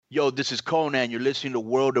Yo, this is Conan. You're listening to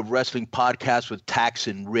World of Wrestling podcast with Tax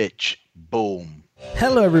and Rich. Boom.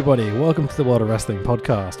 Hello, everybody. Welcome to the World of Wrestling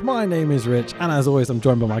podcast. My name is Rich, and as always, I'm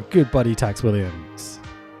joined by my good buddy Tax Williams.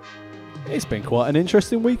 It's been quite an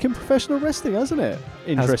interesting week in professional wrestling, hasn't it?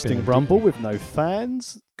 Interesting Rumble with no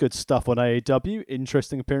fans, good stuff on AEW,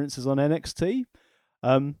 interesting appearances on NXT.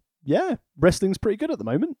 Yeah, wrestling's pretty good at the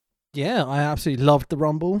moment. Yeah, I absolutely loved the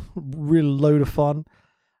Rumble. Real load of fun.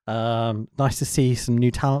 Nice to see some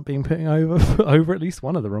new talent being put over at least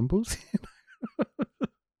one of the Rumbles.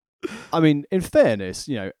 I mean, in fairness,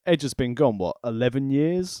 Edge has been gone, 11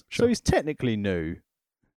 years? Sure. So he's technically new.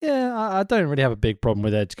 Yeah, I don't really have a big problem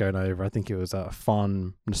with Edge going over. I think it was a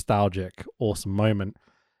fun, nostalgic, awesome moment.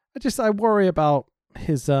 I worry about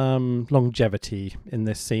his longevity in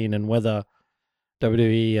this scene and whether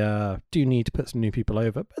WWE do need to put some new people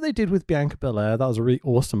over. But they did with Bianca Belair. That was a really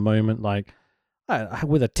awesome moment, like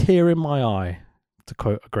with a tear in my eye, to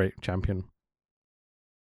quote a great champion.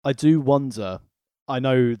 I do wonder. I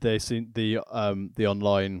know the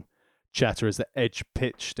online chatter is that Edge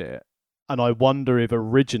pitched it. And I wonder if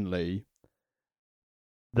originally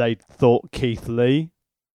they thought Keith Lee.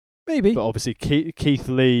 Maybe. But obviously Keith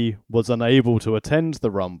Lee was unable to attend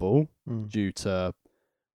the Rumble due to,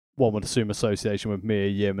 one would assume, association with Mia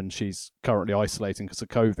Yim, and she's currently isolating because of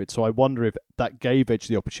COVID. So I wonder if that gave Edge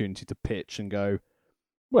the opportunity to pitch and go,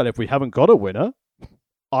 well, if we haven't got a winner,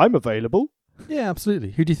 I'm available. Yeah,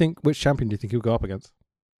 absolutely. Which champion do you think he'll go up against?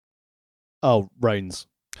 Oh, Reigns.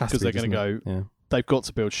 Because they're going to go... Yeah. They've got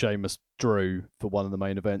to build Sheamus Drew for one of the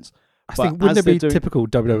main events. I think, wouldn't it be typical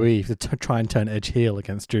WWE to try and turn Edge heel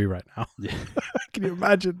against Drew right now? Yeah. Can you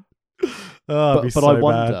imagine? But I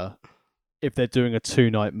wonder if they're doing a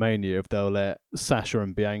 2-night Mania, if they'll let Sasha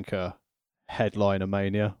and Bianca headline a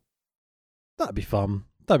Mania. That'd be fun.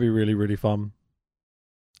 That'd be really, really fun.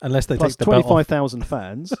 Unless they Plus take the 25,000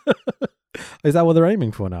 fans. Is that what they're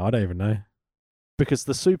aiming for now? I don't even know. Because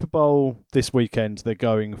the Super Bowl this weekend, they're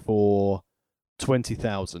going for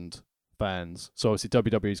 20,000 fans. So obviously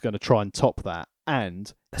WWE is going to try and top that.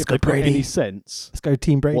 And let's if go they've got Brady. Any sense, let's go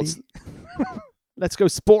Team Brady. Let's go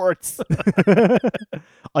sports.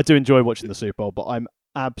 I do enjoy watching the Super Bowl, but I'm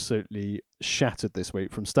absolutely shattered this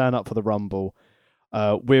week from staying up for the Rumble.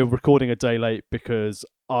 We're recording a day late because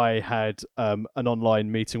I had an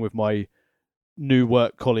online meeting with my new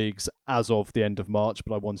work colleagues as of the end of March,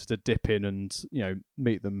 but I wanted to dip in and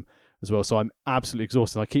meet them as well. So I'm absolutely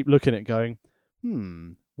exhausted. I keep looking at it going,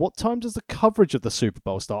 what time does the coverage of the Super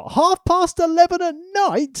Bowl start? 11:30 at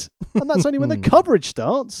night? And that's only when the coverage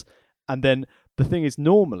starts. And then the thing is,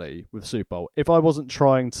 normally with Super Bowl, if I wasn't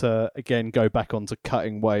trying to, again, go back onto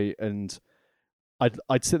cutting weight, and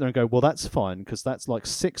I'd sit there and go, well, that's fine, because that's like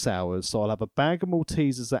 6 hours. So I'll have a bag of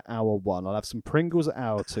Maltesers at hour 1. I'll have some Pringles at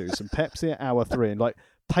hour 2, some Pepsi at hour 3, and like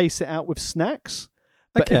pace it out with snacks.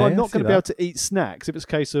 But if I'm not going to be able to eat snacks, if it's a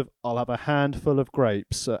case of I'll have a handful of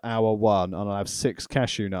grapes at hour 1 and I'll have 6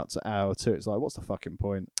 cashew nuts at hour 2, it's like, what's the fucking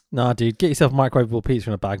point? Nah, dude, get yourself a microwavable pizza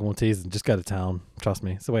and a bag of Maltesers and just go to town. Trust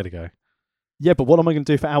me, it's the way to go. Yeah, but what am I going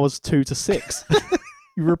to do for hours 2 to 6?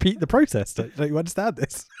 You repeat the process. Don't you understand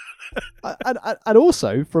this? and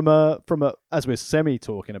also, from a as we're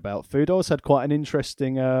semi-talking about food, I also had quite an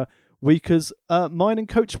interesting... week as mine and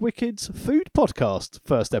Coach Wicked's food podcast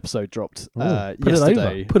first episode dropped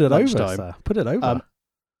yesterday. Put it over, sir. Put it over.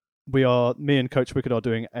 Me and Coach Wicked are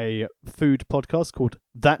doing a food podcast called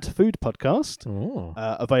That Food Podcast,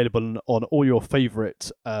 available on all your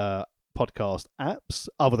favourite podcast apps,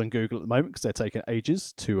 other than Google at the moment, because they're taking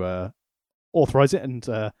ages to authorize it,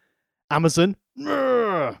 and Amazon.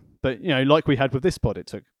 But, like we had with this pod, it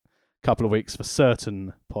took couple of weeks for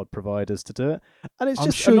certain pod providers to do it, and it's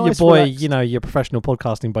just I'm sure nice your boy, relaxed... your professional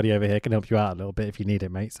podcasting buddy over here can help you out a little bit if you need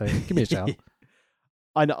it, mate. So give me a shout.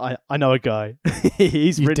 I know a guy.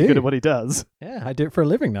 He's really good at what he does. Yeah, I do it for a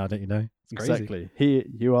living now, don't you know? It's crazy. Exactly.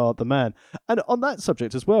 You are the man. And on that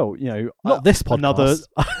subject as well, not this podcast.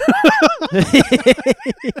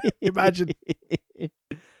 Imagine.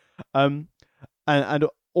 And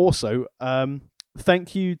also,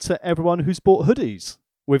 thank you to everyone who's bought hoodies.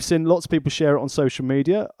 We've seen lots of people share it on social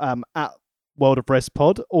media. At World of Rest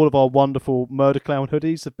Pod, all of our wonderful Murder Clown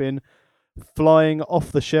hoodies have been flying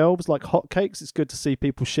off the shelves like hotcakes. It's good to see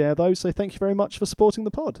people share those. So thank you very much for supporting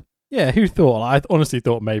the pod. Yeah, who thought? I honestly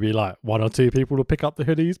thought maybe like 1 or 2 people will pick up the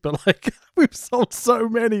hoodies, but like we've sold so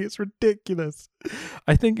many, it's ridiculous.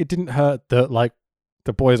 I think it didn't hurt that like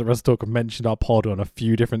the boys at Wrestle Talk have mentioned our pod on a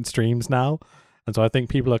few different streams now, and so I think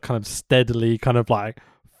people are kind of steadily kind of like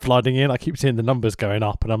flooding in. I keep seeing the numbers going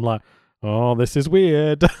up, and I'm like, oh, this is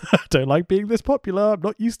weird. I don't like being this popular. I'm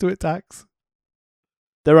not used to it, Tax.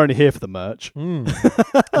 They're only here for the merch.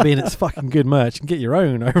 I mean, it's fucking good merch. You can get your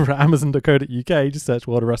own over at amazon.co.uk. Just search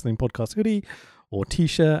World of Wrestling Podcast hoodie or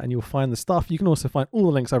t-shirt and you'll find the stuff. You can also find all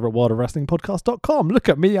the links over at worldofwrestlingpodcast.com. Look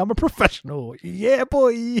at me, I'm a professional. Yeah,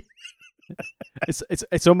 boy.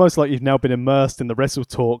 It's almost like you've now been immersed in the Wrestle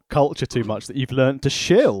Talk culture too much that you've learned to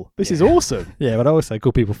shill. This is awesome. Yeah, but I always say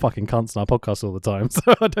call people fucking cunts on our podcast all the time,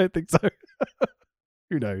 so I don't think so.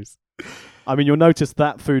 Who knows? I mean, you'll notice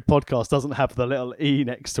that food podcast doesn't have the little E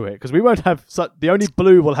next to it because we won't have the only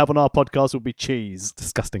blue we'll have on our podcast will be cheese.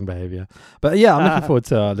 Disgusting behaviour. But yeah, I'm looking forward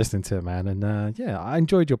to listening to it, man. And yeah, I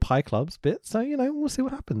enjoyed your Pie Clubs bit, so we'll see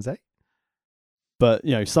what happens, eh? But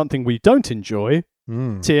something we don't enjoy.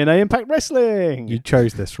 TNA Impact Wrestling. You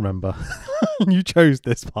chose this, remember? You chose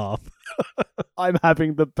this path. I'm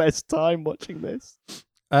having the best time watching this.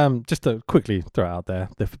 Just to quickly throw it out there,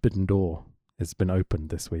 the Forbidden Door has been opened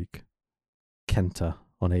this week. Kenta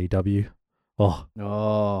on AEW.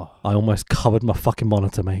 Oh, I almost covered my fucking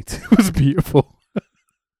monitor, mate. It was beautiful.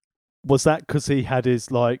 Was that because he had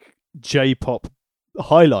his like J-pop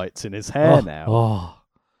highlights in his hair now?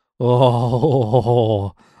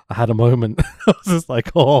 I had a moment. I was just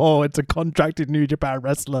like, it's a contracted New Japan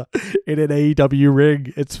wrestler in an AEW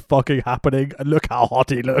ring. It's fucking happening. And look how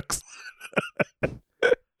hot he looks.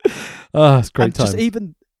 It's great time. Just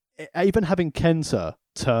even having Kenta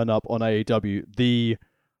turn up on AEW, the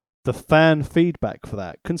fan feedback for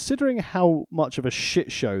that, considering how much of a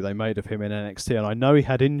shit show they made of him in NXT, and I know he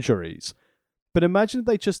had injuries, but imagine if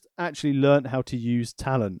they just actually learnt how to use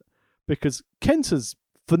talent, because Kenta's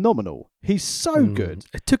phenomenal. He's so good.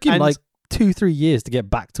 It took him like 2-3 years to get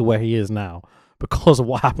back to where he is now because of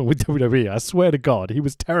what happened with WWE. I swear to God, he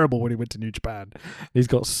was terrible when he went to New Japan. He's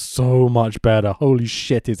got so much better. Holy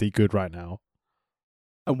shit, is he good right now?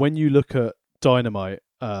 And when you look at Dynamite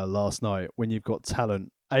last night, when you've got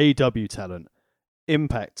talent, AEW talent,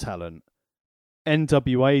 Impact talent,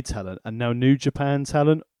 NWA talent, and now New Japan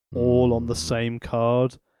talent, all on the same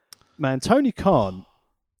card. Man, Tony Khan,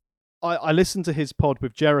 I listened to his pod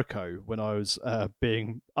with Jericho when I was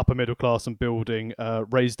being upper middle class and building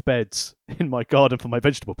raised beds in my garden for my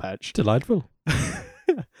vegetable patch. Delightful.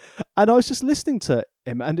 And I was just listening to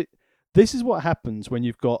him, and this is what happens when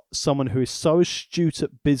you've got someone who is so astute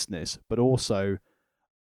at business, but also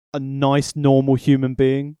a nice, normal human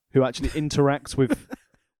being who actually interacts with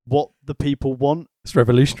what the people want. It's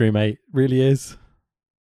revolutionary, mate. Really is.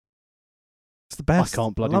 It's the best. I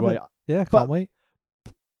can't bloody wait. Yeah, can't wait.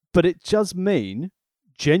 But it does mean,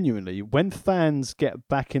 genuinely, when fans get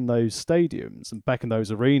back in those stadiums and back in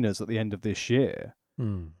those arenas at the end of this year,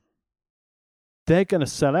 they're going to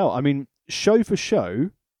sell out. I mean, show for show,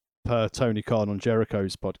 per Tony Khan on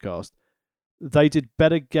Jericho's podcast, they did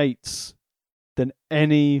better gates than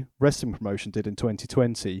any wrestling promotion did in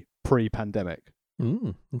 2020 pre-pandemic.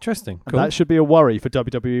 Interesting. Cool. Cool. That should be a worry for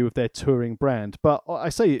WWE with their touring brand. But I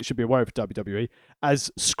say it should be a worry for WWE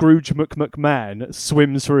as Scrooge McMahon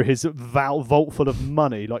swims through his vault full of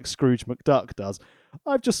money like Scrooge McDuck does.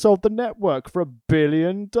 I've just sold the network for $1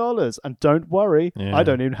 billion. And don't worry, I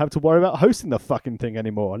don't even have to worry about hosting the fucking thing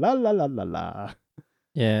anymore. La la la la la.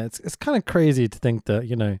 Yeah, it's kind of crazy to think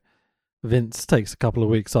that, Vince takes a couple of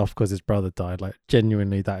weeks off because his brother died. Like,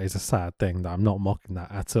 genuinely, that is a sad thing. That I'm not mocking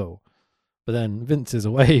that at all. But then Vince is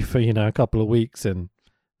away for, a couple of weeks and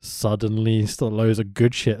suddenly still loads of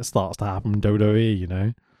good shit starts to happen in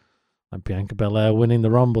WWE, Like Bianca Belair winning the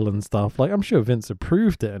Rumble and stuff. Like, I'm sure Vince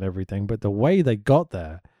approved it and everything, but the way they got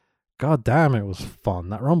there, god damn, it was fun.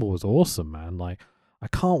 That Rumble was awesome, man. Like, I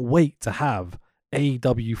can't wait to have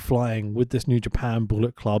AEW flying with this New Japan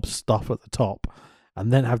Bullet Club stuff at the top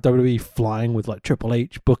and then have WWE flying with like Triple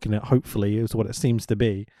H booking it, hopefully, is what it seems to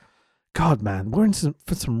be. God, man, we're in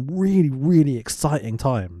for some really, really exciting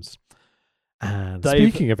times. And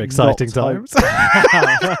speaking of exciting times...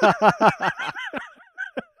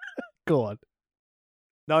 Go on.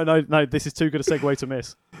 No, this is too good a segue to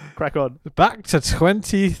miss. Crack on. Back to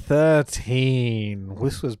 2013.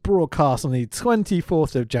 This was broadcast on the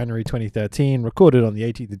 24th of January 2013, recorded on the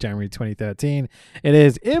 18th of January 2013. It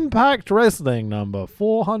is Impact Wrestling number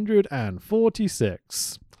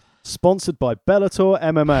 446. Sponsored by Bellator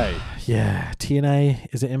MMA. Yeah,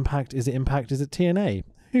 TNA. Is it Impact? Is it Impact? Is it TNA?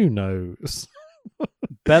 Who knows?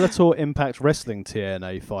 Bellator Impact Wrestling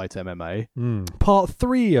TNA Fight MMA. Part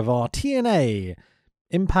 3 of our TNA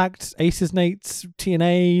Impact Aces Nates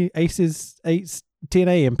TNA Aces 8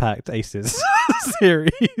 TNA Impact Aces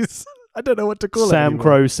series. I don't know what to call it. Sam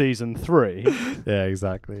Crow Season 3. Yeah,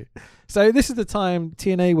 exactly. So this is the time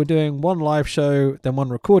TNA were doing one live show, then one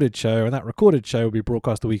recorded show, and that recorded show will be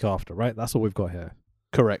broadcast the week after, right? That's what we've got here.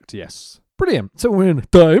 Correct, yes. Brilliant. So we're in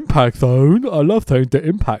the Impact Zone. I love saying the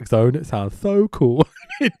Impact Zone. It sounds so cool.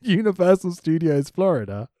 In Universal Studios,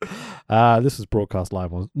 Florida. This was broadcast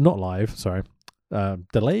live. Not live, sorry.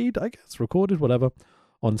 Delayed, I guess. Recorded, whatever.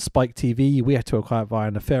 On Spike TV. We had to acquire it via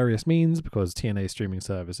nefarious means because TNA streaming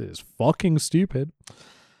service is fucking stupid.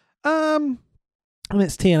 And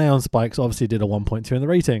it's TNA on Spike, so obviously did a 1.2 in the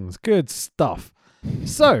ratings. Good stuff.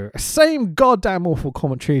 So, same goddamn awful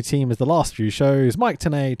commentary team as the last few shows. Mike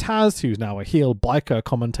Tenay, Taz, who's now a heel biker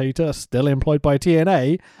commentator, still employed by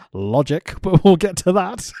TNA. Logic, but we'll get to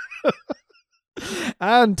that.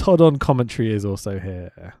 And Todd on commentary is also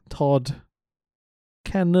here. Todd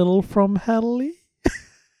Kennel from Helly?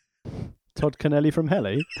 Todd Kennelly from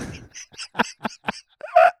Helly?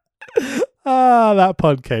 That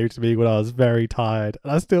pun came to me when I was very tired.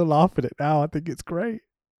 And I still laugh at it now. I think it's great.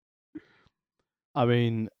 I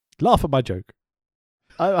mean, laugh at my joke.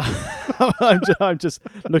 I'm just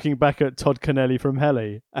looking back at Todd Kennelly from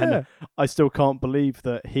Helly, and I still can't believe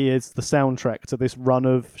that he is the soundtrack to this run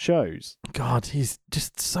of shows. God, he's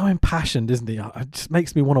just so impassioned, isn't he? It just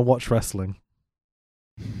makes me want to watch wrestling.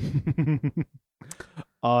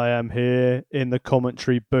 I am here in the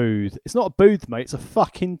commentary booth. It's not a booth, mate. It's a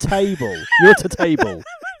fucking table. You're at a table.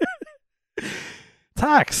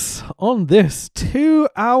 Tax on this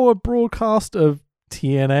 2-hour broadcast of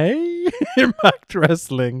TNA Impact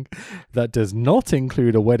Wrestling that does not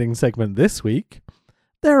include a wedding segment this week.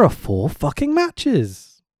 There are 4 fucking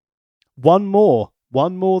matches. One more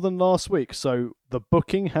than last week. So the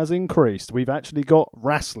booking has increased. We've actually got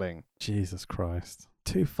wrestling. Jesus Christ.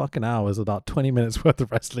 2 fucking hours, about 20 minutes worth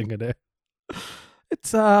of wrestling in it.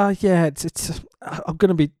 It's I'm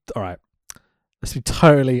gonna be all right. Let's be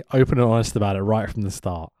totally open and honest about it right from the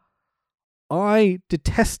start. I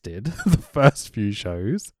detested the first few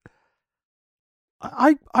shows.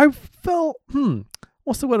 I felt,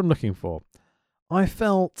 what's the word I'm looking for? I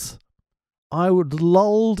felt I was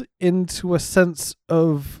lulled into a sense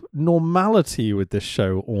of normality with this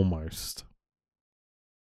show almost.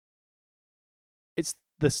 It's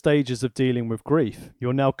the stages of dealing with grief.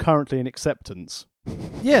 You're now currently in acceptance.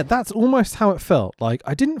 Yeah, that's almost how it felt. Like,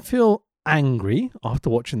 I didn't feel angry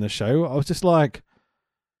after watching the show. I was just like,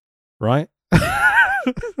 right?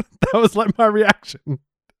 That was like my reaction.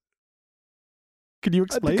 Can you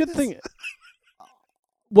explain the good thing?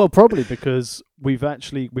 Well, probably because we've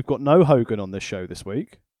got no Hogan on this show this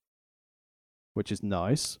week, which is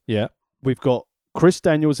nice. Yeah. We've got Chris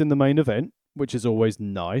Daniels in the main event, which is always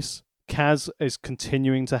nice. Kaz is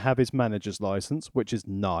continuing to have his manager's license, which is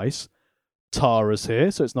nice. Tara's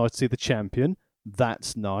here, so it's nice to see the champion.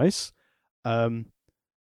 That's nice. Mr.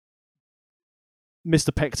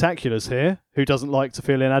 Pectacular's here, who doesn't like to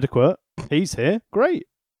feel inadequate. He's here. Great.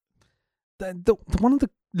 One of the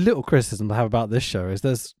little criticisms I have about this show is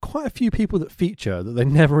there's quite a few people that feature that they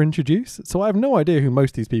never introduce. So I have no idea who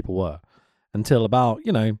most of these people were until about,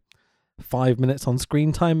 5 minutes on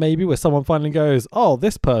screen time maybe, where someone finally goes, oh,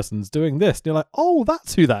 this person's doing this. And you're like, oh,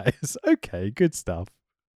 that's who that is. Okay, good stuff.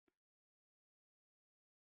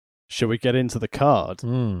 Shall we get into the card?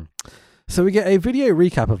 So we get a video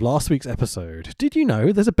recap of last week's episode. Did you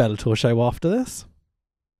know there's a Bellator show after this?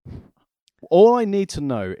 All I need to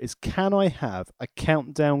know is, can I have a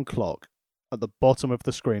countdown clock at the bottom of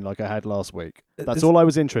the screen like I had last week? That's all I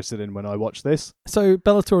was interested in when I watched this. So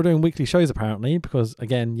Bellator are doing weekly shows apparently, because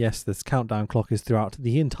again, yes, this countdown clock is throughout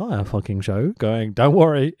the entire fucking show going, don't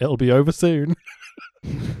worry, it'll be over soon.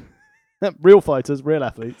 Real fighters, real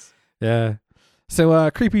athletes. Yeah. So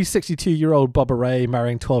creepy 62-year-old Bubba Ray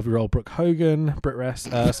marrying 12-year-old Brooke Hogan, Brit Rest.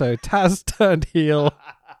 So Taz turned heel.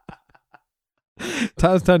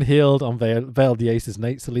 Taz turned heel on Veiled the Aces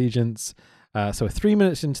Nate's allegiance. So we're 3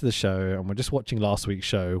 minutes into the show, and we're just watching last week's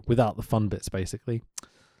show without the fun bits, basically.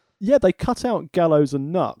 Yeah, they cut out Gallows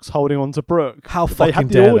and Nux holding on to Brooke. How fucking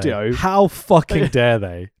they dare the audio. they? How fucking dare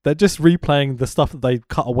they? They're just replaying the stuff that they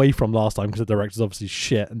cut away from last time because the director's obviously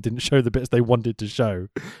shit and didn't show the bits they wanted to show.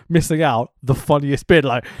 Missing out the funniest bit,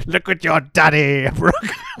 like, look at your daddy, Brooke.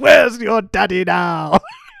 Where's your daddy now?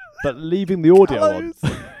 But leaving the audio Gallows.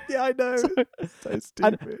 on. Yeah, I know. So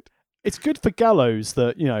stupid. And it's good for Gallows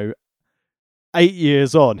that, 8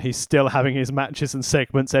 years on, he's still having his matches and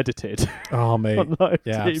segments edited. Oh, mate.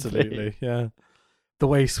 Yeah, TV. absolutely. Yeah. The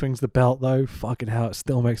way he swings the belt, though, fucking hell, it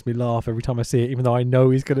still makes me laugh every time I see it, even though I know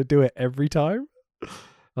he's going to do it every time.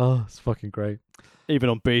 Oh, it's fucking great. Even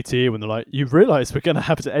on BT, when they're like, you realise we're going to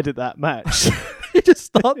have to edit that match. He just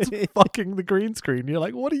starts fucking the green screen. You're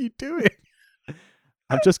like, what are you doing?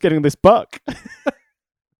 I'm just getting this buck.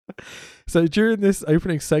 So during this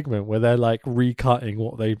opening segment where they're like recutting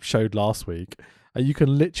what they showed last week, And you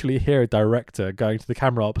can literally hear a director going to the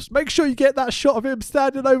camera ops, make sure you get that shot of him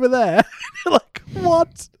standing over there. You're like,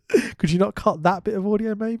 what? Could you not cut that bit of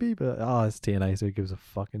audio maybe? But it's TNA, so who gives a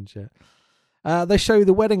fucking shit. They show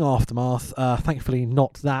the wedding aftermath. Thankfully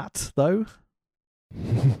not that, though.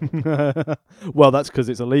 Well, that's because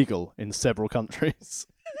it's illegal in several countries.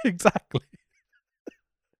 Exactly.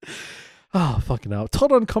 Fucking hell.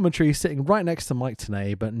 Todd on commentary sitting right next to Mike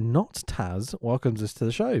Tenay, but not Taz, welcomes us to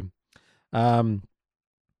the show. The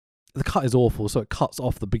cut is awful, so it cuts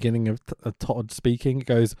off the beginning of Todd speaking. It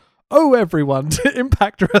goes, "Oh, everyone, to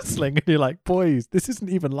Impact Wrestling," and you're like, boys, this isn't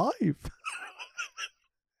even live.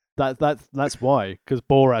 That's why, because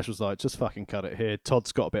Borash was like, just fucking cut it here.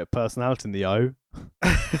 Todd's got a bit of personality in the O.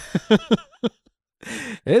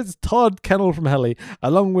 It's Todd Kennel from Helly,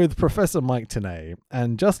 along with Professor Mike Tenay.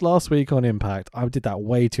 And just last week on Impact, I did that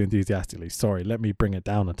way too enthusiastically. Sorry, let me bring it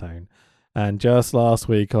down a tone. And just last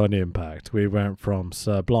week on Impact, we went from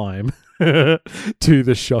sublime to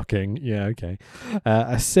the shocking,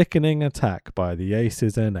 a sickening attack by the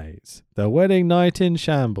Aces and Eights. The wedding night in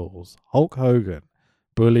shambles. Hulk Hogan,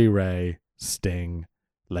 Bully Ray, Sting,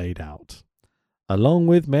 laid out. Along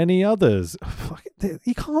with many others.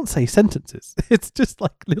 You can't say sentences. It's just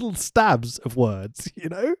like little stabs of words,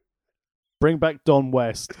 Bring back Don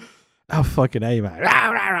West. Oh, fucking A, man.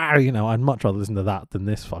 I'd much rather listen to that than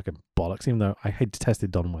this fucking bollocks, even though I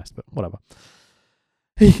detested Don West, but whatever.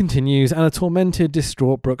 He continues, and a tormented,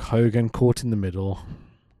 distraught Brooke Hogan caught in the middle.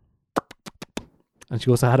 And she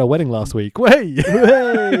also had her wedding last week. Way!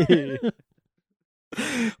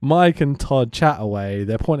 Mike and Todd chat away.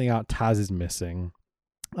 They're pointing out Taz is missing.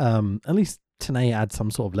 At least Tenay adds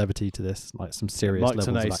some sort of levity to this, like some serious Mike levels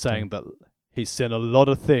of Tenay acting. saying that he's seen a lot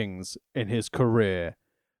of things in his career,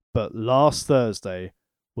 but last Thursday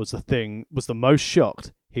was the most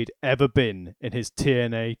shocked he'd ever been in his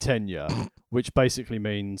TNA tenure, which basically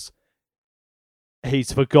means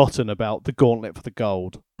he's forgotten about the Gauntlet for the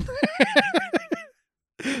Gold.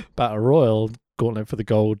 Battle Royal, Gauntlet for the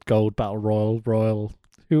Gold, Battle Royal.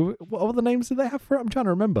 What other names did they have for it? I'm trying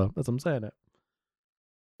to remember as I'm saying it.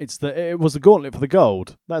 It was the Gauntlet for the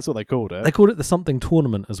Gold. That's what they called it. They called it the something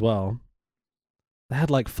tournament as well. They had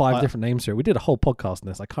like 5 different names for it. We did a whole podcast on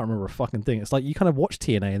this. I can't remember a fucking thing. It's like you kind of watch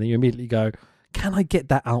TNA and then you immediately go, can I get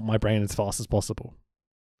that out my brain as fast as possible?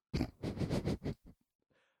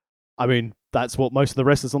 I mean, that's what most of the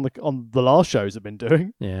wrestlers on the last shows have been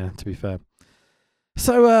doing. Yeah, to be fair.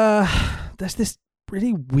 So there's this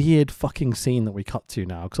really weird fucking scene that we cut to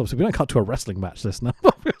now, because obviously we don't cut to a wrestling match, listener.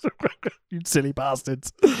 You silly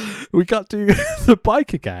bastards. We cut to the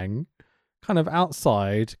biker gang kind of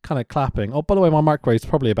outside, kind of clapping. Oh, by the way, my microwave's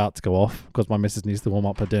probably about to go off because my missus needs to warm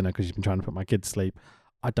up her dinner because she's been trying to put my kids to sleep.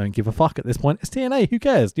 I don't give a fuck at this point. It's TNA. Who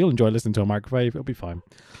cares? You'll enjoy listening to a microwave. It'll be fine.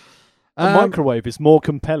 A microwave is more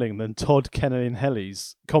compelling than Todd Kennedy and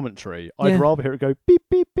Helly's commentary. I'd rather hear it go beep,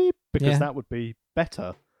 beep, beep, because that would be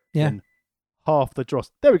better than half the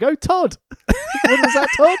dross. There we go, Todd. When was that,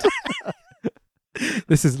 Todd?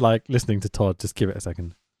 This is like listening to Todd. Just give it a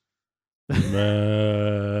second. The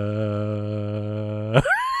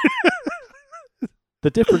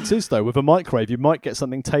difference is, though, with a microwave, you might get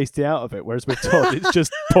something tasty out of it, whereas with Todd, it's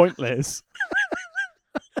just pointless.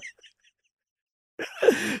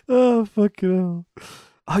 Oh, fucking hell.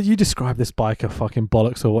 Oh, you describe this biker fucking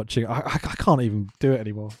bollocks or watching. I can't even do it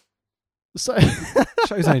anymore. So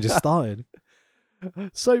show's only just started.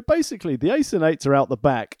 So basically, the Ace and Eights are out the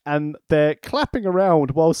back, and they're clapping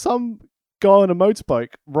around while some guy on a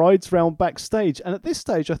motorbike rides round backstage. And at this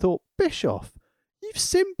stage, I thought, Bischoff, you've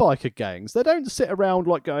seen biker gangs. They don't sit around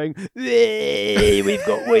like going, "Hey, we've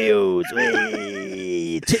got wheels,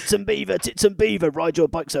 hey, tits and beaver, ride your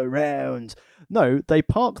bikes around." No, they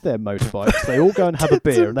park their motorbikes. They all go and have a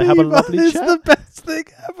beer, and they have a lovely chat. It's the best thing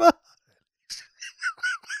ever.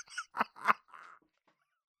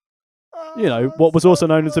 You know, what was also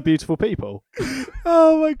known as the Beautiful People.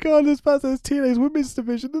 Oh my god, this is Teenage Women's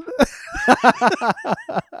Division, isn't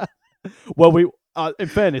it? Well, in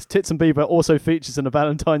fairness, Tits and Beaver also features in a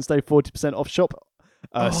Valentine's Day 40% off shop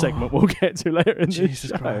segment we'll get to later in Jesus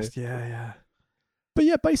this show. Christ, yeah. But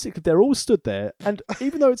yeah, basically, they're all stood there, and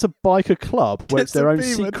even though it's a biker club, where it's their own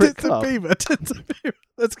secret club... Tits and Beaver.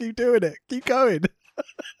 Let's keep doing it. Keep going.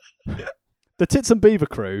 The Tits and Beaver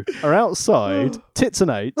crew are outside, Tits and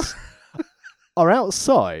Eights are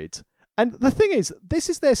outside, and the thing is, this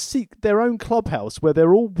is their own clubhouse where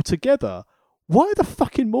they're all together. Why are the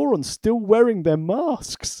fucking morons still wearing their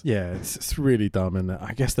masks? Yeah, it's really dumb, and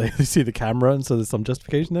I guess they see the camera, and so there's some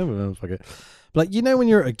justification there. But fuck it. But like, you know, when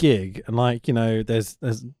you're at a gig and like, you know, there's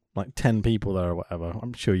like 10 people there or whatever.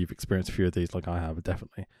 I'm sure you've experienced a few of these, like I have,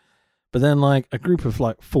 definitely. But then, like, a group of,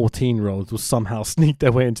 like, 14-year-olds will somehow sneak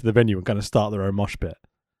their way into the venue and kind of start their own mosh pit.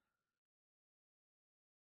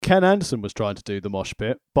 Ken Anderson was trying to do the mosh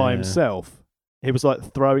pit by himself. He was,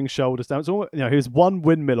 like, throwing shoulders down. It's almost, he was one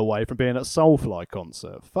windmill away from being at a Soulfly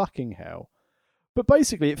concert. Fucking hell. But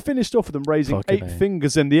basically, it finished off with them raising 8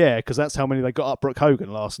 fingers in the air, because that's how many they got up Brooke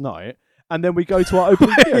Hogan last night. And then we go to our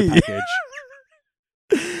opening video package.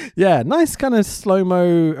 Yeah, nice kind of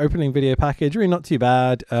slow-mo opening video package. Really not too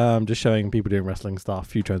bad. Just showing people doing wrestling stuff,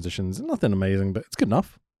 few transitions. Nothing amazing, but it's good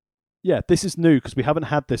enough. Yeah, this is new because we haven't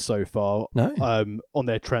had this so far on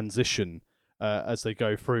their transition as they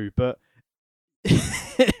go through. But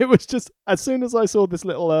it was just, as soon as I saw this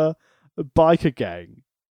little biker gang,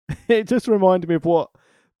 it just reminded me of what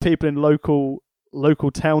people in local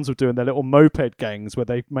towns were doing, their little moped gangs where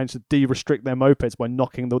they managed to de-restrict their mopeds by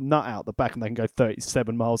knocking the nut out the back and they can go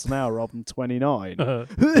 37 miles an hour rather than 29.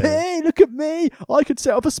 Hey, look at me! I could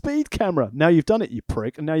set up a speed camera. Now you've done it, you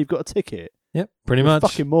prick, and now you've got a ticket. Yep, pretty much.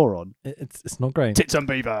 Fucking moron. It's not great. Tits and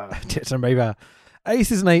beaver. Tits and beaver.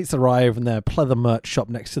 Aces and Eights arrive in their pleather merch shop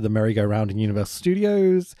next to the merry-go-round in Universal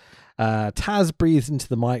Studios. Taz breathes into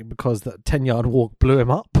the mic because that 10-yard walk blew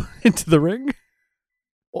him up into the ring.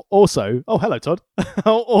 Also, oh, hello, Todd.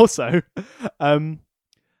 Also, I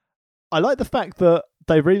like the fact that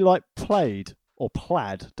they really like plaid or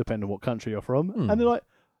plaid, depending on what country you're from. And they're like,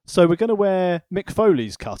 so we're going to wear Mick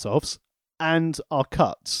Foley's cut-offs and our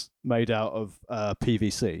cuts made out of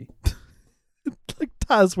PVC. Like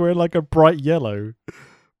Taz wearing like a bright yellow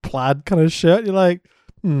plaid kind of shirt. You're like,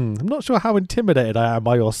 I'm not sure how intimidated I am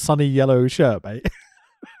by your sunny yellow shirt, mate.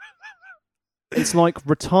 It's like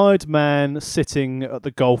retired man sitting at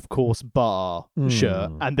the golf course bar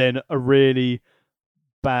shirt, and then a really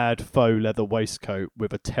bad faux leather waistcoat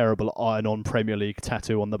with a terrible iron-on Premier League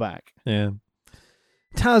tattoo on the back. Yeah.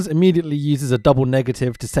 Taz immediately uses a double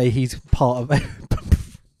negative to say he's part of...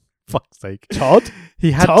 Fuck's sake. Todd?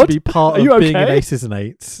 He had to be part of being an Aces and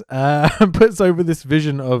Eights. And puts over this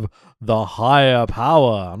vision of the higher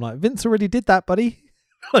power. I'm like, Vince already did that, buddy.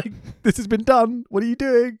 Like, this has been done. What are you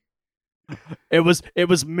doing? It was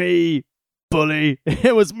me, bully.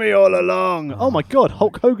 It was me all along. Oh my God,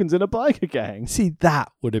 Hulk Hogan's in a biker gang. See,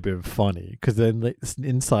 that would have been funny because then it's an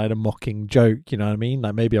insider mocking joke, you know what I mean?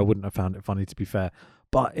 Like, maybe I wouldn't have found it funny, to be fair,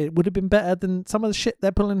 but it would have been better than some of the shit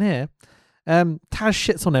they're pulling here. Taz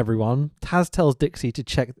shits on everyone. Taz tells Dixie to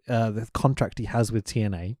check the contract he has with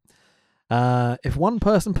TNA. If one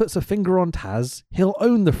person puts a finger on Taz, he'll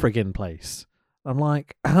own the friggin' place. I'm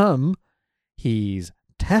like, he's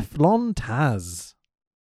Teflon Taz.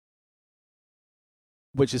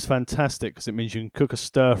 Which is fantastic because it means you can cook a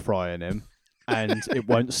stir fry in him and it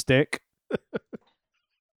won't stick.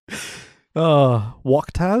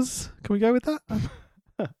 Wok Taz? Can we go with that?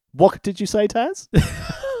 What did you say, Taz?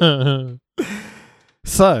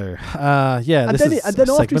 So, yeah, and this then, is and then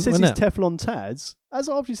a after he segment, says isn't he's it? Teflon Taz,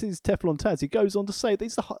 after he says he's Teflon Taz, he goes on to say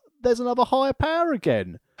that there's another higher power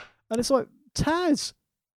again. And it's like, Taz,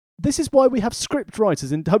 this is why we have script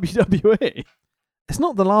writers in WWE. It's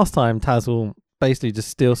not the last time Taz will basically just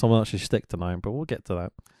steal someone else's shtick tonight, but we'll get to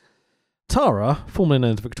that. Tara, formerly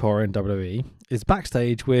known as Victoria in WWE, is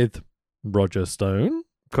backstage with Roger Stone? ?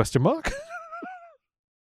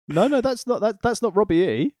 No, that's not Robbie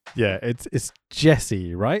E. Yeah, it's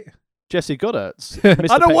Jesse, right? Jesse Goddard.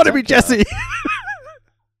 I don't want to be Jesse.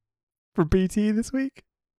 From BT this week.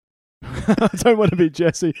 I don't want to be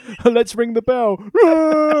Jesse. Let's ring the bell.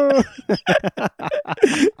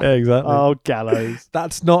 Yeah, exactly. Oh, Gallows.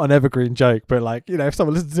 That's not an evergreen joke, but like, you know, if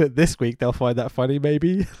someone listens to it this week, they'll find that funny,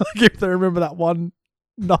 maybe. Like if they remember that one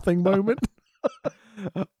nothing moment.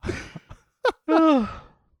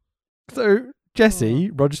 So Jesse,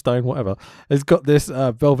 Roger Stone, whatever, has got this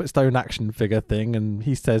Velvet Stone action figure thing, and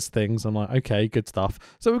he says things. I'm like, okay, good stuff.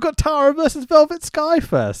 So we've got Tara versus Velvet Sky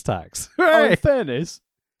first, Tax. Oh, in fairness,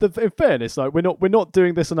 like we're not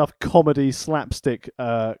doing this enough comedy slapstick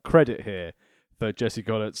credit here for Jesse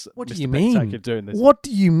Goddard's. What do Mr. you mean? Spectacular doing this. What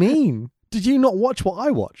do you mean? Did you not watch what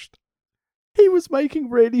I watched? He was making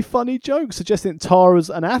really funny jokes, suggesting that Tara's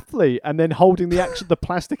an athlete, and then holding the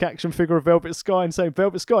plastic action figure of Velvet Sky and saying,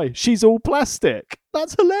 "Velvet Sky, she's all plastic."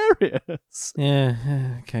 That's hilarious.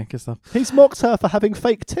 Yeah, okay, good stuff. He's mocked her for having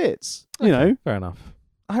fake tits. Okay, you know, fair enough.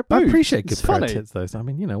 I appreciate good it's funny. tits, though. So, I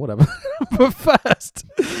mean, you know, whatever. But first,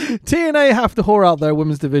 TNA have to whore out their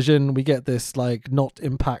women's division. We get this like not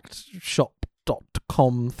impact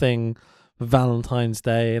shop.com thing for Valentine's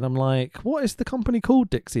Day, and I'm like, what is the company called,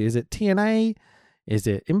 Dixie? Is it TNA? Is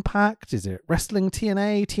it Impact? Is it Wrestling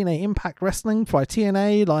TNA? TNA Impact Wrestling by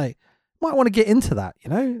TNA? Like, might want to get into that. You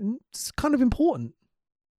know, it's kind of important.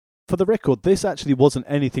 for the record, this actually wasn't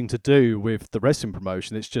anything to do with the wrestling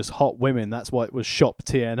promotion. It's just hot women. That's why it was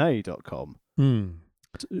shoptna.com.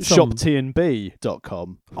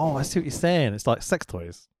 Shoptnb.com. Oh, I see what you're saying. It's like sex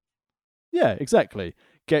toys. Yeah, exactly.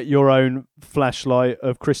 Get your own flashlight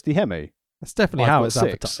of Christy Hemme. That's definitely I've how got it's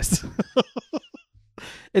 6. advertised.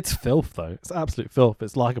 It's filth, though. It's absolute filth.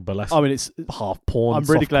 It's like a burlesque. I mean, it's half porn. I'm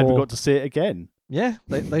really glad we softcore. got to see it again. Yeah,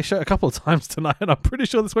 they show it a couple of times tonight, and I'm pretty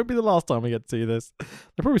sure this won't be the last time we get to see this.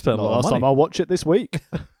 They probably spent a Not lot of last money. time I'll watch it this week.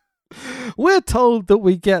 We're told that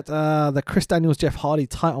we get the Chris Daniels Jeff Hardy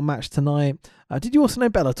title match tonight. Did you also know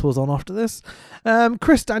Bellator's on after this?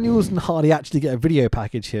 Chris Daniels and Hardy actually get a video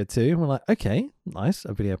package here too. We're like, okay, nice,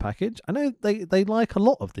 a video package. I know they like a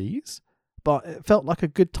lot of these, but it felt like a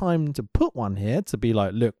good time to put one here to be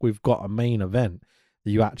like, look, we've got a main event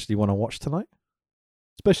that you actually want to watch tonight.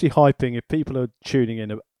 Especially hyping if people are tuning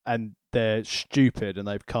in and they're stupid and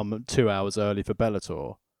they've come 2 hours early for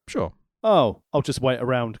Bellator. Sure. Oh, I'll just wait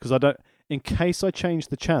around because I don't. In case I change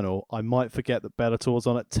the channel, I might forget that Bellator's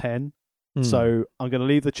on at 10. So I'm going to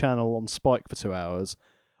leave the channel on Spike for 2 hours.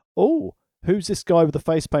 Oh, who's this guy with the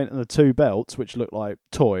face paint and the 2 belts, which look like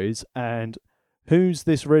toys? And who's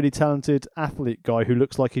this really talented athlete guy who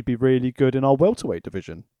looks like he'd be really good in our welterweight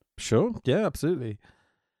division? Sure. Yeah, absolutely.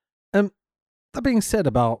 That being said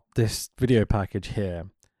about this video package here,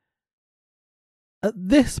 at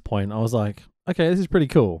this point I was like, okay, this is pretty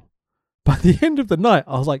cool. By the end of the night,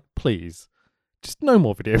 I was like, please, just no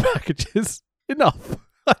more video packages. Enough.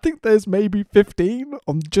 I think there's maybe 15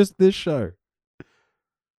 on just this show.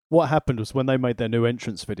 What happened was when they made their new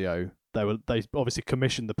entrance video, they obviously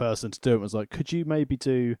commissioned the person to do it. And was like, could you maybe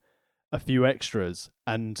do a few extras?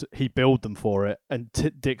 And he billed them for it. And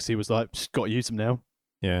Dixie was like, just got to use them now.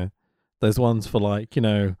 Yeah. There's ones for like,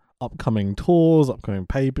 upcoming tours, upcoming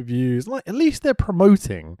pay-per-views. Like, at least they're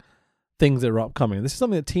promoting things that are upcoming. This is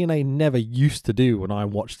something that TNA never used to do when I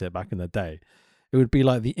watched it back in the day. It would be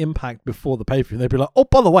like the Impact before the pay-per-view. They'd be like, oh,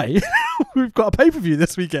 by the way, we've got a pay-per-view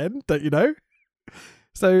this weekend, don't you know?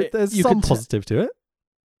 So there's some positive to it.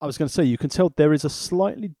 I was going to say, you can tell there is a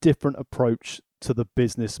slightly different approach to the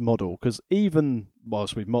business model, because even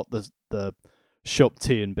whilst we've mocked the Shop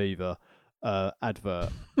Tea and Beaver advert,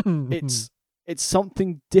 it's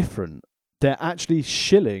something different. They're actually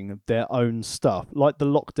shilling their own stuff, like the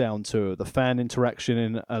lockdown tour, the fan interaction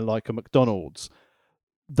in like a McDonald's.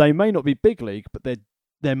 They may not be big league, but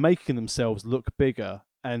they're making themselves look bigger.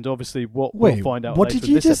 And obviously, we'll find out. What later did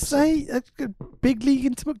you in this just episode. say? Big league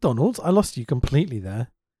into McDonald's? I lost you completely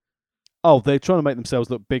there. Oh, they're trying to make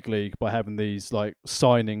themselves look big league by having these like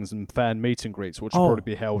signings and fan meet and greets, which will probably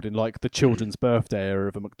be held in like the children's birthday area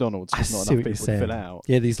of a McDonald's. I Not see enough what you're people to saying. fill out.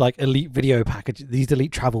 Yeah, these like elite video packages, these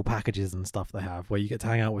elite travel packages and stuff they have, where you get to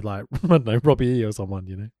hang out with like I don't know, Robbie E or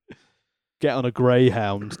someone, Get on a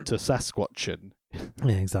Greyhound to Sasquatchin.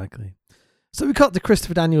 Yeah, exactly. So we cut to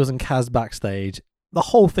Christopher Daniels and Kaz backstage. The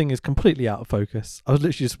whole thing is completely out of focus. I was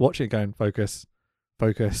literally just watching it going, focus,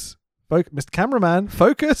 focus, focus. Mr. Cameraman,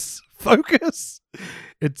 focus, focus.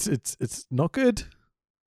 It's not good.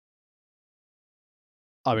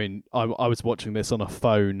 I mean, I was watching this on a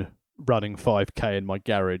phone running 5K in my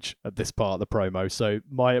garage at this part of the promo, so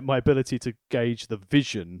my ability to gauge the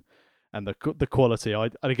vision and the quality,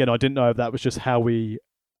 and again, I didn't know if that was just how we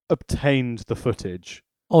obtained the footage.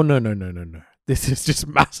 Oh, no. This is just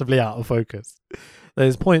massively out of focus.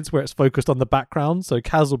 There's points where it's focused on the background, so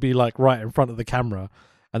Kaz will be like right in front of the camera,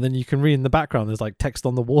 and then you can read in the background there's like text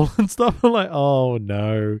on the wall and stuff. I'm like, oh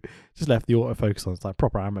no, just left the autofocus on. It's like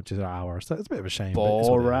proper amateur hour, so it's a bit of a shame.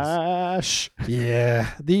 Borash.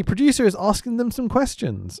 Yeah, the producer is asking them some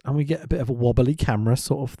questions, and we get a bit of a wobbly camera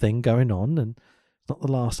sort of thing going on, and it's not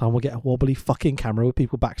the last time we'll get a wobbly fucking camera with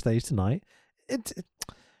people backstage tonight.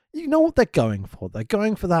 You know what they're going for? They're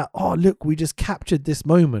going for that, oh, look, we just captured this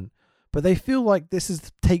moment. But they feel like this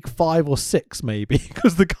is take 5 or 6 maybe,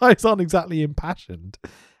 because the guys aren't exactly impassioned.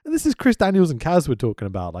 And this is Chris Daniels and Kaz we're talking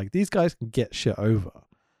about. Like, these guys can get shit over.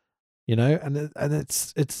 And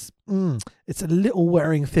it's a little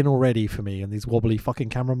wearing thin already for me in these wobbly fucking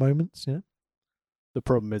camera moments, The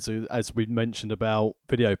problem is, as we mentioned about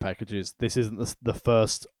video packages, this isn't the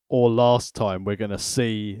first or last time we're going to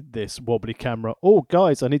see this wobbly camera. Oh,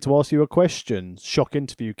 guys, I need to ask you a question. Shock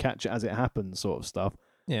interview, catch it as it happens sort of stuff.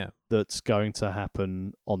 Yeah. That's going to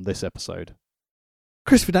happen on this episode.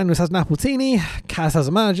 Christopher Daniels has an Appletini. Kaz has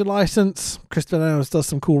a manager license. Christopher Daniels does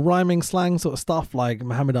some cool rhyming slang sort of stuff like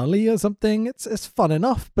Muhammad Ali or something. It's fun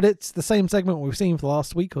enough, but it's the same segment we've seen for the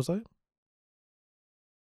last week or so.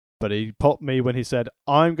 But he popped me when he said,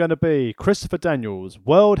 I'm going to be Christopher Daniels,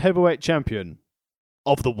 World Heavyweight Champion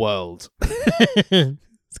of the world.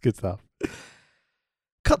 It's good stuff.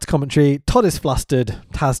 Cut to commentary. Todd is flustered.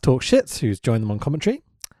 Taz talks shit, who's joined them on commentary.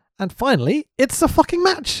 And finally, it's a fucking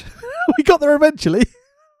match. We got there eventually.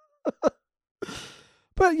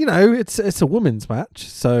 But, you know, it's a women's match,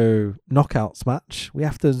 so knockouts match. We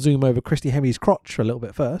have to zoom over Christy Hemi's crotch for a little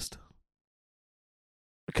bit first.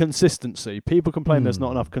 Consistency. People complain there's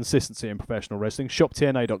not enough consistency in professional wrestling.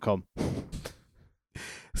 ShopTNA.com.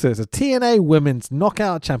 So it's a TNA Women's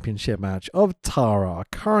Knockout Championship match of Tara, a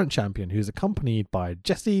current champion, who's accompanied by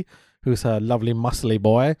Jessie, who's her lovely muscly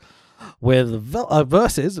boy, with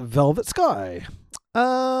versus Velvet Sky.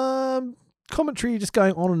 Commentary just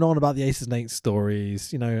going on and on about the Aces and Eights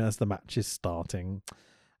stories, you know, as the match is starting.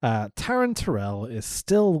 Taryn Terrell is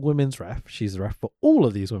still women's ref. She's the ref for all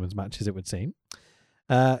of these women's matches, it would seem.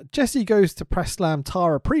 Jessie goes to press slam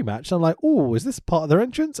Tara pre-match. And I'm like, oh, is this part of their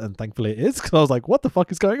entrance? And thankfully it is, because I was like, what the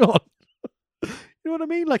fuck is going on? You know what I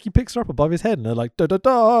mean? Like, he picks her up above his head and they're like,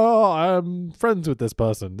 I'm friends with this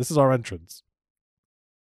person. This is our entrance.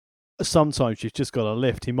 Sometimes you've just got to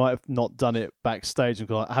lift. He might have not done it backstage and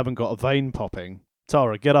gone, I haven't got a vein popping.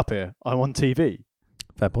 Tara, get up here. I'm on TV.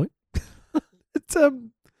 Fair point. It's not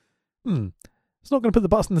going to put the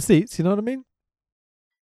butts in the seats, you know what I mean?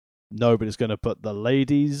 Nobody's going to put the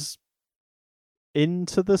ladies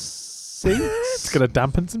into the seats. It's going to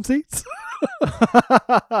dampen some seats.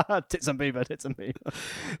 Tits and beaver.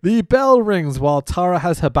 The bell rings while Tara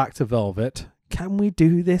has her back to Velvet. Can we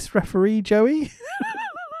do this, referee Joey?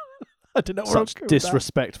 I don't know. Such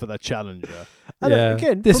disrespect for the challenger. And yeah,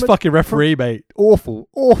 again, this fucking referee, mate. Awful.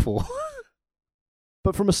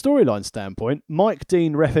 But from a storyline standpoint, Mike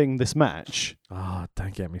Dean reffing this match.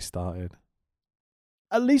 Don't get me started.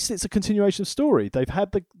 At least it's a continuation story. They've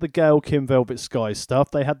had the Gail Kim Velvet Sky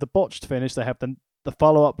stuff. They had the botched finish. They have the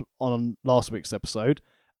follow-up on last week's episode.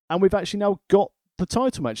 And we've actually now got the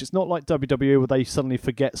title match. It's not like WWE where they suddenly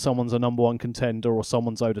forget someone's a number one contender or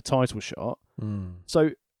someone's owed a title shot. So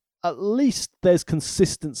at least there's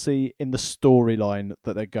consistency in the storyline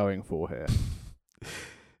that they're going for here.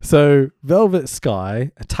 So Velvet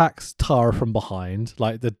Sky attacks Tara from behind,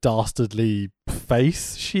 like the dastardly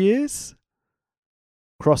face she is.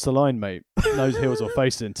 Cross the line, mate. Nose, heels, or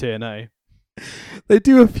face in TNA. They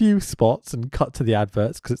do a few spots and cut to the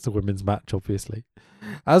adverts because it's a women's match, obviously.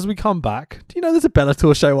 As we come back, do you know there's a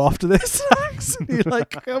Bellator show after this? You're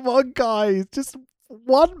like, come on, guys, just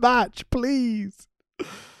one match, please.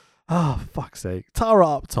 Fuck's sake. Tara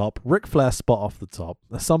up top, Ric Flair spot off the top.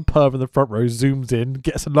 Some perv in the front row zooms in,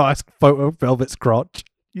 gets a nice photo of Velvet's crotch.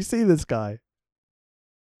 You see this guy?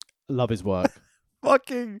 Love his work.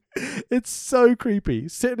 It's so creepy.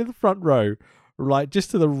 Sitting in the front row, like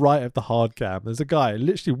just to the right of the hard cam, there's a guy who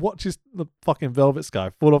literally watches the fucking Velvet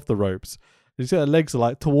Sky fall off the ropes. His legs are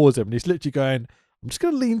like towards him, and he's literally going, I'm just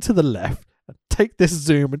going to lean to the left and take this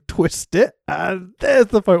zoom and twist it, and there's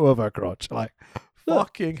the photo of her crotch. Like,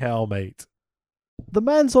 fucking hell, mate. The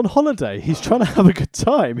man's on holiday. He's trying to have a good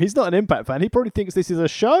time. He's not an Impact fan. He probably thinks this is a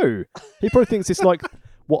show. He probably thinks it's like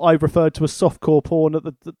what I referred to as softcore porn at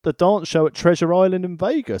the dance show at Treasure Island in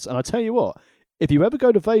Vegas. And I tell you what, if you ever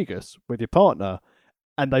go to Vegas with your partner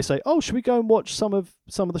and they say, oh, should we go and watch some of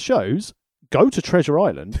the shows? Go to Treasure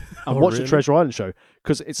Island and watch the Treasure Island show,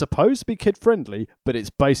 because it's supposed to be kid-friendly, but it's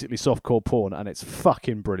basically softcore porn, and it's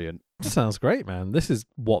fucking brilliant. Sounds great, man. This is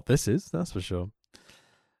what this is, that's for sure.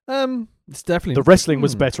 It's definitely... The wrestling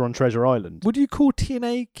was better on Treasure Island. Would you call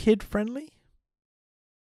TNA kid-friendly?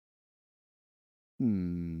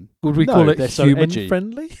 Would we call it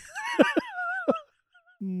human-friendly?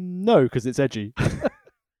 No, because it's edgy.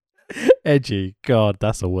 Edgy. God,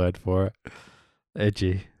 that's a word for it.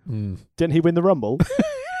 Edgy. Didn't he win the Rumble?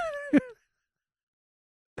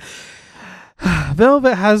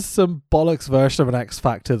 Velvet has some bollocks version of an X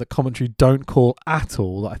Factor that commentary don't call at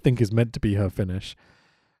all, that I think is meant to be her finish.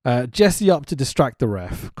 Jessie up to distract the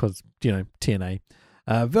ref, because, you know, TNA.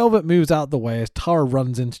 Velvet moves out the way as Tara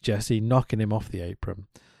runs into Jessie, knocking him off the apron.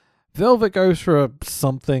 Velvet goes for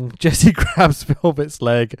something. Jessie grabs Velvet's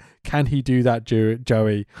leg. Can he do that,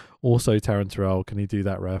 Joey? Also, Taryn Terrell, can he do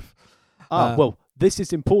that, ref? Well, this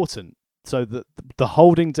is important. So the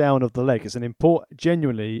holding down of the leg is an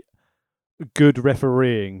genuinely good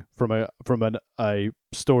refereeing from a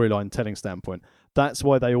storyline telling standpoint. That's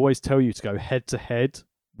why they always tell you to go head to head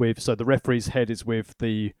with. So the referee's head is with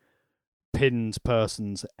the pinned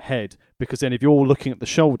person's head, because then if you're looking at the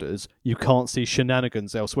shoulders, you can't see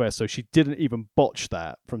shenanigans elsewhere. So she didn't even botch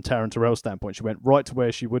that from Taryn Terrell's standpoint. She went right to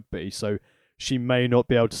where she would be, so she may not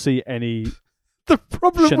be able to see any. The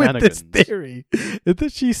problem with this theory is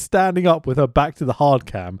that she's standing up with her back to the hard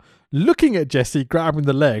cam, looking at Jessie, grabbing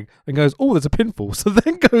the leg, and goes, oh, there's a pinfall. So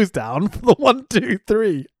then goes down for the 1, 2,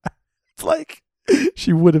 3. It's like,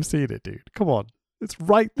 She would have seen it, dude. Come on. It's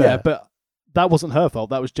right there. Yeah, but that wasn't her fault.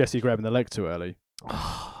 That was Jessie grabbing the leg too early.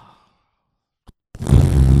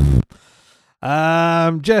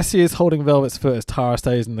 Jessie is holding Velvet's foot as Tara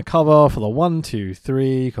stays in the cover for the 1, 2,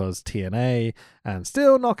 3 because TNA, and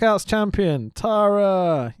still Knockouts champion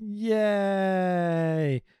Tara.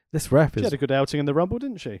 Yay! This ref She is had a good outing in the Rumble,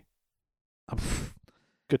 didn't she?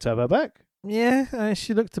 Good to have her back. yeah.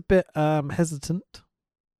 She looked a bit hesitant.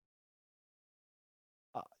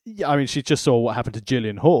 Yeah, I mean, she just saw what happened to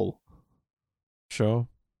Jillian Hall. Sure.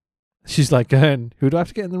 She's like going, who do I have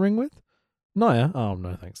to get in the ring with? Nia? Oh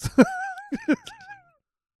no, thanks.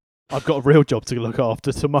 I've got a real job to look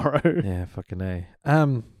after tomorrow. Yeah, fucking A.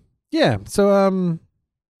 Yeah, so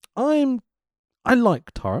I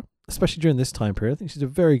like Tara, especially during this time period. I think she's a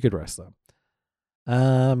very good wrestler.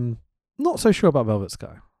 Not so sure about Velvet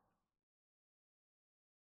Sky.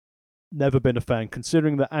 Never been a fan,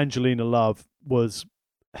 considering that Angelina Love was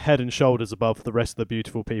head and shoulders above the rest of the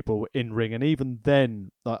beautiful people in ring, and even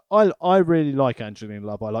then, like I really like Angelina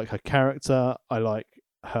Love. I like her character. I like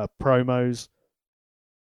her promos.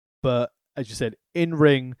 But as you said, in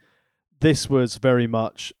ring, this was very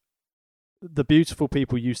much the beautiful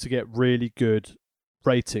people used to get really good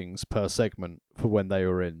ratings per segment for when they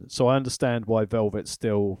were in. So I understand why Velvet's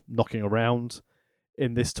still knocking around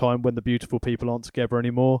in this time when the beautiful people aren't together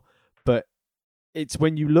anymore. But it's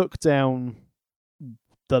when you look down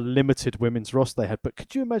the limited women's roster they had. But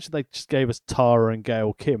could you imagine they just gave us Tara and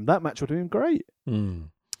Gail Kim? That match would have been great. I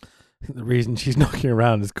think the reason she's knocking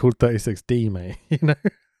around is called 36D, mate. You know?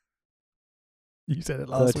 You said it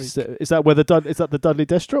last week. Is that where the Dudley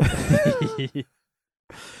Death Drop?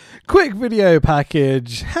 Quick video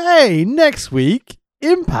package. Hey, next week,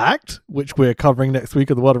 Impact, which we're covering next week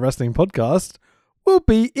of the World of Wrestling podcast, will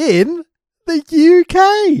be in the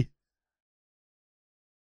UK.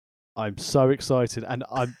 I'm so excited, and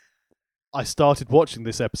I started watching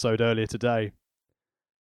this episode earlier today.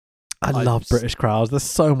 I love British crowds. They're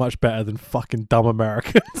so much better than fucking dumb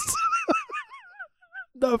Americans.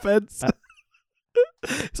 No offense.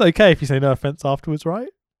 It's okay if you say no offense afterwards, right?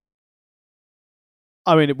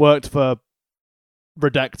 I mean, it worked for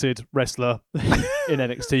redacted wrestler in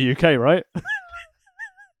NXT UK, right?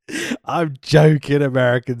 I'm joking,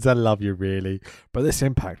 Americans. I love you, really. But this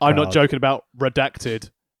Impact crowd, I'm not joking about redacted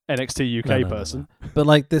NXT UK person. No. But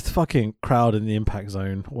like this fucking crowd in the Impact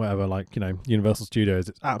Zone, whatever, like, you know, Universal Studios,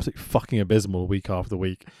 it's absolutely fucking abysmal week after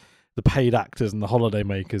week. The paid actors and the holiday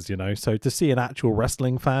makers, you know. So to see an actual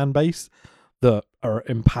wrestling fan base that are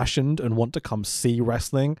impassioned and want to come see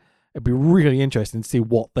wrestling, it'd be really interesting to see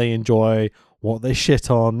what they enjoy, what they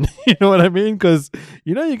shit on. You know what I mean? Because,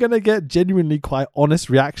 you know, you're going to get genuinely quite honest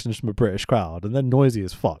reactions from a British crowd, and they're noisy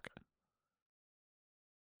as fuck.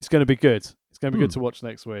 It's going to be good. It's going to be good to watch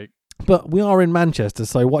next week. But we are in Manchester,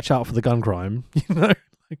 so watch out for the gun crime. You know,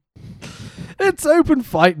 it's open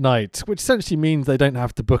fight night, which essentially means they don't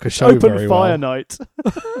have to book a show open very fire well. night.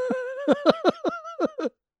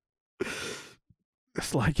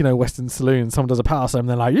 It's like, you know, Western Saloon. Someone does a power slam, and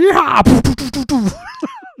they're like, yeah.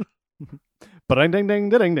 Ding ding ding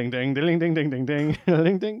ding ding ding ding ding ding ding ding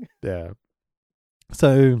ding ding. Yeah.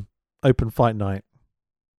 So open fight night.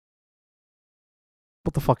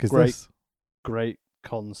 What the fuck is this? Great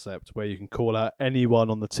concept where you can call out anyone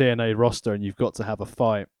on the TNA roster and you've got to have a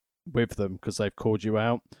fight with them because they've called you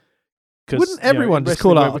out. Wouldn't everyone just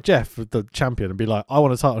call out Jeff, the champion, and be like, I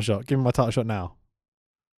want a title shot. Give me my title shot now.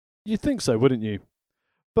 You'd think so, wouldn't you?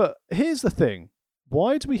 But here's the thing.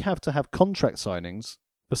 Why do we have to have contract signings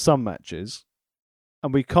for some matches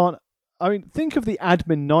and we can't... I mean, think of the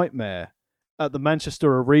admin nightmare at the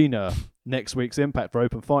Manchester Arena next week's Impact for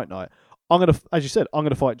Open Fight Night. As you said, I'm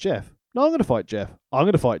going to fight Jeff. No, I'm going to fight Jeff. I'm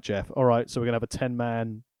going to fight Jeff. All right, so we're going to have a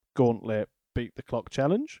 10-man gauntlet beat the clock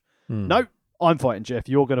challenge. No, I'm fighting Jeff.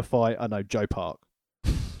 You're going to fight, I know, Joe Park.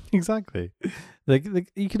 Exactly.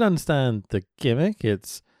 You can understand the gimmick.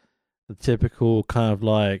 It's the typical kind of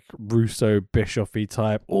like Russo Bischoff-y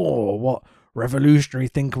type. Oh, what revolutionary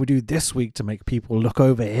thing can we do this week to make people look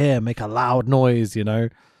over here, make a loud noise, you know?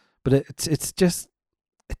 But it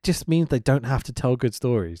just means they don't have to tell good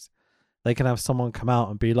stories. They can have someone come out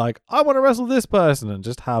and be like, I want to wrestle this person, and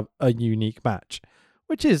just have a unique match,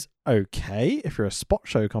 which is okay if you're a spot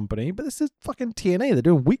show company, but this is fucking TNA. They're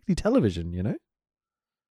doing weekly television, you know?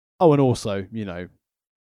 Oh, and also, you know,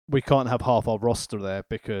 we can't have half our roster there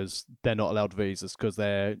because they're not allowed visas because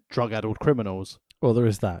they're drug-addled criminals. Well, there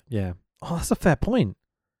is that, yeah. Oh, that's a fair point.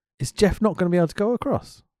 Is Jeff not going to be able to go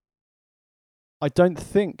across? I don't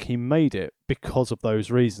think he made it because of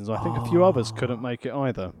those reasons. I think a few others couldn't make it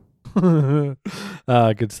either.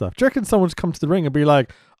 Good stuff. Do you reckon someone would come to the ring and be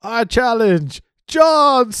like, I challenge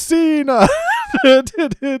John Cena.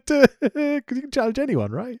 Because you can challenge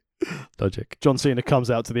anyone, right? Logic. John Cena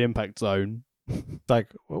comes out to the Impact Zone.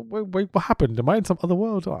 Like, wait, what happened? Am I in some other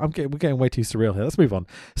world? We're getting way too surreal here. Let's move on.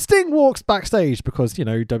 Sting walks backstage because,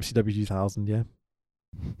 WCW 2000, yeah.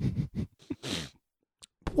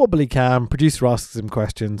 Wobbly cam, producer asks him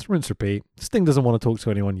questions, rinse repeat. Sting doesn't want to talk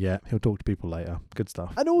to anyone yet. He'll talk to people later. Good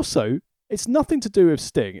stuff. And also, it's nothing to do with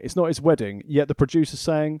Sting. It's not his wedding, yet the producer's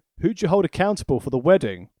saying, who'd you hold accountable for the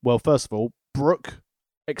wedding? Well, first of all, Brooke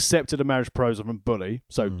accepted a marriage proposal from Bully,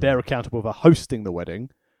 so they're accountable for hosting the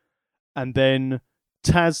wedding. And then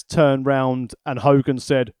Taz turned round and Hogan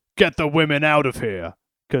said, get the women out of here.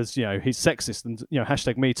 Because, he's sexist and,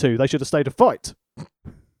 hashtag me too. They should have stayed to fight.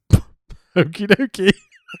 Okie dokie.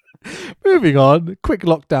 Moving on, quick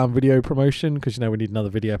lockdown video promotion because we need another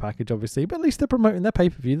video package, obviously, but at least they're promoting their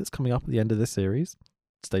pay-per-view that's coming up at the end of this series.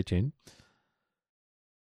 Stay tuned.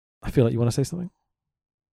 I feel like you want to say something.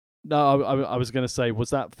 No, I was going to say,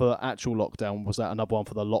 was that for actual lockdown? Was that another one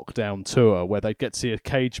for the lockdown tour where they get to see a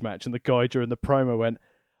cage match? And the guy during the promo went,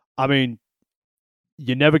 I mean,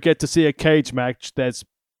 you never get to see a cage match. There's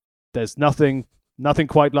nothing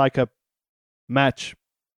quite like a match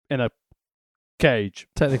in a cage.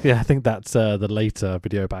 Technically, I think that's the later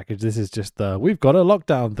video package. This is just we've got a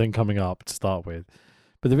lockdown thing coming up to start with.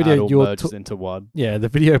 But the video you're merges into one. Yeah, the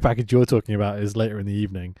video package you're talking about is later in the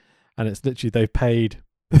evening, and it's literally they've paid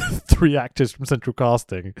 3 actors from Central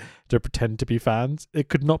Casting to pretend to be fans. It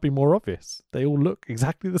could not be more obvious. They all look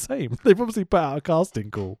exactly the same. They've obviously put out a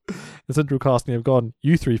casting call. The Central Casting have gone,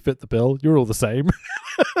 you 3 fit the bill. You're all the same.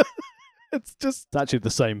 It's actually the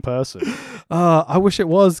same person. I wish it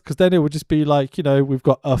was, because then it would just be like, we've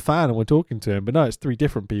got a fan and we're talking to him. But no, it's 3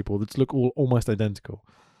 different people that look all almost identical.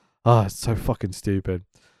 It's so fucking stupid.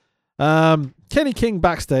 Kenny King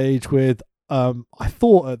backstage with, I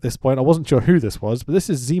thought at this point, I wasn't sure who this was, but this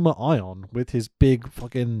is Zema Ion with his big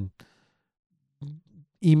fucking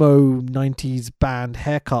emo 90s band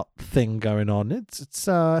haircut thing going on. It's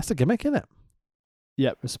a gimmick, isn't it?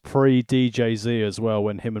 Yep, it's pre-DJZ as well,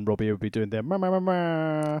 when him and Robbie would be doing their Love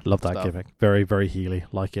that stuff. gimmick. Very, very Healy.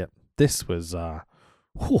 Like it. This was,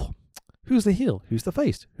 who's the heel? Who's the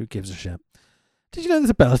face? Who gives a shit? Did you know there's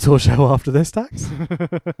a Bellator show after this, Tax?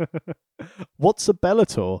 What's a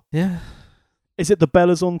Bellator? Yeah. Is it the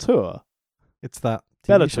Bellas on tour? It's that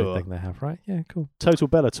TV show Bellator thing they have, right? Yeah, cool. Total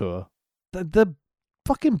Bellator. The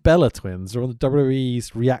fucking Bella twins are on the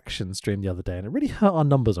WWE's reaction stream the other day, and it really hurt our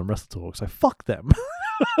numbers on Wrestle Talk, so fuck them.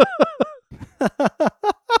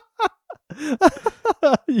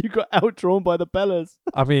 You got outdrawn by the Bellas.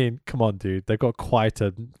 I mean, come on, dude. They've got quite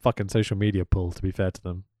a fucking social media pull, to be fair to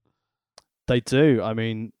them. They do. I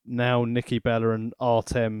mean, now Nikki Bella and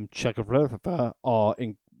Artem Chekhovleva are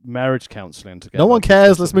in marriage counselling together. No one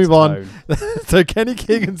cares. Let's move on. So Kenny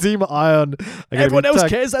King and Zema Ion. Everyone else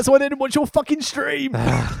cares. That's why they didn't watch your fucking stream.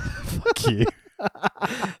 Fuck you.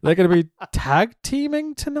 They're going to be tag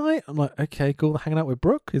teaming tonight. I'm like, okay, cool. Hanging out with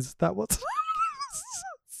Brooke. Is that what's...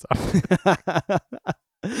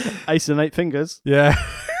 Ace and 8 fingers. Yeah.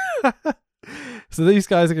 So these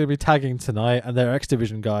guys are going to be tagging tonight, and they're X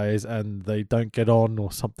Division guys, and they don't get on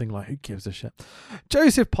or something. Like, who gives a shit?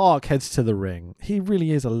 Joseph Park heads to the ring. He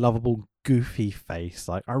really is a lovable, goofy face.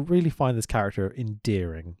 Like, I really find this character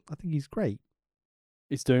endearing. I think he's great.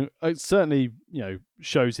 He's doing. It certainly,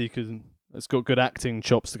 shows he can. It's got good acting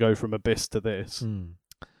chops to go from Abyss to this.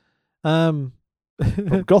 From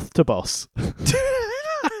goth to boss.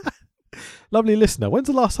 Lovely listener, when's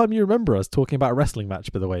the last time you remember us talking about a wrestling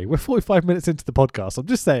match, by the way? We're 45 minutes into the podcast. I'm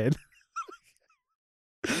just saying.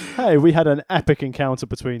 Hey, we had an epic encounter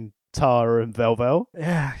between Tara and Velvel.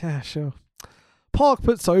 Yeah, sure. Park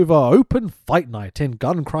puts over Open Fight Night in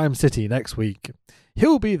Gun Crime City next week.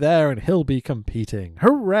 He'll be there and he'll be competing.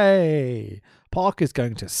 Hooray! Park is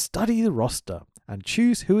going to study the roster and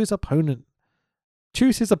choose his opponent.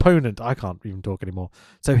 I can't even talk anymore.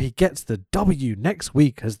 So he gets the W next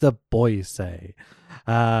week, as the boys say.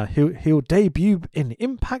 He'll debut in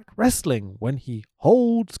Impact Wrestling when he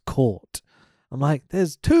holds court. I'm like,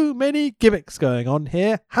 there's too many gimmicks going on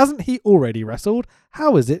here. Hasn't he already wrestled?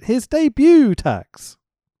 How is it his debut, Tax?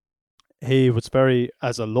 He was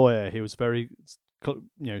as a lawyer, he was very,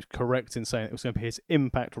 correct in saying it was going to be his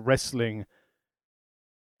Impact Wrestling,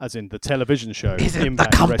 as in the television show. Isn't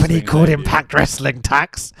Impact the company Wrestling called debut. Impact Wrestling,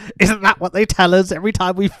 Tax? Isn't that what they tell us every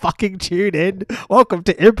time we fucking tune in? Welcome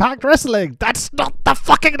to Impact Wrestling. That's not the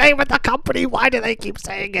fucking name of the company. Why do they keep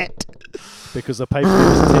saying it? Because the pay-per-view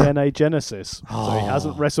is TNA Genesis, so he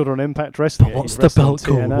hasn't wrestled on Impact Wrestling. But what's the belt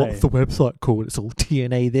called? What's the website called? It's all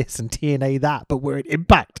TNA this and TNA that, but we're at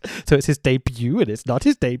Impact. So it's his debut and it's not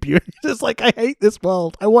his debut. It's just like, I hate this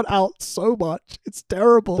world. I want out so much. It's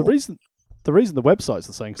terrible. The reason the websites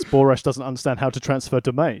are saying Sporesh doesn't understand how to transfer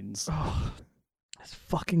domains. This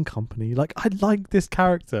fucking company. Like, I like this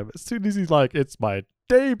character, but as soon as he's like, it's my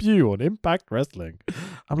debut on Impact Wrestling,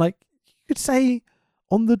 I'm like, you could say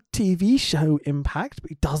on the TV show Impact, but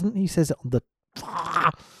he doesn't. He says it on the...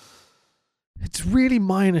 It's really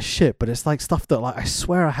minor shit, but it's like stuff that, like, I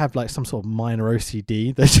swear I have like some sort of minor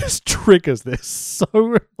OCD that just triggers this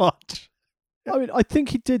so much. I mean, I think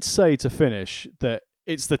he did say to finish that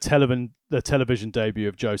it's the television debut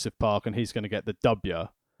of Joseph Park and he's going to get the W.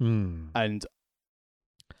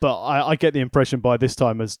 But I get the impression by this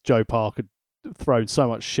time, as Joe Park had thrown so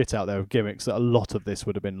much shit out there of gimmicks, that a lot of this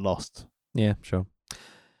would have been lost. Yeah, sure.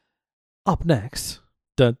 Up next,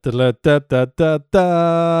 it's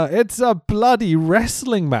a bloody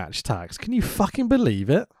wrestling match, Tags. Can you fucking believe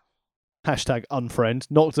it? Hashtag unfriend.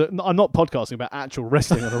 I'm not podcasting about actual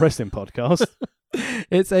wrestling on a wrestling podcast.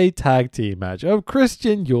 It's a tag team match of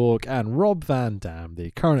Christian York and Rob Van Dam,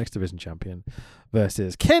 the current X Division champion,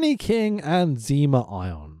 versus Kenny King and Zema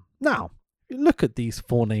Ion. Now, you look at these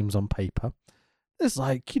four names on paper. There's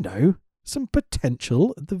like, some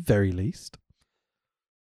potential at the very least.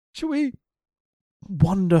 Shall we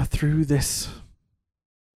wander through this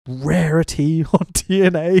rarity on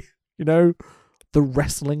TNA? The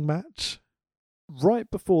wrestling match?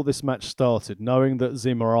 Right before this match started, knowing that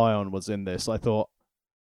Zema Ion was in this, I thought,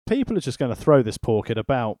 people are just going to throw this poor kid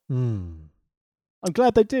about. I'm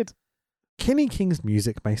glad they did. Kenny King's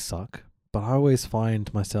music may suck, but I always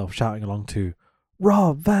find myself shouting along to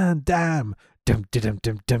Rob Van Dam, dum dum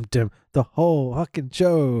dum dum dum, the whole fucking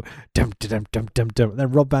show, dum dum dum dum dum. And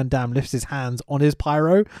then Rob Van Dam lifts his hands on his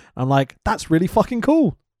pyro. I'm like, that's really fucking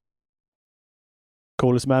cool.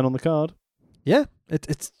 Coolest man on the card. Yeah,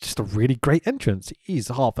 it's just a really great entrance. He's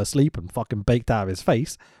half asleep and fucking baked out of his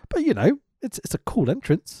face, but it's a cool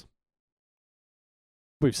entrance.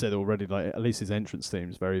 We've said already, like, at least his entrance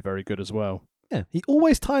theme is very, very good as well. Yeah, he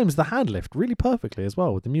always times the hand lift really perfectly as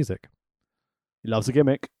well with the music. He loves a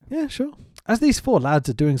gimmick. Yeah, sure. As these four lads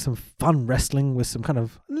are doing some fun wrestling with some kind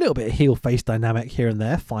of a little bit of heel-face dynamic here and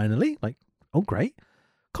there, finally, like, oh, great.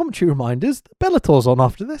 Commentary reminders, Bellator's on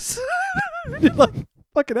after this. Like,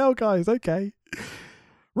 fucking hell, guys, okay.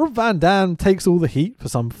 Rob Van Dam takes all the heat for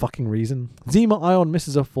some fucking reason. Zema Ion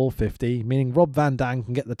misses a 450, meaning Rob Van Dam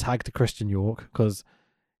can get the tag to Christian York, because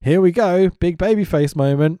here we go, big babyface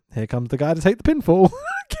moment. Here comes the guy to take the pinfall.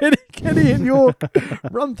 Kenny and York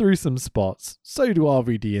run through some spots. So do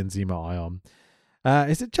RVD and Zema Ion.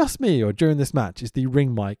 Is it just me, or during this match is the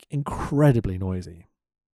ring mic incredibly noisy?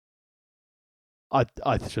 I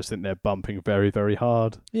just think they're bumping very, very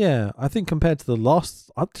hard. Yeah, I think compared to the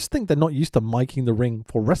last, I just think they're not used to miking the ring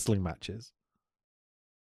for wrestling matches.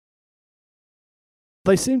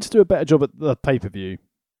 They seem to do a better job at the pay-per-view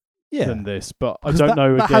than this, but I don't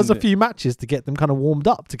know. That has a few matches to get them kind of warmed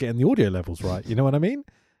up to getting the audio levels right. You know what I mean?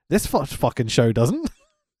 This fucking show doesn't.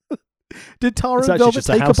 Did Tara and Velvet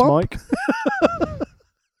take a bump?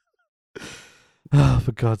 Oh,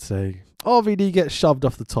 for God's sake. RVD gets shoved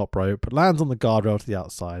off the top rope, lands on the guardrail to the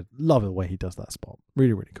outside. Love the way he does that spot.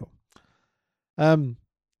 Really, really cool.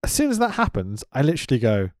 As soon as that happens, I literally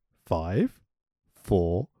go 5,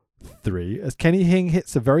 4, 3. As Kenny King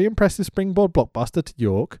hits a very impressive springboard blockbuster to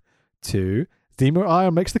York. 2. Zema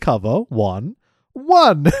Ion makes the cover. 1,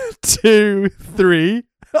 2, 3.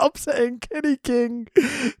 Upsetting Kenny King.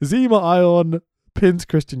 Zema Ion pins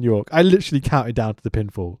Christian York. I literally counted down to the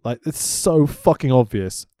pinfall. Like, it's so fucking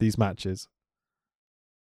obvious, these matches.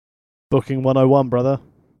 Booking 101, brother.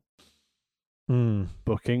 Hmm.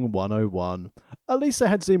 Booking 101. At least they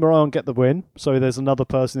had Zema Ion get the win, so there's another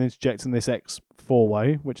person interjecting this X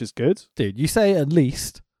four-way, which is good. Dude, you say at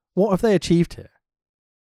least. What have they achieved here?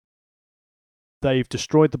 They've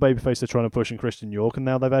destroyed the babyface they're trying to push in Christian York, and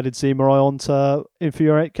now they've added Zema Ion to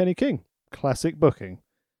infuriate Kenny King. Classic booking.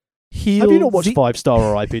 Have you not watched 5-Star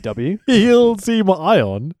or IPW? Heel Zema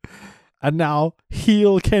Ion and now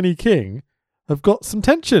heel Kenny King have got some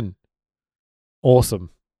tension.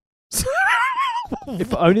 Awesome.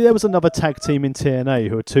 If only there was another tag team in TNA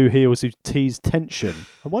who are two heels who tease tension.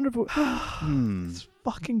 I wonder if... This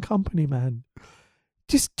fucking company, man.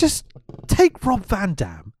 Just take Rob Van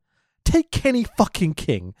Dam, take Kenny fucking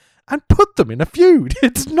King, and put them in a feud.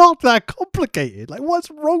 It's not that complicated. Like, what's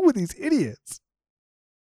wrong with these idiots?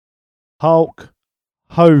 Hulk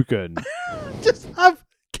Hogan. Just have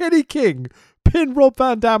Kenny King pin Rob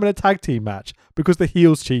Van Dam in a tag team match because the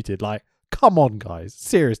heels cheated. Like, come on, guys.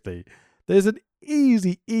 Seriously. There's an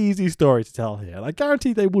easy story to tell here. And I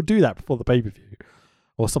guarantee they will do that before the pay-per-view.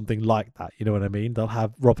 Or something like that. You know what I mean? They'll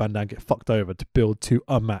have Rob Van Dam get fucked over to build to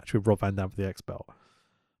a match with Rob Van Dam for the X belt.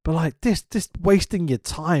 But like this wasting your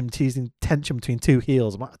time teasing tension between two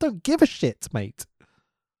heels. I'm like, I don't give a shit, mate.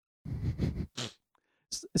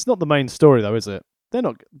 It's not the main story though, is it? They're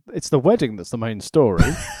not. It's the wedding that's the main story.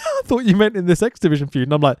 I thought you meant in this X Division feud,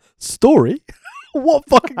 and I'm like, story? What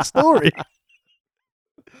fucking story?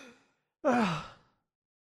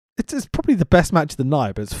 It's probably the best match of the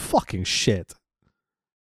night, but it's fucking shit.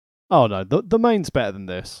 Oh no, the main's better than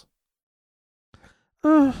this.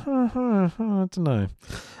 I don't know.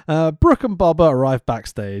 Brooke and Bubba arrive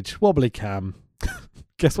backstage. Wobbly cam.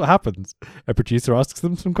 Guess what happens? A producer asks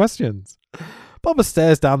them some questions. Bubba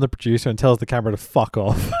stares down the producer and tells the camera to fuck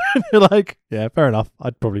off. And you're like, yeah, fair enough.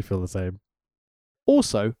 I'd probably feel the same.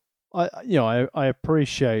 Also, I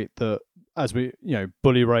appreciate that as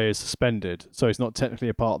Bully Ray is suspended, so he's not technically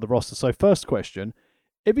a part of the roster. So first question,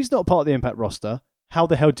 if he's not part of the Impact roster, how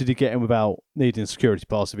the hell did he get in without needing a security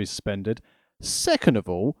pass if he's suspended? Second of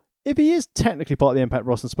all, if he is technically part of the Impact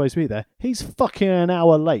roster and supposed to be there, he's fucking an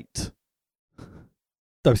hour late.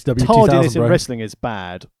 WCW 2000, Tardiness in bro. wrestling is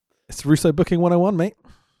bad. It's Russo booking 101, mate.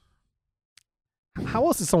 How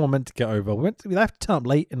else is someone meant to get over? They have to turn up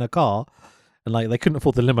late in a car, and like they couldn't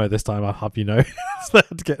afford the limo this time. I have so they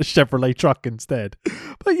had to get a Chevrolet truck instead.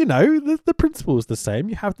 But the principle is the same.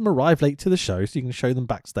 You have them arrive late to the show, so you can show them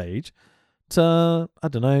backstage to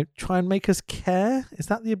try and make us care. Is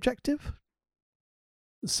that the objective?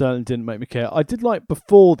 Certainly didn't make me care. I did like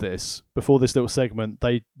before this little segment,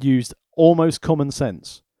 they used almost common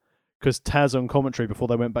sense. Because Taz on commentary before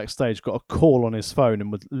they went backstage got a call on his phone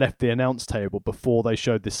and was left the announce table before they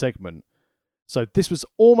showed this segment. So this was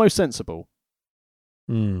almost sensible.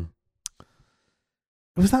 Was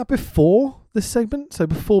that before this segment? So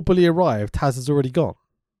before Bully arrived, Taz has already gone?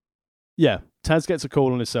 Yeah. Taz gets a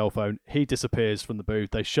call on his cell phone. He disappears from the booth.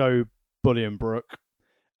 They show Bully and Brooke.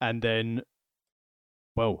 And then,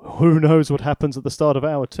 well, who knows what happens at the start of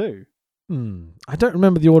hour 2? I don't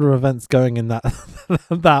remember the order of events going in that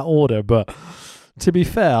that order, but to be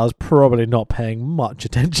fair, I was probably not paying much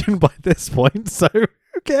attention by this point, so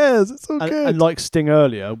who cares? It's all good. And like Sting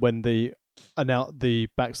earlier, when the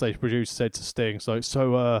backstage producer said to Sting,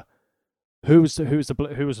 who was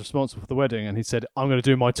responsible for the wedding? And he said, I'm going to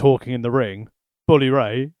do my talking in the ring. Bully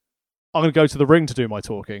Ray, I'm going to go to the ring to do my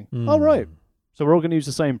talking. All right. So we're all going to use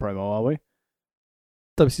the same promo, are we?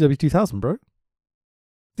 WCW 2000, bro.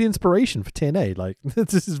 The inspiration for TNA, like,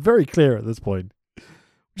 this is very clear at this point. We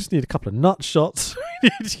just need a couple of nut shots. We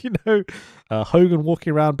need, Hogan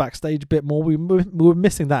walking around backstage a bit more. We were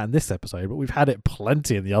missing that in this episode, but we've had it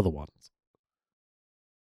plenty in the other ones.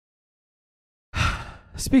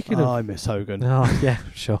 Speaking of... I miss Hogan. Oh, yeah,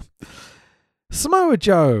 sure. Samoa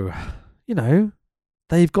Joe.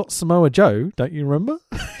 They've got Samoa Joe, don't you remember?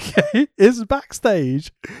 Is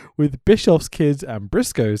backstage with Bischoff's kid and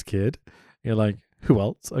Briscoe's kid. You're like, who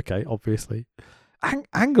else? Okay, obviously.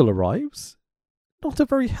 Angle arrives. Not a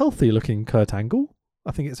very healthy looking Kurt Angle,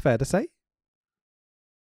 I think it's fair to say.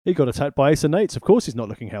 He got attacked by Ace and Nates. Of course he's not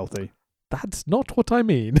looking healthy. That's not what I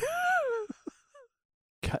mean.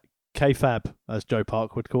 K-Fab, as Joe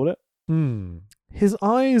Park would call it. His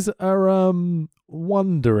eyes are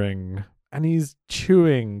wandering, and he's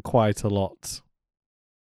chewing quite a lot.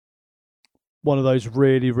 One of those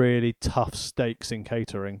really, really tough steaks in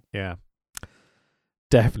catering. Yeah.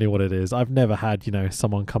 Definitely what it is. I've never had,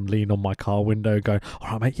 someone come lean on my car window going,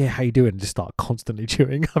 all right, mate, yeah, how you doing? And just start constantly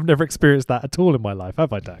chewing. I've never experienced that at all in my life,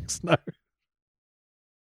 have I, Dax? No.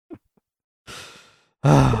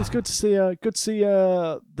 But it's good to see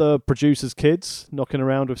the producer's kids knocking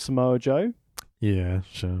around with Samoa Joe. Yeah,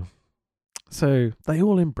 sure. So they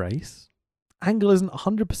all embrace. Angle isn't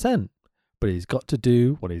 100%, but he's got to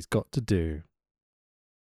do what he's got to do.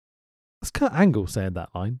 That's Kurt Angle saying that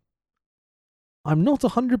line. I'm not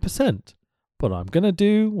 100%, but I'm going to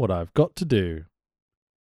do what I've got to do.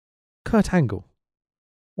 Kurt Angle,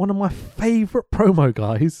 one of my favourite promo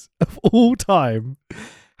guys of all time,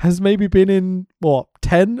 has maybe been in,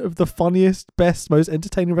 10 of the funniest, best, most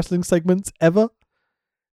entertaining wrestling segments ever,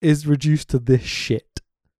 is reduced to this shit.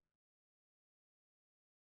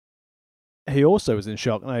 He also was in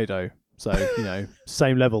Sharknado, so,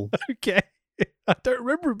 same level. Okay. I don't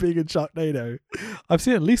remember him being in Sharknado. I've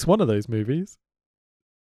seen at least one of those movies.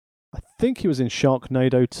 I think he was in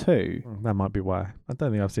Sharknado 2. That might be why. I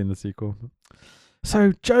don't think I've seen the sequel.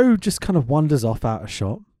 So Joe just kind of wanders off out of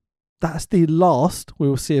shot. That's the last we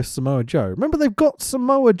will see of Samoa Joe. Remember, they've got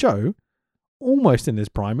Samoa Joe almost in his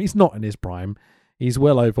prime. He's not in his prime. He's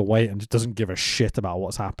well overweight and just doesn't give a shit about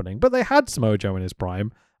what's happening. But they had Samoa Joe in his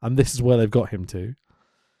prime, and this is where they've got him to.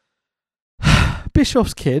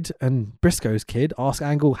 Bischoff's kid and Briscoe's kid ask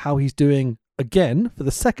Angle how he's doing again for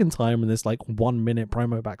the second time in this 1 minute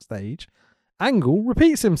promo backstage. Angle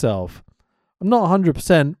repeats himself. I'm not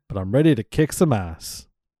 100%, but I'm ready to kick some ass.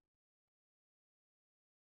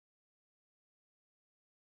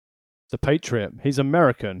 The Patriot. He's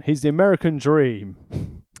American. He's the American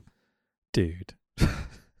dream. Dude.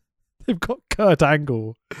 They've got Kurt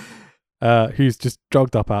Angle, who's just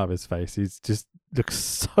drugged up out of his face. He's just looks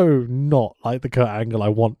so not like the Kurt Angle I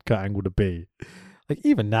want Kurt Angle to be.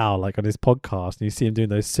 Even now, on his podcast, and you see him doing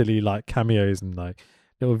those silly cameos and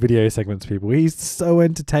little video segments. People, he's so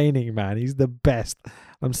entertaining, man. He's the best.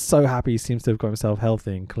 I'm so happy he seems to have got himself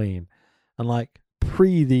healthy and clean. And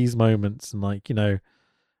pre these moments, and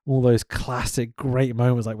all those classic great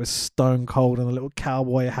moments with Stone Cold and the little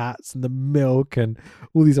cowboy hats and the milk and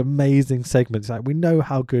all these amazing segments. We know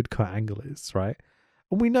how good Kurt Angle is, right?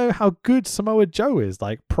 And we know how good Samoa Joe is.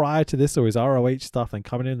 Prior to this or his ROH stuff and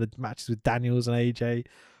coming in the matches with Daniels and AJ.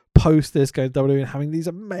 Post this, going to WWE and having these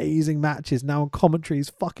amazing matches. Now on commentary is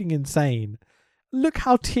fucking insane. Look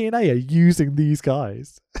how TNA are using these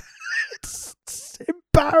guys. It's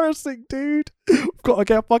embarrassing, dude. We've got to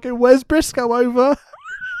get fucking Wes Briscoe over.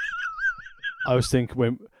 I was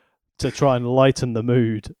thinking to try and lighten the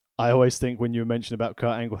mood. I always think when you mention about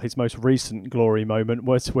Kurt Angle, his most recent glory moment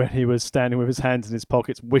was when he was standing with his hands in his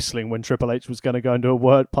pockets, whistling when Triple H was going to go and do a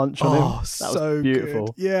word punch on him. Oh, so was beautiful.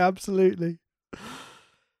 Good. Yeah, absolutely.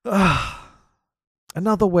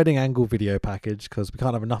 Another wedding Angle video package because we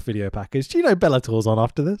can't have enough video package. Do you know Bellator's on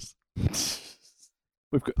after this?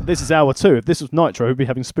 This is hour 2. If this was Nitro, we'd be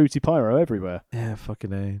having Spooty Pyro everywhere. Yeah,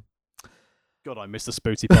 fucking A. God, I missed the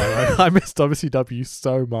Spooty Pyro. I missed WCW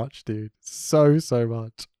so much, dude. So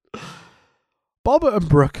much. Bobber and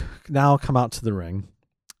Brooke now come out to the ring.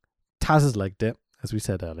 Taz has legged it, as we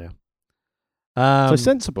said earlier. So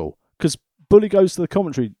sensible, because Bully goes to the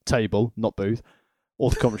commentary table, not booth,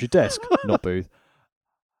 or the commentary desk, not booth,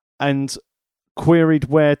 and queried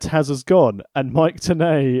where Taz has gone. And Mike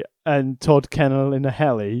Tenay and Todd Kennel in a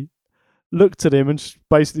heli looked at him and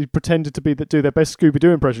basically pretended to do their best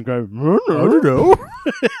Scooby-Doo impression, going, I don't know.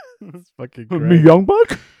 That's fucking great. Me young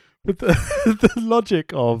buck? But the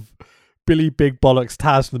logic of Billy Big Bollocks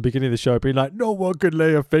Taz from the beginning of the show being no one can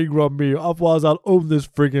lay a finger on me, otherwise I'll own this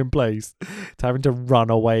friggin' place, to having to run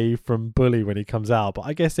away from Bully when he comes out. But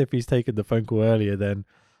I guess if he's taken the phone call earlier, then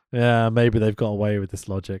yeah, maybe they've got away with this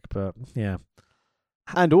logic. But yeah.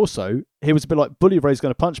 And also, he was a bit like, Bully Ray's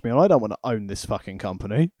going to punch me and I don't want to own this fucking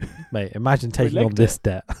company. Mate, imagine taking on this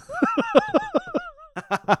debt.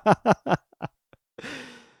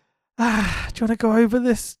 Do you want to go over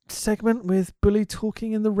this segment with Bully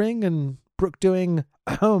talking in the ring and Brooke doing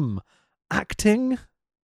acting?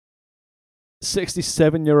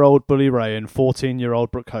 67-year-old Bully Ray and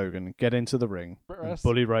 14-year-old Brooke Hogan get into the ring.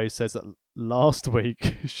 Bully Ray says that last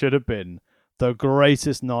week should have been the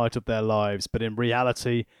greatest night of their lives, but in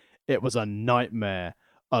reality, it was a nightmare.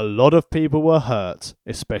 A lot of people were hurt,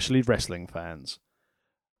 especially wrestling fans.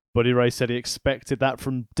 Bully Ray said he expected that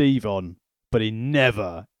from Devon, but he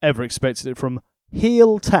never, ever expected it from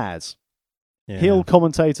heel Taz. Yeah. Heel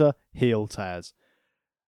commentator, heel Taz.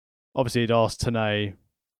 Obviously, he'd asked Tenay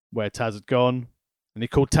where Taz had gone, and he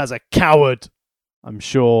called Taz a coward. I'm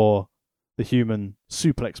sure the human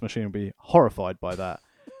suplex machine will be horrified by that.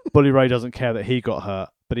 Bully Ray doesn't care that he got hurt,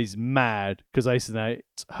 but he's mad because Ace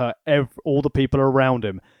hurt all the people around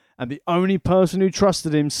him. And the only person who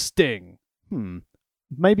trusted him, Sting.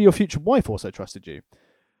 Maybe your future wife also trusted you.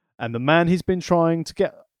 And the man he's been trying to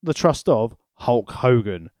get the trust of, Hulk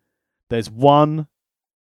Hogan. There's one...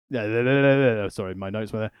 Sorry, my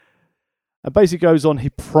notes were there. And basically goes on, he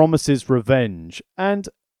promises revenge. And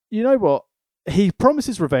you know what? He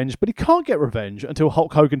promises revenge, but he can't get revenge until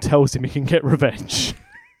Hulk Hogan tells him he can get revenge.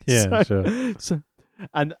 Yeah, sure.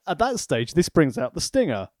 And at that stage, this brings out the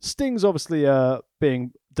Stinger. Sting's obviously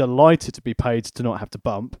being delighted to be paid to not have to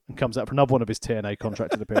bump and comes out for another one of his TNA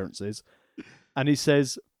contracted appearances. And he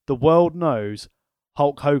says, the world knows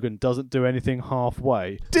Hulk Hogan doesn't do anything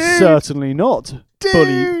halfway. Dude! Certainly not.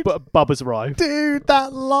 Dude! Bubba's arrived. Dude,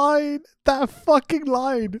 that line. That fucking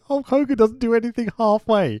line. Hulk Hogan doesn't do anything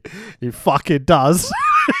halfway. He fucking does.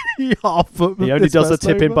 He only does the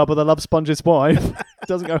tip in Bubba the Love Sponge's wife.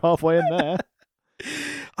 Doesn't go halfway in there.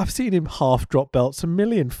 I've seen him half drop belts a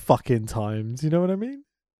million fucking times. You know what I mean?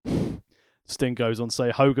 Sting goes on to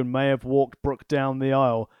say Hogan may have walked Brooke down the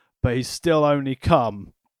aisle, but he's still only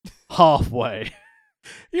come halfway.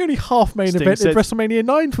 He only half main Sting evented said- WrestleMania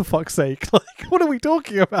 9 for fuck's sake. Like, what are we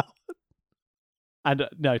talking about? And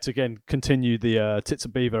no, to again continue the tits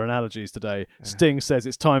and beaver analogies today, Sting says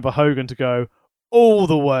it's time for Hogan to go all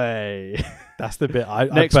the way. That's the bit I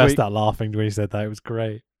Next burst week- out laughing when he said that. It was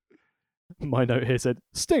great. My note here said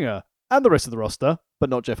Stinger and the rest of the roster, but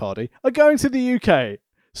not Jeff Hardy, are going to the UK.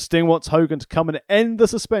 Sting wants Hogan to come and end the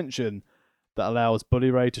suspension that allows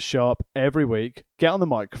Bully Ray to show up every week, get on the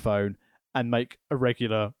microphone, and make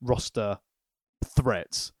irregular roster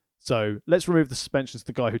threats. So let's remove the suspensions to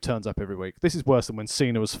the guy who turns up every week. This is worse than when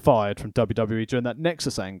Cena was fired from WWE during that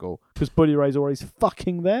Nexus angle, because Bully Ray's always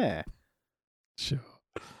fucking there. Sure.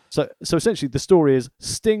 So essentially, the story is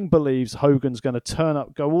Sting believes Hogan's going to turn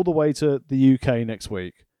up, go all the way to the UK next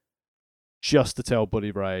week, just to tell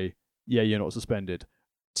Bully Ray, yeah, you're not suspended.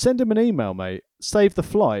 Send him an email, mate. Save the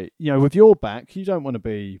flight. You know, with your back, you don't want to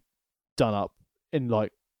be done up in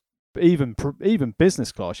like even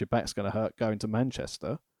business class. Your back's going to hurt going to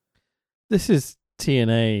Manchester. This is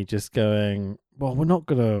TNA just going, well, we're not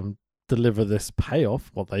going to deliver this payoff,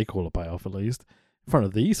 what they call a payoff at least, in front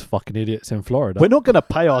of these fucking idiots in Florida. We're not going to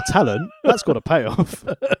pay our talent. That's got to pay off.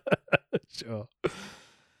 Sure.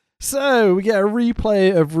 So we get a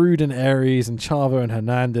replay of Rude and Aries and Chavo and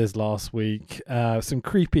Hernandez last week. Some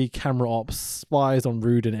creepy camera ops spies on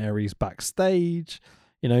Rude and Aries backstage,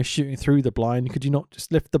 you know, shooting through the blind. Could you not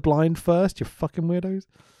just lift the blind first, you fucking weirdos?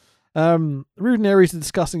 Rude and Aries are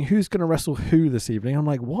discussing who's going to wrestle who this evening. I'm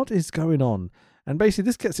like, what is going on? And basically,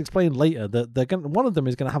 this gets explained later that they're going. One of them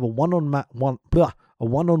is going to have a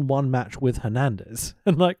one-on-one match with Hernandez,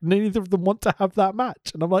 and like neither of them want to have that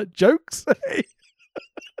match. And I'm like, jokes.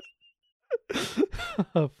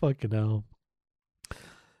 Oh, fucking hell.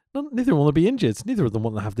 Neither of them want to be injured. Neither of them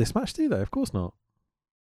want to have this match, do they? Of course not.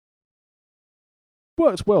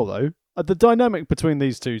 Works well, though. The dynamic between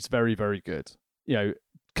these two is very, very good. You know,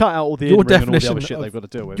 cut out all the Your in-ring and all the definition other shit of- they've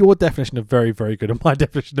got to deal with. Your definition of very, very good and my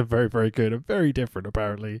definition of very, very good are very different,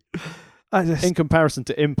 apparently. In comparison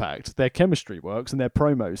to Impact, their chemistry works and their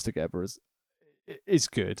promos together is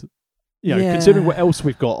good. You know, Yeah. considering what else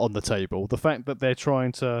we've got on the table, the fact that they're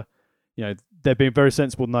trying to, you know, they're being very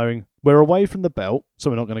sensible, knowing we're away from the belt, so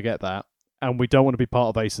we're not going to get that, and we don't want to be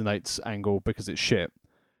part of Ace and Eight's angle because it's shit.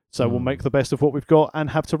 So we'll make the best of what we've got and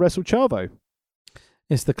have to wrestle Chavo.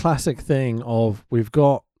 It's the classic thing of we've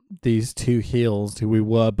got these two heels who we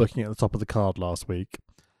were booking at the top of the card last week,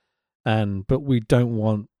 but we don't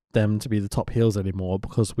want them to be the top heels anymore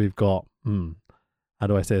because we've got, how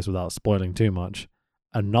do I say this without spoiling too much,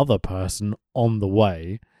 another person on the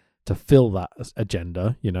way to fill that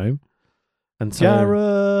agenda, you know? And so,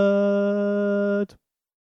 Jared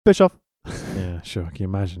Bischoff. yeah, sure. Can you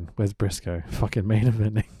imagine? Where's Briscoe? Fucking main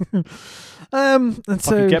eventing. And I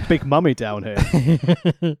so can get Big Mummy down here.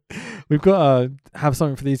 we've got to have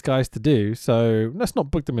something for these guys to do. So let's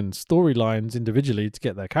not book them in storylines individually to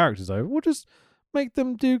get their characters over. We'll just make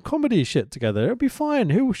them do comedy shit together. It'll be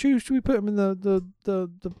fine. Who should we put them in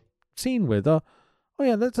the scene with? Oh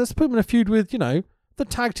yeah, let's put them in a feud with, you know, the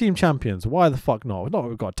tag team champions. Why the fuck not? Not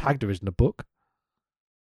we've got a tag division to book.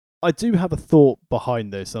 I do have a thought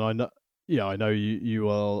behind this, and I know you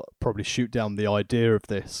will probably shoot down the idea of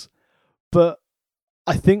this, but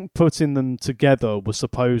I think putting them together was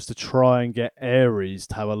supposed to try and get Aries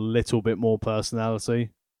to have a little bit more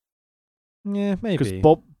personality. Yeah, maybe.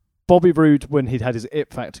 Because Bobby Roode, when he'd had his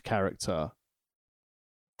It Factor character,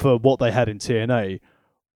 for what they had in TNA,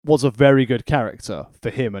 was a very good character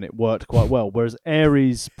for him, and it worked quite well. Whereas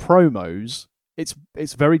Aries' promos,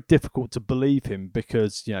 it's very difficult to believe him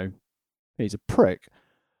because, you know, he's a prick.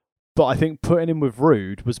 But I think putting him with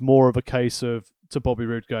Roode was more of a case of to Bobby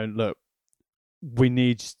Roode going, look,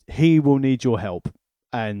 he will need your help,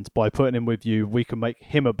 and by putting him with you, we can make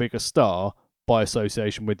him a bigger star by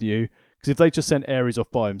association with you. Because if they just sent Aries off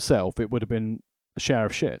by himself, it would have been a shower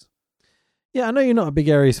of shit. Yeah, I know you're not a big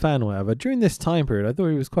Aries fan or whatever. During this time period, I thought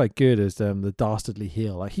he was quite good as the dastardly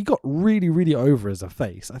heel. Like, he got really, really over as a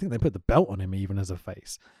face. I think they put the belt on him even as a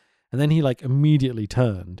face. And then he, like, immediately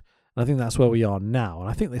turned. And I think that's where we are now. And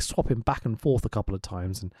I think they swap him back and forth a couple of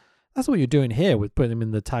times. And that's what you're doing here with putting him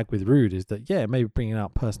in the tag with Roode, is that, yeah, maybe bringing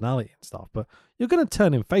out personality and stuff. But you're going to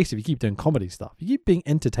turn him face if you keep doing comedy stuff. You keep being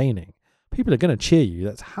entertaining. People are going to cheer you.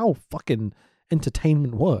 That's how fucking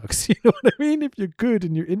entertainment works. You know what I mean? If you're good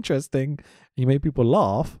and you're interesting and you make people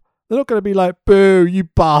laugh, they're not going to be like, boo, you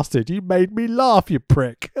bastard, you made me laugh, you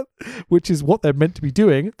prick. Which is what they're meant to be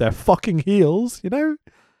doing. They're fucking heels, you know?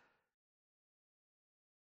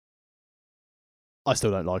 I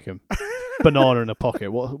still don't like him. Banana in a pocket.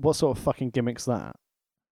 What sort of fucking gimmick's that?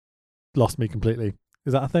 Lost me completely.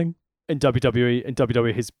 Is that a thing? in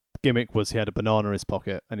WWE, his gimmick was he had a banana in his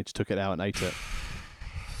pocket and he just took it out and ate it.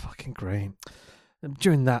 Fucking great.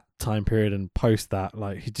 During that time period and post that,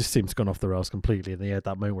 like, he just seems gone off the rails completely. And he had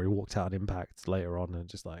that moment where he walked out in Impact later on and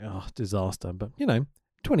just like, oh, disaster. But,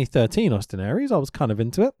 2013 Austin Aries, I was kind of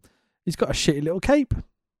into it. He's got a shitty little cape.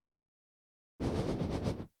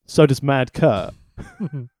 So does Mad Kurt.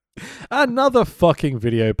 Another fucking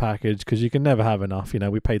video package, because you can never have enough.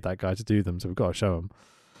 We paid that guy to do them, so we've got to show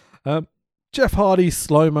him. Jeff Hardy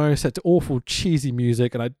slow-mo set to awful cheesy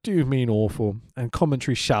music, and I do mean awful, and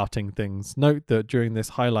commentary shouting things. Note that during this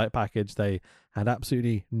highlight package they had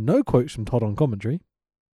absolutely no quotes from Todd on commentary.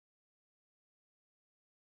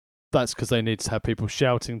 That's because they need to have people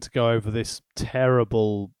shouting to go over this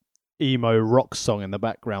terrible emo rock song in the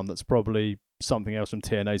background that's probably something else from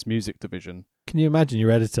TNA's music division. Can you imagine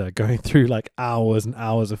your editor going through like hours and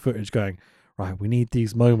hours of footage going, right, we need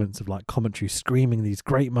these moments of like commentary screaming these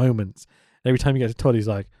great moments. Every time you get to Todd, he's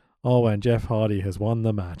like, oh, and Jeff Hardy has won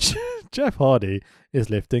the match. Jeff Hardy is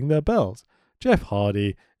lifting the belts. Jeff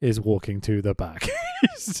Hardy is walking to the back.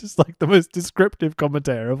 He's just like the most descriptive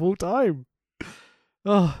commentator of all time.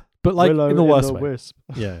 Oh, but like Willow in the worst in way. Wisp.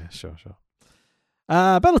 Yeah, sure.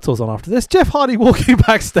 Bellator's on after this. Jeff Hardy walking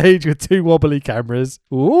backstage with 2 wobbly cameras.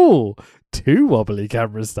 Ooh, 2 wobbly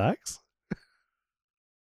camera stacks.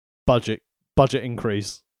 Budget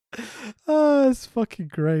increase. Oh, it's fucking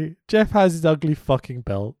great. Jeff has his ugly fucking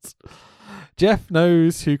belts. Jeff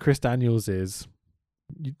knows who Chris Daniels is.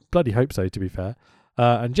 You bloody hope so, to be fair.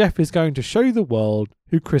 And Jeff is going to show the world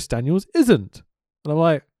who Chris Daniels isn't. And I'm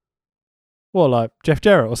like, what, like Jeff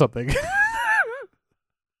Jarrett or something?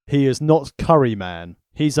 He is not Curry Man.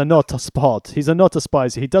 He's not a spot. He's not a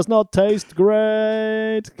spicy. He does not taste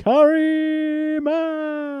great. Curry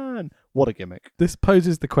Man. What a gimmick. This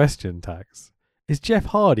poses the question, Tax. Is Jeff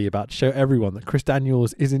Hardy about to show everyone that Chris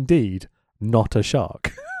Daniels is indeed not a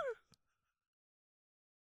shark?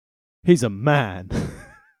 He's a man.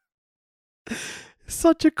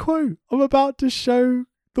 Such a quote. I'm about to show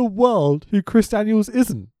the world who Chris Daniels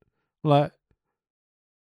isn't. Like,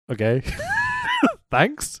 okay.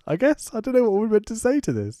 Thanks, I guess. I don't know what we're meant to say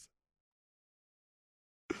to this.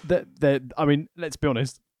 I mean, let's be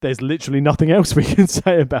honest. There's literally nothing else we can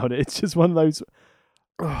say about it. It's just one of those...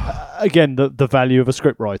 again, the value of a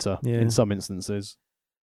scriptwriter in some instances.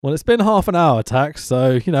 Well, it's been half an hour, Tax,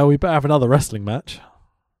 so, we better have another wrestling match.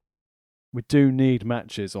 We do need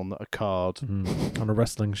matches on a card. On a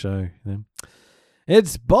wrestling show.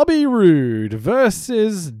 It's Bobby Roode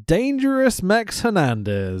versus Dangerous Mex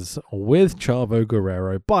Hernandez with Chavo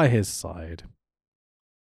Guerrero by his side.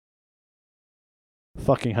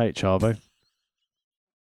 Fucking hate Chavo.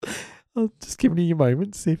 I'll just give you your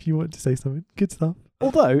moment, see if you want to say something. Good stuff.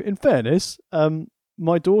 Although, in fairness,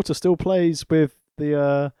 my daughter still plays with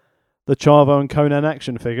the Chavo and Conan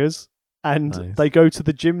action figures, and nice. They go to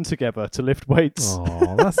the gym together to lift weights.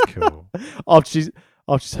 Oh, that's cool. After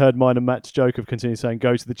she's heard mine and Matt's joke of continuing saying,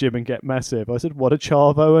 go to the gym and get massive, I said, what are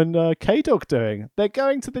Chavo and K-Dog doing? They're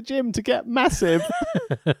going to the gym to get massive.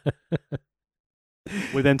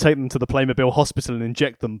 We then take them to the Playmobil hospital and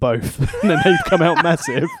inject them both, and then they come out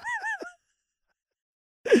massive.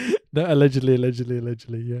 No, allegedly,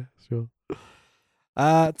 yeah, sure.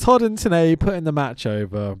 Todd and Tenay putting the match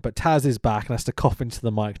over, but Taz is back and has to cough into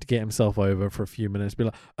the mic to get himself over for a few minutes. Be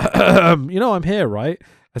like, I'm here, right?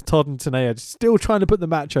 As Todd and Tenay are still trying to put the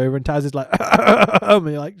match over, and Taz is like, and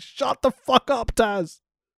you're like, shut the fuck up, Taz.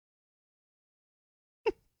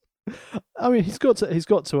 I mean, he's got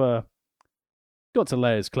to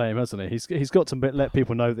lay his claim, hasn't he? He's got to let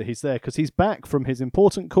people know that he's there because he's back from his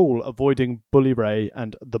important call avoiding Bully Ray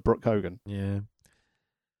and the Brooke Hogan. Yeah.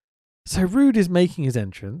 So Roode is making his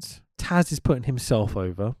entrance. Taz is putting himself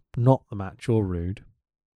over, not the match or Roode,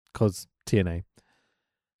 because TNA.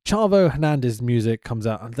 Chavo Hernandez's music comes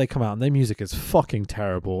out, and they come out, and their music is fucking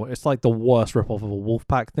terrible. It's like the worst ripoff of a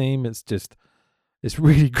Wolfpack theme. It's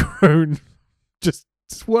really grown, just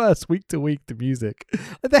worse week to week. The music,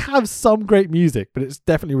 like, they have some great music, but it's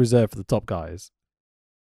definitely reserved for the top guys.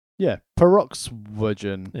 Yeah,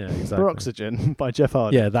 Peroxygen. Yeah, exactly. Peroxygen by Jeff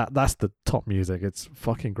Hardy. Yeah, that's the top music. It's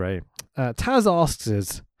fucking great. Taz asks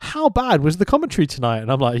us, how bad was the commentary tonight?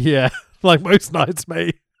 And I'm like, yeah, like most nights,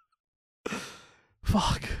 mate.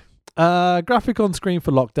 Fuck. Graphic on screen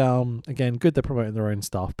for Lockdown. Again, good they're promoting their own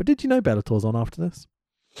stuff. But did you know Bellator's on after this?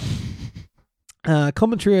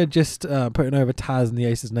 Commentary are just putting over Taz and the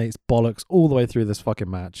Aces and Eights bollocks all the way through this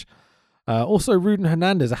fucking match. Also, Roode and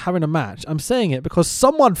Hernandez are having a match. I'm saying it because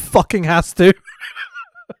someone fucking has to.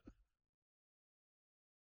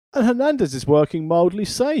 And Hernandez is working mildly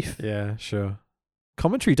safe. Yeah, sure.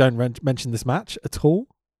 Commentary don't mention this match at all.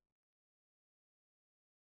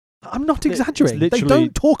 I'm not exaggerating. They literally-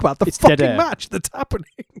 don't talk about the it's dead fucking air. match that's happening.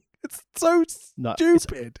 It's so No,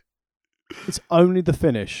 stupid. It's only the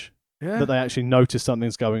finish Yeah. that they actually notice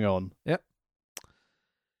something's going on.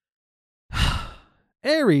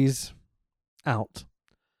 Aries out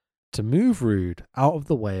to move Rude out of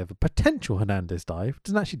the way of a potential Hernandez dive.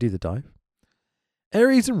 Doesn't actually do the dive.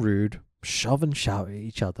 Aries and Rude shove and shout at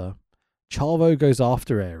each other. Chavo goes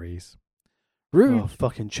after Aries. Rude Oh,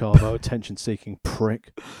 fucking Chavo, attention-seeking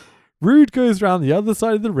prick. Rude goes round the other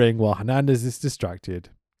side of the ring while Hernandez is distracted.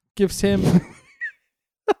 Gives him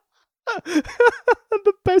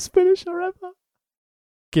The best finisher ever.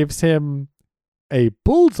 gives him a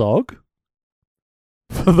bulldog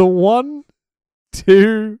for the 1,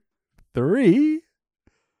 2, 3.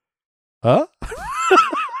 Huh?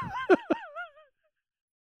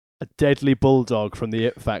 A deadly bulldog from the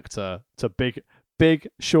It Factor to big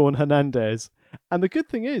Sean Hernandez. And the good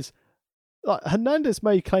thing is, like, Hernandez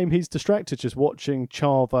may claim he's distracted just watching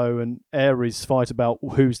Chavo and Aries fight about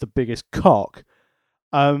who's the biggest cock.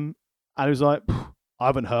 And he was like, I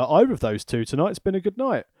haven't hurt either of those two tonight. It's been a good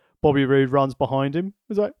night. Bobby Roode runs behind him.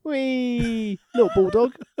 He's like, wee, little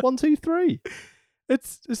bulldog. 1, 2, 3.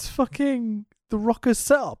 It's fucking the Rocker's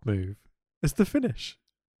setup move. It's the finish.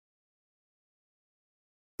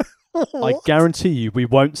 I What? guarantee you we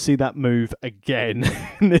won't see that move again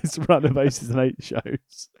in this run of Aces and Eight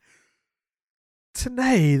shows.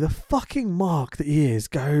 Tenay, the fucking mark that he is,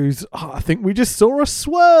 goes, "Oh, I think we just saw a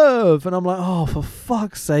swerve." And I'm like, oh, for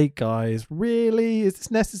fuck's sake, guys. Really? Is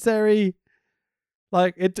this necessary?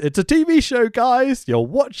 Like, it's a TV show, guys. You're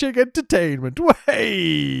watching entertainment.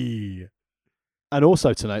 Way. And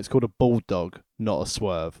also tonight, it's called a bulldog, not a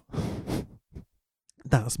swerve.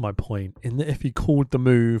 That's my point. In that if he called the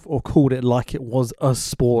move or called it like it was a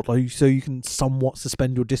sport, like so you can somewhat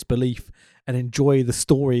suspend your disbelief and enjoy the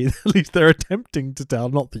story at least they're attempting to tell.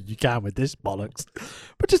 Not that you can with this bollocks,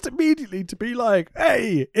 but just immediately to be like,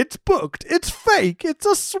 hey, it's booked, it's fake, it's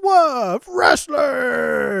a swerve,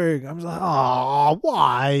 wrestling. I was like, oh,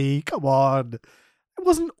 why? Come on. It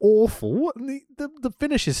wasn't awful. And the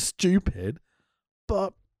finish is stupid,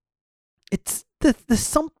 but there's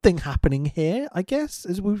something happening here, I guess,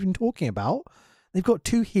 as we've been talking about. They've got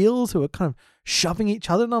two heels who are kind of shoving each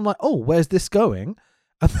other, and I'm like, oh, where's this going?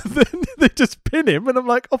 And then they just pin him, and I'm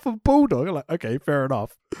like, off of Bulldog. I'm like, okay, fair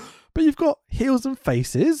enough. But you've got heels and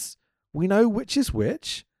faces. We know which is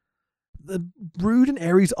which. The Rude and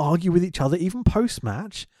Aries argue with each other, even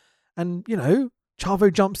post-match. And, you know,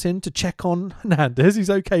 Chavo jumps in to check on Hernandez. He's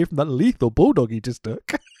okay from that lethal Bulldog he just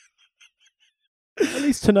took. At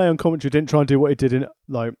least Tenay on commentary didn't try and do what he did in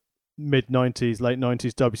like mid-90s, late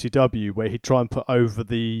 90s WCW, where he'd try and put over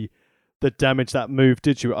the damage that move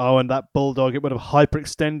did you. Oh, and that bulldog, it would have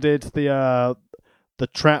hyperextended the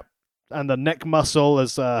trap and the neck muscle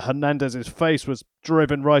as Hernandez's face was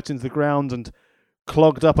driven right into the ground and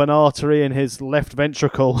clogged up an artery in his left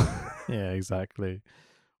ventricle. Yeah, exactly.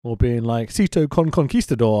 Or being like, Cito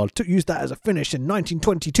Conquistador used that as a finish in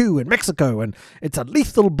 1922 in Mexico, and it's a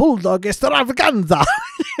lethal bulldog extravaganza.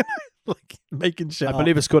 Like, making shit I up.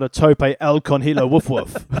 believe it's called a Tope El Conhilo Woof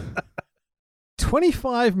Woof.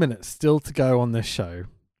 25 minutes still to go on this show.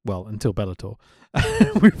 Well, until Bellator.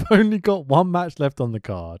 We've only got one match left on the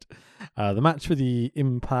card. The match for the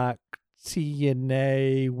Impact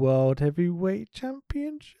TNA World Heavyweight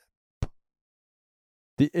Championship.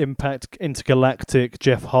 The Impact Intergalactic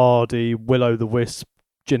Jeff Hardy Will-O-the-Wisp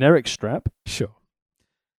generic strap. Sure.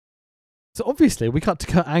 So obviously we cut to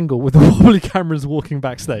Kurt Angle with the wobbly cameras walking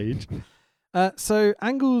backstage. So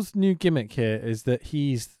Angle's new gimmick here is that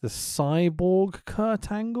he's the cyborg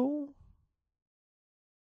Kurt Angle.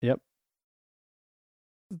 Yep.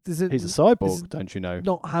 Is it He's a cyborg, is don't you know?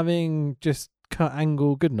 not having just Kurt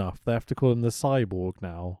Angle good enough? They have to call him the cyborg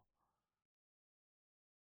now.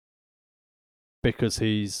 Because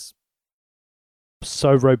he's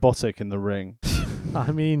so robotic in the ring.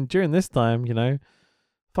 I mean, during this time, you know,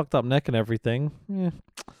 fucked up neck and everything. Yeah.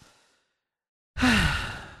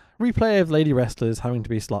 Replay of lady wrestlers having to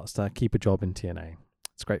be sluts to keep a job in TNA.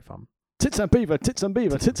 It's great fun. Tits and beaver, tits and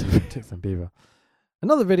beaver, tits and beaver. Tits and beaver.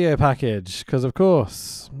 Another video package, because of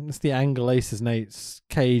course, it's the Angle Aces Nate's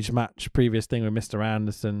cage match previous thing with Mr.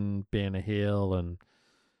 Anderson being a heel and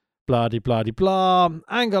blah-de blah-de blah.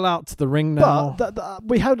 Angle out to the ring now. But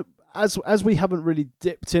we had, as we haven't really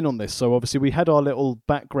dipped in on this, so obviously we had our little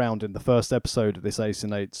background in the first episode of this Ace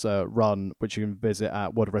and Eight's run, which you can visit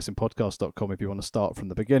at worldofwrestlingpodcast.com if you want to start from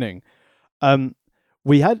the beginning.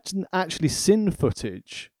 We hadn't actually seen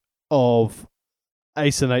footage of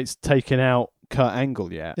Ace and Eight's taking out Kurt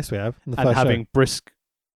Angle yet. Yes, we have. In the And first having show. Brisk...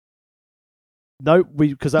 No,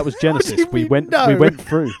 because that was Genesis. do you We mean went no? we went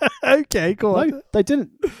through. Okay, go on. No, they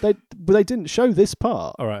didn't. They didn't show this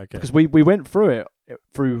part. All right, okay. Because we went through it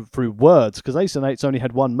through words. Because Ace and Eights only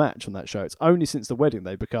had one match on that show. It's only since the wedding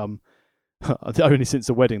they've actually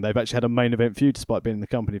had a main event feud, despite being in the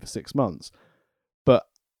company for 6 months. But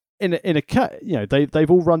in a cat,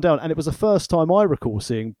 they've all run down, and it was the first time I recall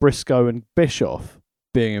seeing Briscoe and Bischoff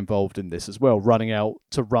being involved in this as well, running out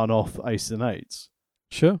to run off Aces and Eights.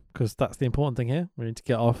 Sure, because that's the important thing here. We need to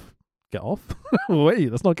get off. Get off?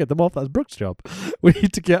 Wait, let's not get them off. That's Brooke's job. We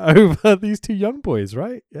need to get over these two young boys,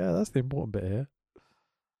 right? Yeah, that's the important bit here.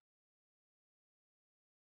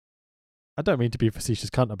 I don't mean to be a facetious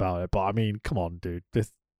cunt about it, but I mean, come on, dude.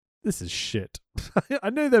 This is shit. I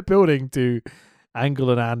know they're building to Angle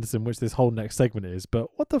and Anderson, which this whole next segment is, but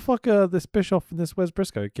what the fuck are this Bischoff and this Wes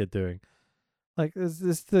Briscoe kid doing? Like, is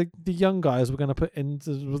this the young guys we're going to put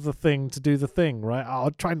into the thing to do the thing, right?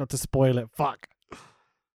 I'll try not to spoil it. Fuck.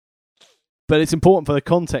 But it's important for the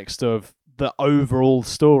context of the overall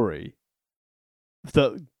story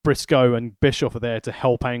that Briscoe and Bischoff are there to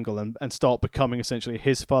help Angle and start becoming essentially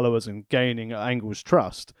his followers and gaining Angle's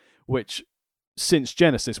trust, which since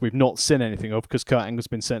Genesis we've not seen anything of because Kurt Angle's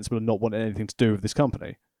been sensible and not wanting anything to do with this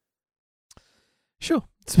company. Sure.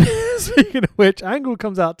 Speaking of which, Angle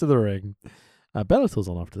comes out to the ring. Bellator's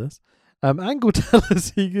on after this. Angle tells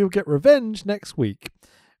us he'll get revenge next week.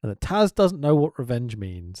 And that Taz doesn't know what revenge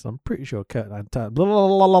means. I'm pretty sure Kurt and Taz... Blah, blah,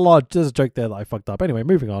 blah, blah, blah. There's a joke there that I fucked up. Anyway,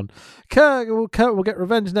 moving on. Kurt will get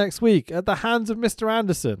revenge next week at the hands of Mr.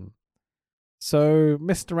 Anderson. So,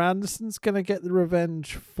 Mr. Anderson's going to get the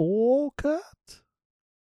revenge for Kurt?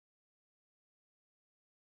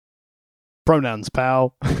 Pronouns,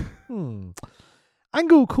 pal.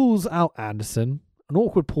 Angle calls out Anderson. An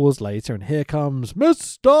awkward pause later, and here comes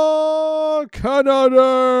Mr. Canada.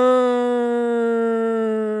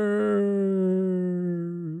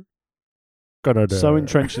 So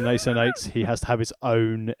entrenched in Ace and Eights, he has to have his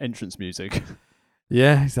own entrance music.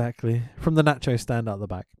 Yeah, exactly. From the nacho stand out the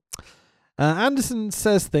back. Anderson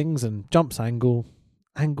says things and jumps Angle.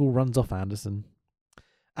 Angle runs off Anderson.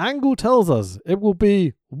 Angle tells us it will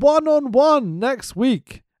be 1-on-1 next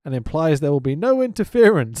week and implies there will be no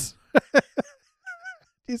interference.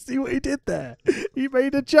 You see what he did there? He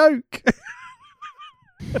made a joke.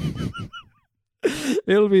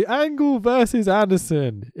 It'll be Angle versus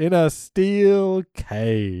Anderson in a steel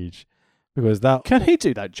cage. Because that... Can he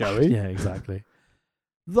do that, Joey? Yeah, exactly.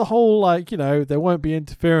 The whole, there won't be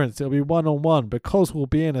interference. It'll be 1-on-1 because we'll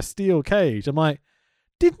be in a steel cage. I'm like,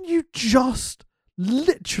 didn't you just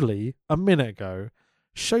literally a minute ago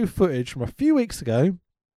show footage from a few weeks ago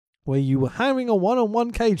where you were having a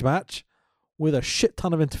 1-on-1 cage match with a shit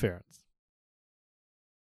ton of interference?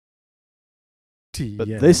 But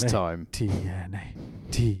this time... TNA.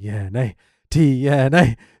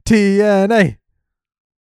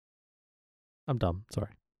 I'm dumb. Sorry.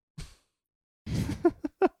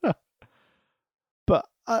 But,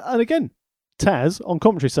 and again, Taz on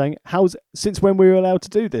commentary saying, since when we were allowed to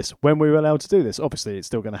do this? When we were allowed to do this? Obviously, it's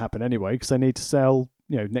still going to happen anyway because they need to sell,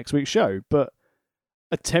 next week's show. But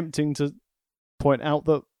attempting to point out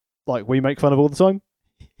that, we make fun of all the time,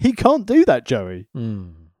 he can't do that, Joey.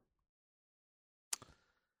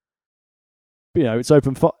 But, it's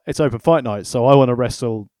open fight night, so I want to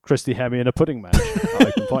wrestle Christy Hemme in a pudding match at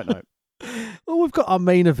open fight night. Well, we've got our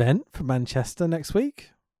main event for Manchester next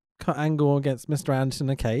week. Kurt Angle against Mr. Anderson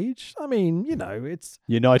in a cage. I mean, it's...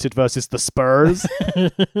 United versus the Spurs.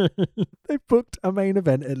 They've booked a main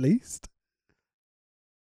event at least.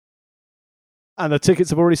 And the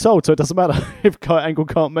tickets have already sold, so it doesn't matter if Kurt Angle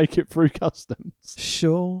can't make it through customs.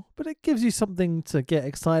 Sure, but it gives you something to get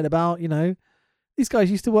excited about, These guys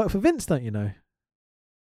used to work for Vince, don't you know?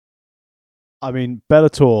 I mean,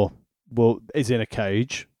 Bellator is in a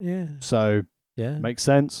cage. Yeah. So, yeah, makes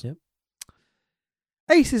sense. Yep.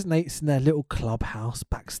 Aces and Eights in their little clubhouse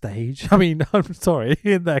backstage. I mean, I'm sorry,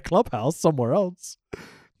 in their clubhouse somewhere else.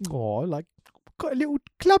 Oh, got a little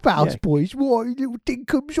clubhouse, boys. What, little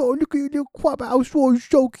dinkum? Oh, look at your little clubhouse. Oh,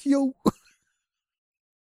 so cute.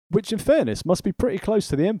 Which, in fairness, must be pretty close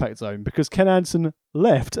to the Impact Zone because Ken Anderson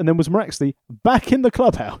left and then was miraculously back in the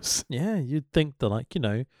clubhouse. Yeah, you'd think that,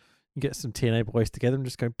 you get some TNA boys together and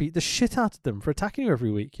just go beat the shit out of them for attacking you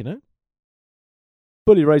every week,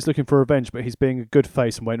 Bully Ray's looking for revenge, but he's being a good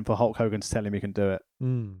face and waiting for Hulk Hogan to tell him he can do it.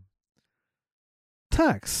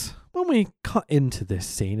 Tax, when we cut into this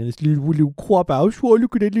scene in this little clubhouse, oh,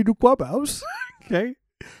 look at that little clubhouse. Okay.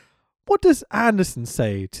 What does Anderson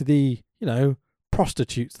say to the,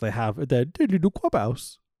 prostitutes they have at their little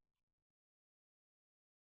clubhouse?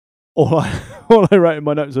 All I wrote in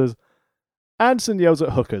my notes was, Anderson yells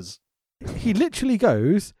at hookers. He literally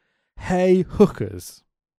goes, "Hey, hookers."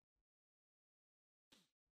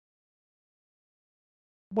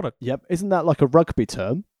 Yep. Isn't that like a rugby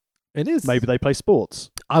term? It is. Maybe they play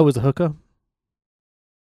sports. I was a hooker.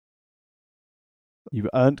 You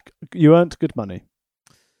earned good money.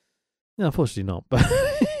 Yeah, unfortunately not. But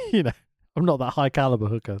I'm not that high caliber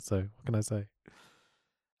hooker. So what can I say?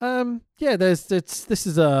 Yeah. This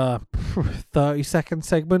is a 30-second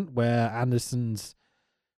segment where Anderson's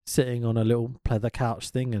sitting on a little pleather couch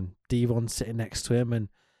thing, and Devon's sitting next to him, and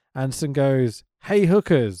Anderson goes, "Hey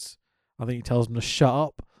hookers!" I think he tells them to shut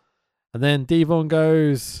up, and then Devon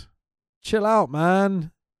goes, "Chill out,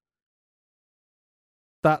 man."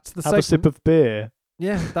 That's the Have a sip of beer.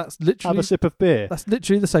 Yeah, that's literally. Have a sip of beer. That's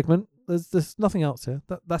literally the segment. There's nothing else here.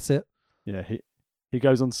 That's it. Yeah, he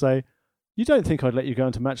goes on to say, "You don't think I'd let you go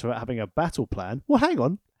into a match without having a battle plan? Well, hang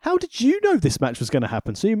on. How did you know this match was going to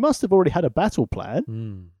happen? So you must have already had a battle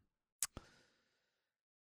plan."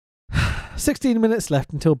 16 minutes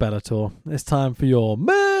left until Bellator. It's time for your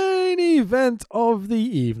main event of the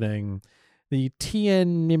evening. The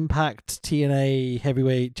TN Impact TNA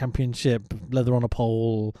Heavyweight Championship, leather on a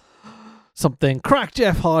pole, something. Crack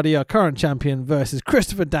Jeff Hardy, our current champion, versus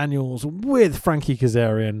Christopher Daniels with Frankie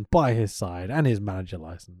Kazarian by his side and his manager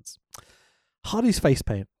license. Hardy's face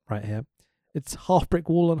paint right here. It's half brick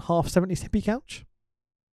wall and half 70s hippie couch.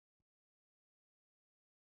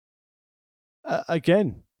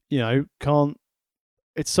 Again, can't.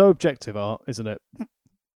 It's so objective art, isn't it?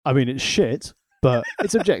 I mean, it's shit, but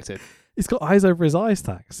it's objective. He's got eyes over his eyes,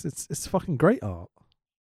 Tax. It's fucking great art.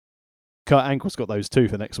 Kurt Angle's got those too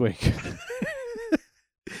for next week.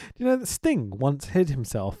 You know that Sting once hid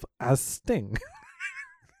himself as Sting?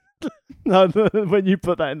 No, when you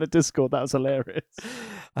put that in the Discord, that was hilarious.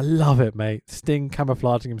 I love it, mate. Sting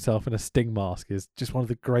camouflaging himself in a Sting mask is just one of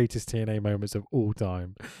the greatest TNA moments of all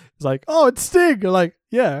time. It's like, oh, it's Sting. You're like,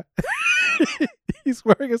 yeah. He's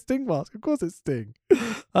wearing a Sting mask. Of course it's Sting.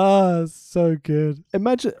 So good.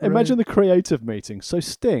 Imagine the creative meeting. So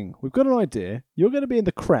Sting, we've got an idea. You're going to be in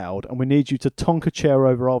the crowd and we need you to tonk a chair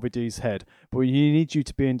over RVD's head, but we need you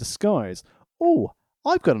to be in disguise. Oh,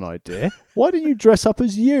 I've got an idea. Why don't you dress up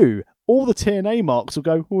as you? All the TNA marks will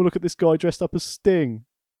go, oh, look at this guy dressed up as Sting.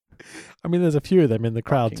 I mean, there's a few of them in the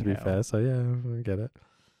crowd, Fucking to be hell. fair, so yeah, I get it.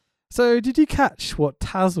 So did you catch what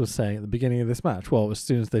Taz was saying at the beginning of this match? Well, as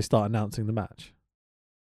soon as they start announcing the match.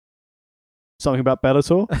 Something about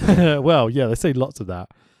Bellator? Well, yeah, they say lots of that.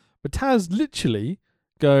 But Taz literally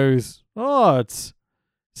goes, oh, it's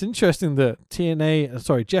interesting that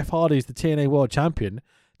Jeff Hardy's the TNA World Champion.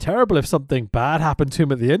 Terrible if something bad happened to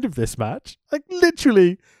him at the end of this match. Like,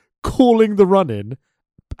 literally calling the run-in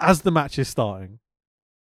as the match is starting.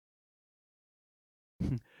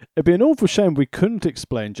 It'd be an awful shame we couldn't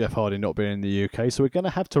explain Jeff Hardy not being in the UK, so we're going to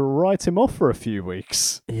have to write him off for a few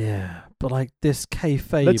weeks. Yeah, but like this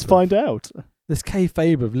kayfabe. Let's find out. This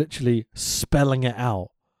kayfabe of literally spelling it out.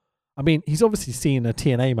 I mean, he's obviously seen a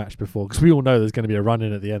TNA match before because we all know there's going to be a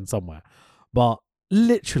run-in at the end somewhere. But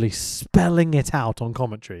literally spelling it out on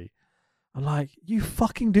commentary. I'm like, you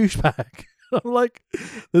fucking douchebag. I'm like,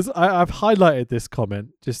 I've highlighted this comment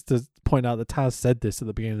just to point out that Taz said this at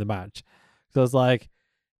the beginning of the match. So I was like,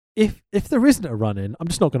 if there isn't a run-in, I'm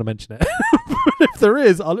just not going to mention it. But if there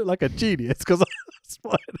is, I'll look like a genius because I'm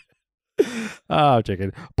spoiling. I'm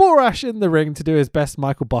joking. Borash in the ring to do his best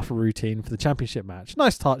Michael Buffer routine for the championship match.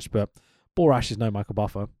 Nice touch, but Borash is no Michael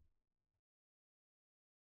Buffer.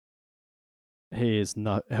 He is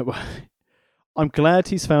not. I'm glad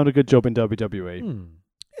he's found a good job in WWE.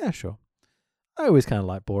 Yeah, sure. I always kind of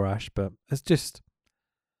like Borash, but it's just,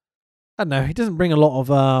 I don't know. He doesn't bring a lot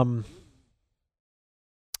of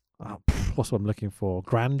what's what I'm looking for?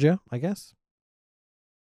 Grandeur, I guess.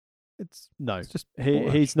 It's just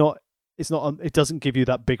he's not. It's not. It doesn't give you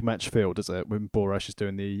that big match feel, does it? When Borash is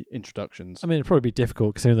doing the introductions. I mean, it'd probably be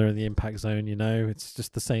difficult because they're in the Impact Zone. It's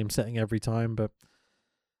just the same setting every time. But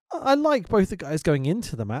I like both the guys going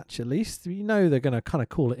into the match. At least they're going to kind of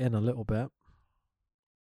call it in a little bit.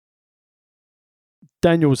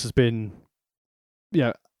 Daniels has been,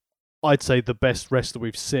 I'd say the best wrestler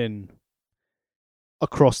we've seen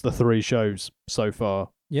across the three shows so far.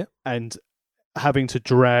 Yeah. And having to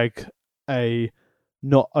drag a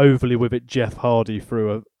not overly with it Jeff Hardy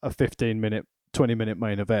through a 15-minute, 20-minute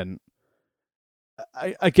main event.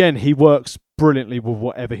 Again, he works brilliantly with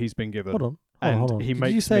whatever he's been given. Hold on. He Did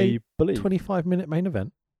makes you say me believe. 25-minute main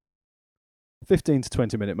event? 15 to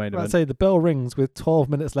 20-minute main event. I'd say the bell rings with 12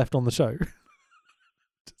 minutes left on the show.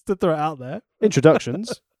 Just to throw it out there.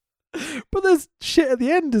 Introductions. But there's shit at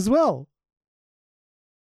the end as well.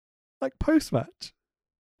 Like post-match.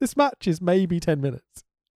 This match is maybe 10 minutes.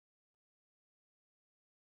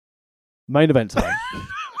 Main event time.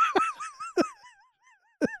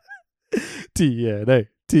 TNA.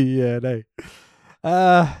 TNA.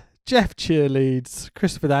 Jeff cheerleads.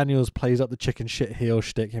 Christopher Daniels plays up the chicken shit heel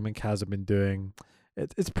shtick him and Kaz have been doing.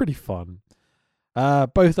 It's pretty fun.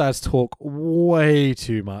 Both lads talk way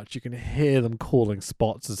too much. You can hear them calling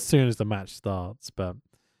spots as soon as the match starts. But,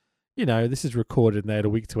 you know, this is recorded and they had a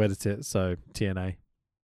week to edit it, so TNA.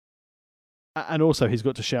 And also, he's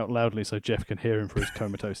got to shout loudly so Jeff can hear him through his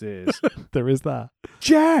comatose ears. There is that.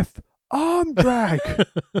 Jeff, arm drag.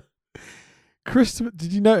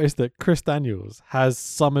 Did you notice that Chris Daniels has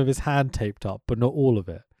some of his hand taped up, but not all of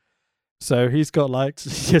it? So he's got like...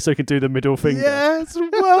 yeah, so he can do the middle finger. Yeah, it's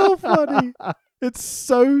well funny. It's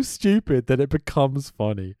so stupid that it becomes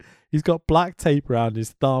funny. He's got black tape around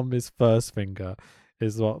his thumb, his first finger,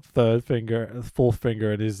 his third finger, fourth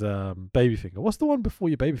finger, and his baby finger. What's the one before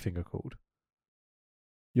your baby finger called?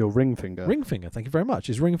 Your ring finger. Ring finger, thank you very much.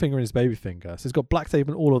 His ring finger and his baby finger. So he's got black tape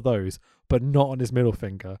on all of those, but not on his middle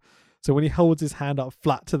finger. So when he holds his hand up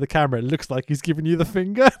flat to the camera, it looks like he's giving you the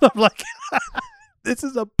finger. And I'm like, this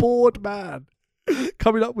is a bored man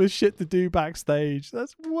coming up with shit to do backstage.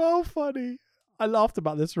 That's well funny. I laughed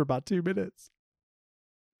about this for about 2 minutes.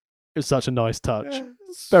 It was such a nice touch. Yeah,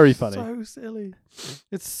 Very funny. So silly.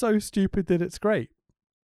 It's so stupid that it's great.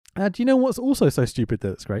 Do you know what's also so stupid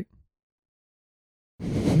that it's great?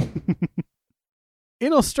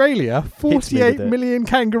 In Australia, 48 million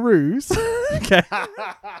kangaroos. Okay.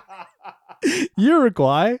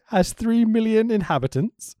 Uruguay has 3 million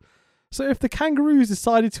inhabitants. So if the kangaroos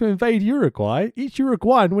decided to invade Uruguay, each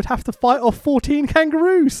Uruguayan would have to fight off 14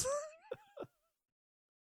 kangaroos.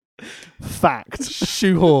 Fact.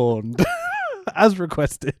 Shoehorned. As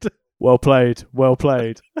requested. Well played. Well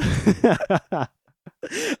played.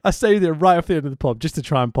 I saved it right off the end of the pod just to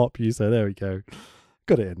try and pop you, so there we go.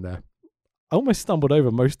 Got it in there. I almost stumbled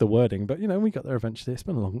over most of the wording, but you know, we got there eventually. It's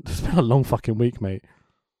been a long fucking week, mate.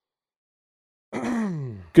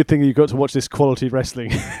 Good thing you got to watch this quality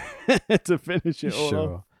wrestling to finish it all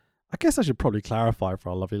off. I guess I should probably clarify for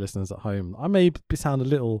our lovely listeners at home. I may sound a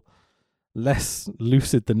little less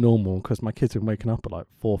lucid than normal because my kids have been waking up at like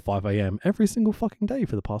 4 or 5 a.m. every single fucking day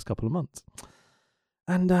for the past couple of months.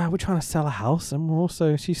 And we're trying to sell a house,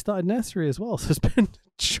 and she started nursery as well, so it's been a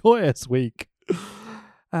joyous week.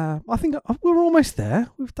 I think we're almost there.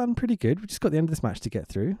 We've done pretty good. We've just got the end of this match to get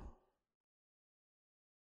through.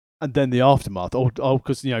 And then the aftermath.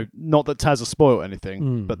 Because, you know, not that Taz has spoiled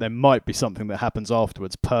anything, but there might be something that happens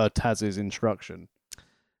afterwards per Taz's instruction.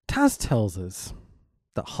 Taz tells us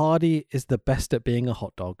that Hardy is the best at being a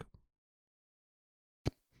hot dog.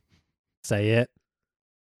 Say it.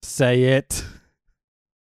 Say it.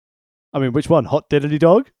 I mean, which one? Hot diddly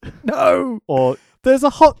dog? No! Or... He's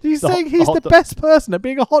saying he's the best person at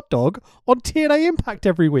being a hot dog on TNA Impact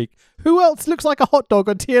every week. Who else looks like a hot dog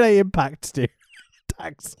on TNA Impact, Stu?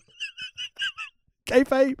 Tags.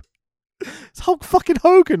 Kayfabe. It's Hulk fucking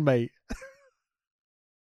Hogan, mate.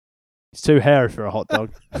 It's too hairy for a hot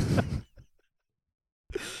dog.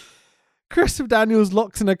 Christopher Daniels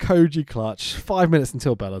locks in a Koji clutch. 5 minutes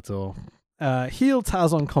until Bellator. Heel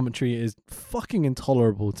Taz on commentary is fucking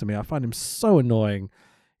intolerable to me. I find him so annoying.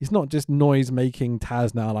 He's not just noise-making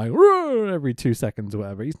Taz now, like every 2 seconds or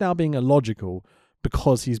whatever. He's now being illogical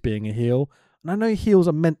because he's being a heel. And I know heels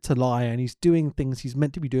are meant to lie, and he's doing things he's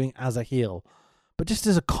meant to be doing as a heel. But just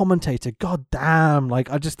as a commentator, god damn, like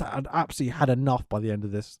I'd absolutely had enough by the end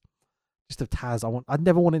of this. Just of Taz. I'd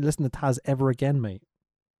never want to listen to Taz ever again, mate.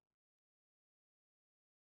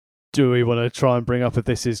 Do we want to try and bring up if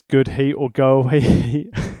this is good heat or go away heat?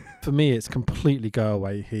 For me, it's completely go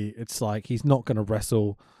away heat. It's like he's not going to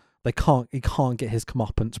wrestle. He can't get his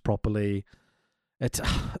comeuppance properly. It's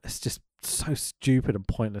just so stupid and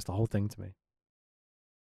pointless, the whole thing to me.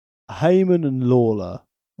 Heyman and Lawler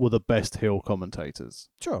were the best heel commentators.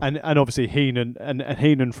 Sure. And obviously Heenan and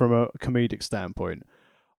Heenan from a comedic standpoint.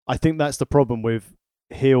 I think that's the problem with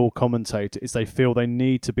heel commentators is they feel they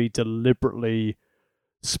need to be deliberately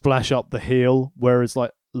splash up the heel, whereas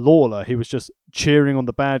like Lawler, he was just cheering on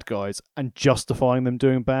the bad guys and justifying them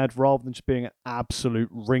doing bad rather than just being an absolute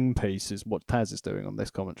ring piece is what Taz is doing on this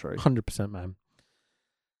commentary. 100%, man.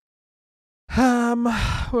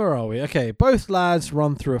 Where are we? Okay, both lads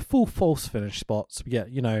run through a full false finish spot. So we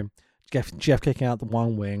get, you know, Jeff kicking out the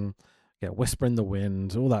one wing, get Whisper in the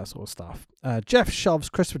Wind, all that sort of stuff. Jeff shoves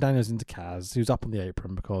Christopher Daniels into Kaz, who's up on the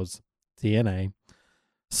apron because DNA.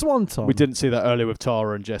 Swanton. We didn't see that earlier with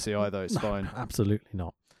Tara and Jesse either. It's fine. Absolutely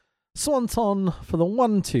not. Swanton for the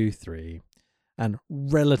 1, 2, 3. And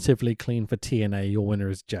relatively clean for TNA. Your winner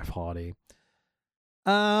is Jeff Hardy.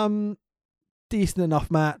 Decent enough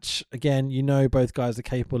match. Again, you know both guys are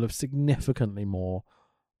capable of significantly more.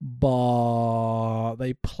 but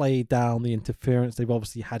they played down the interference. They've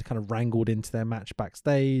obviously had kind of wrangled into their match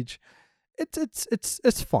backstage.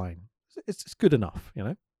 It's fine. It's good enough, you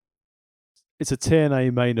know. It's a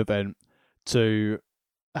TNA main event to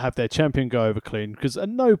have their champion go over clean, because at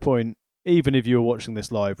no point, even if you were watching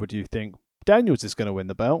this live, would you think Daniels is going to win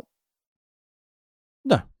the belt?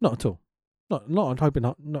 No, not at all. Not I'm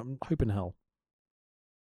hoping hell.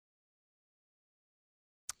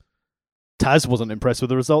 Taz wasn't impressed with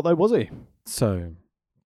the result though, was he? So,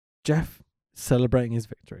 Jeff celebrating his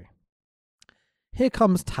victory. Here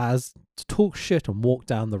comes Taz to talk shit and walk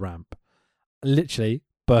down the ramp. I literally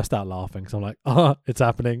burst out laughing because I'm like, it's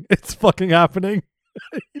happening. It's fucking happening.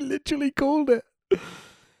 He literally called it.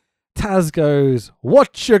 Taz goes,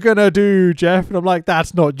 "What you gonna do, Jeff?" And I'm like,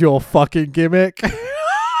 that's not your fucking gimmick.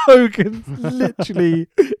 Hogan's literally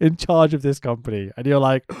in charge of this company. And you're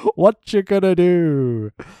like, what you gonna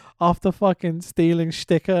do? After fucking stealing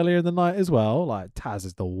shtick earlier in the night as well. Like, Taz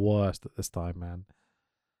is the worst at this time, man.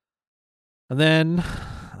 And then,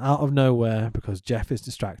 out of nowhere, because Jeff is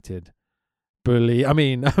distracted,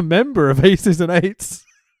 a member of Aces and Eights.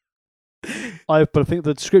 But I think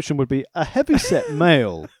the description would be a heavyset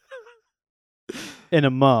male in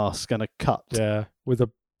a mask and a cut. Yeah, with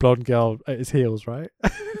a blonde girl at his heels, right?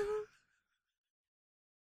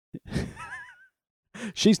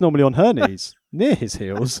 She's normally on her knees, near his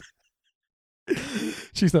heels.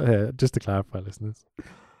 She's not here, just to clarify, listeners.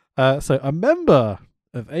 So a member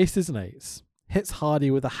of Aces and Eights hits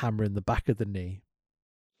Hardy with a hammer in the back of the knee.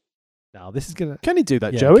 Now, this is going to... Can he do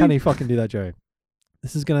that, yeah, Joey? Can he fucking do that, Joey?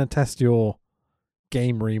 This is going to test your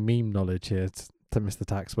gamery meme knowledge here to Mr.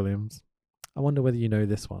 Tax Williams. I wonder whether you know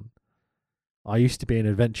this one. I used to be an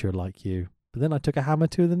adventurer like you, but then I took a hammer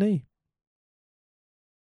to the knee.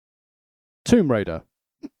 Tomb Raider.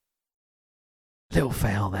 Little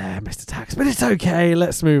fail there, Mr. Tax, but it's okay.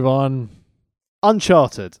 Let's move on.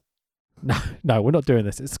 Uncharted. No, we're not doing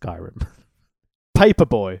this. It's Skyrim.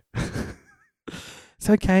 Paperboy. It's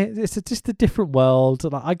okay. It's just a different world.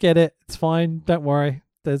 Like, I get it. It's fine. Don't worry.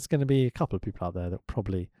 There's going to be a couple of people out there that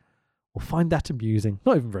probably will find that amusing.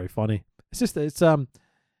 Not even very funny. It's just that it's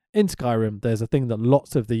in Skyrim. There's a thing that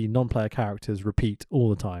lots of the non-player characters repeat all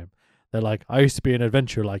the time. They're like, I used to be an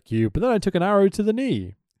adventurer like you, but then I took an arrow to the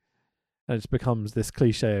knee. And it just becomes this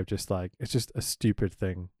cliche of just like, it's just a stupid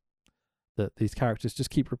thing that these characters just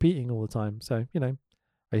keep repeating all the time. So, you know,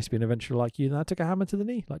 I used to be an adventurer like you, then I took a hammer to the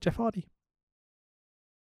knee, like Jeff Hardy.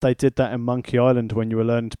 They did that in Monkey Island when you were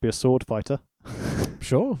learning to be a sword fighter.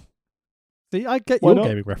 Sure. See, I get Why your not?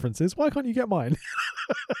 gaming references. Why can't you get mine?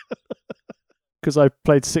 Because I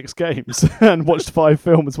played 6 games and watched 5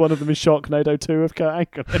 films. One of them is Sharknado 2 of Kurt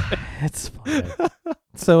Angle. It's fine.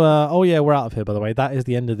 So, oh yeah, we're out of here, by the way. That is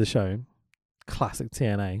the end of the show. Classic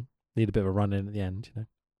TNA. Need a bit of a run in at the end, you know.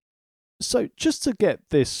 So, just to get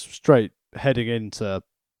this straight, heading into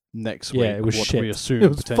next week, it was what shit. we assume It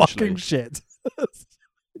was potentially. fucking shit.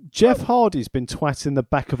 Jeff Hardy's been twatting the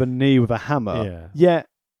back of a knee with a hammer. Yeah. Yet,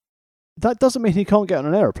 that doesn't mean he can't get on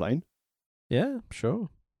an aeroplane. Yeah, sure.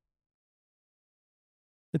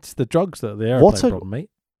 It's the drugs that are the airplane problem, mate.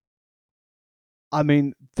 I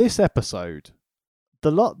mean, this episode,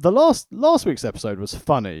 the last week's episode was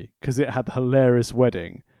funny because it had the hilarious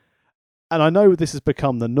wedding, and I know this has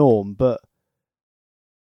become the norm, but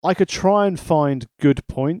I could try and find good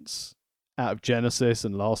points out of Genesis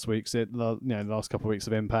and last last couple of weeks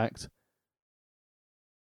of Impact.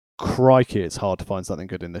 Crikey, it's hard to find something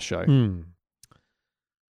good in this show.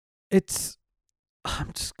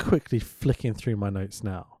 I'm just quickly flicking through my notes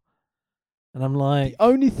now. And I'm like... The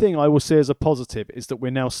only thing I will say as a positive is that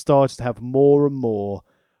we're now starting to have more and more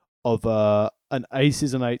of an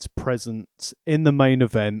Aces and Eights presence in the main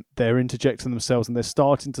event. They're interjecting themselves and they're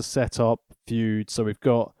starting to set up feuds. So we've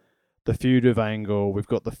got the feud with Angle. We've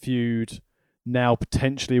got the feud now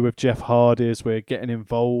potentially with Jeff Hardy as we're getting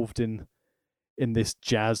involved in this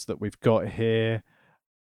jazz that we've got here.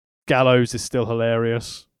 Gallows is still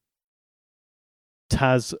hilarious.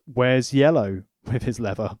 Taz wears yellow with his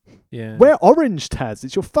leather. Yeah. Wear orange, Taz.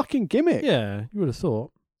 It's your fucking gimmick. Yeah, you would have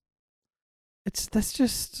thought.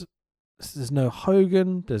 There's no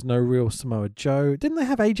Hogan. There's no real Samoa Joe. Didn't they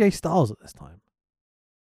have AJ Styles at this time?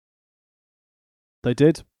 They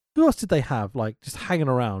did. Who else did they have, like, just hanging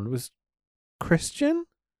around? Was Christian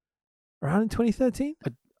around in 2013?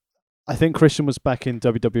 I think Christian was back in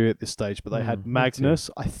WWE at this stage, but they had Magnus.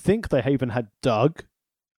 I think they even had Doug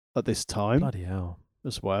at this time. Bloody hell.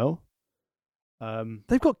 As well.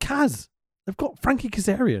 They've got Kaz. They've got Frankie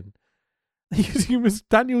Kazarian. They're using him as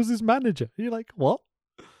Daniels' manager. You're like, what?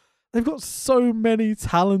 They've got so many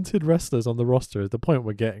talented wrestlers on the roster at the point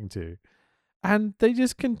we're getting to. And they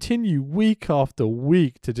just continue week after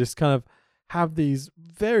week to just kind of have these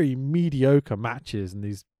very mediocre matches and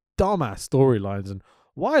these dumbass storylines. And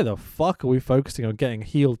why the fuck are we focusing on getting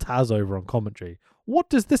heel Taz over on commentary? What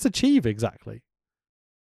does this achieve exactly?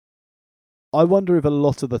 I wonder if a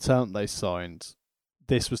lot of the talent they signed,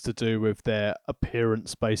 this was to do with their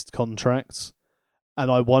appearance-based contracts.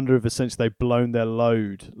 And I wonder if essentially they've blown their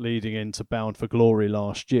load leading into Bound for Glory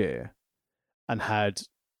last year and had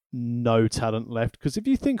no talent left. Because if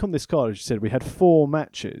you think on this card, as you said, we had 4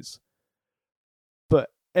 matches, but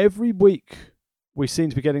every week we seem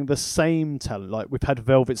to be getting the same talent. Like we've had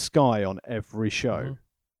Velvet Sky on every show.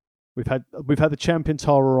 Mm-hmm. We've had the champion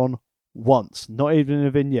Tara on once, not even in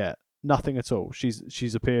a vignette, nothing at all.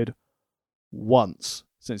 She's appeared once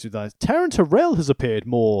since we've done it. Taryn Terrell has appeared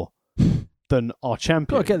more than our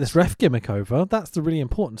champion. Got to get this ref gimmick over. That's the really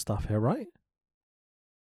important stuff here, right?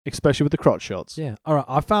 Especially with the crotch shots. Yeah. All right.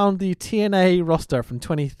 I found the TNA roster from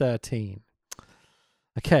 2013.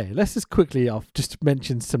 Okay, let's just quickly just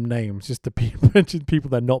mention some names, just to mention people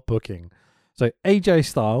they're not booking. So AJ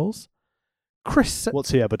Styles,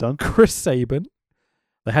 What's he ever done? Chris Sabin.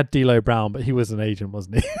 They had D'Lo Brown, but he was an agent,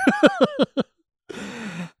 wasn't he?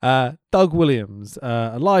 Doug Williams,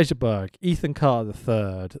 Elijah Burke, Ethan Carter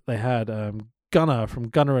III. They had Gunner from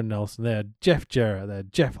Gunner and Nelson. They had Jeff Jarrett. They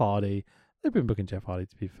had Jeff Hardy. They've been booking Jeff Hardy,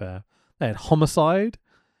 to be fair. They had Homicide.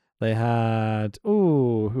 They had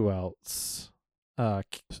who else?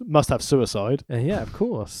 Must have Suicide. Yeah, of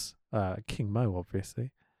course. King Mo,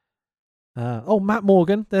 obviously. Matt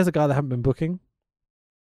Morgan. There's a guy that haven't been booking.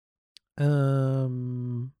 I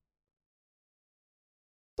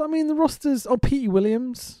mean, the rosters. Petey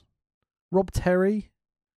Williams, Rob Terry,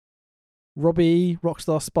 Robbie,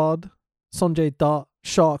 Rockstar Spud, Sonjay Dutt,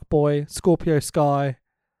 Shark Boy, Scorpio Sky,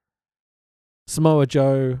 Samoa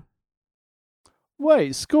Joe.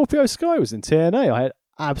 Wait, Scorpio Sky was in TNA. I had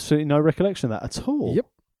absolutely no recollection of that at all.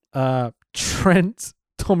 Yep. Trent,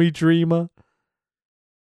 Tommy Dreamer.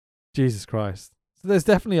 Jesus Christ. So there's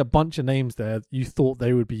definitely a bunch of names there you thought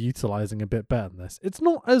they would be utilizing a bit better than this. It's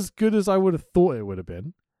not as good as I would have thought it would have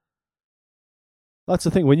been. That's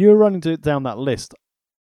the thing. When you're running down that list,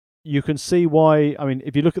 you can see why. I mean,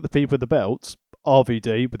 if you look at the people with the belts,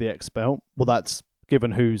 RVD with the X belt, well, that's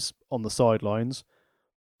given who's on the sidelines.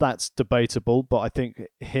 That's debatable, but I think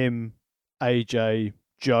him, AJ,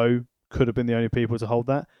 Joe could have been the only people to hold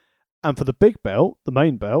that. And for the big belt, the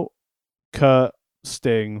main belt, Kurt,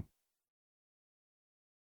 Sting,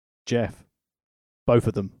 Jeff, both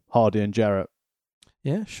of them, Hardy and Jarrett.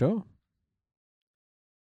 Yeah, sure.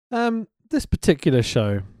 This particular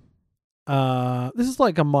show, this is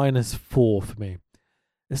like a -4 for me.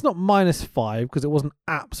 It's not -5 because it wasn't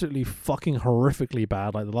absolutely fucking horrifically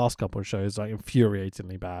bad like the last couple of shows, like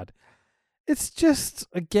infuriatingly bad. It's just,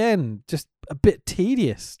 again, just a bit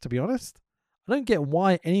tedious, to be honest. I don't get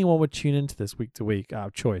why anyone would tune into this week to week out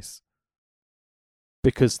of choice.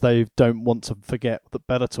 Because they don't want to forget that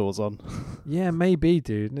Bellator's on. Yeah, maybe,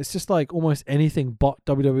 dude. And it's just like almost anything but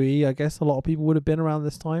WWE, I guess a lot of people would have been around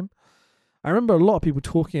this time. I remember a lot of people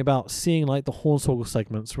talking about seeing like the Hornswoggle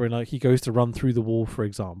segments where like he goes to run through the wall, for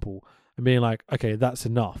example, and being like, okay, that's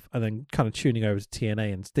enough. And then kind of tuning over to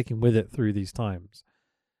TNA and sticking with it through these times.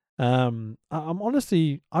 I'm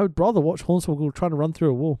honestly, I would rather watch Hornswoggle trying to run through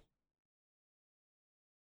a wall.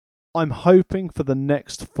 I'm hoping for the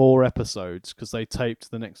next 4 episodes, because they taped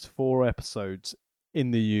the next 4 episodes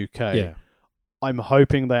in the UK. Yeah. I'm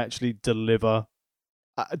hoping they actually deliver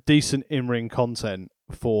a decent in-ring content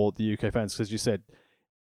for the UK fans, because you said,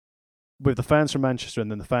 with the fans from Manchester and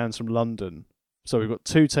then the fans from London, so we've got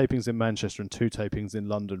 2 tapings in Manchester and 2 tapings in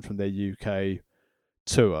London from their UK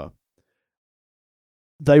tour.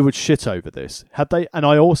 They would shit over this. And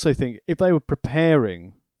I also think if they were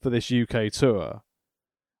preparing for this UK tour,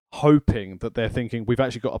 hoping that they're thinking, we've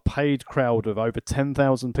actually got a paid crowd of over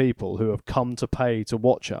 10,000 people who have come to pay to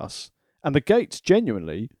watch us. And the gates,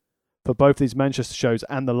 genuinely, for both these Manchester shows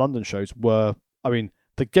and the London shows were, I mean,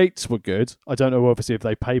 the gates were good. I don't know, obviously, if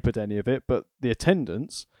they papered any of it, but the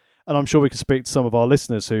attendance, and I'm sure we can speak to some of our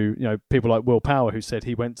listeners who, you know, people like Will Power, who said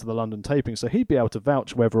he went to the London taping, so he'd be able to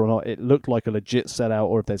vouch whether or not it looked like a legit sellout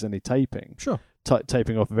or if there's any taping. Sure.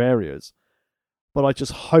 Taping off of areas. But I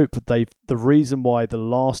just hope the reason why the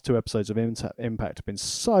last 2 episodes of Impact have been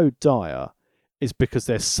so dire is because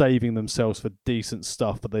they're saving themselves for decent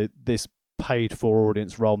stuff for this paid-for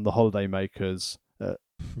audience rather than the holidaymakers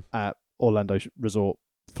at Orlando Resort,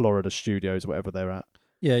 Florida Studios, whatever they're at.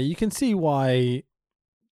 Yeah, you can see why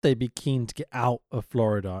they'd be keen to get out of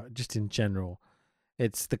Florida, just in general.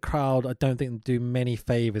 It's the crowd, I don't think they do many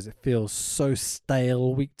favors. It feels so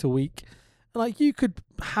stale week to week. Like, you could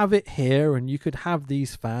have it here, and you could have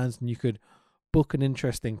these fans, and you could book an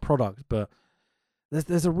interesting product, but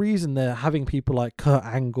there's a reason they're having people like Kurt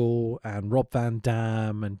Angle and Rob Van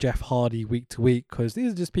Dam and Jeff Hardy week to week, because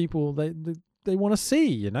these are just people they want to see,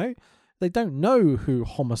 you know? They don't know who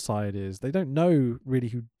Homicide is. They don't know really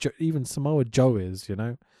who even Samoa Joe is, you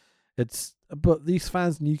know? But these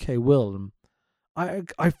fans in the UK will, and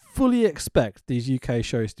I fully expect these UK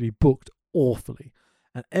shows to be booked awfully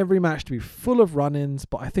and every match to be full of run-ins,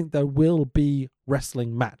 but I think there will be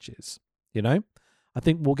wrestling matches, you know? I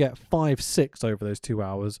think we'll get 5-6 over those 2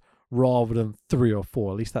 hours rather than 3 or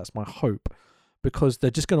 4. At least that's my hope, because they're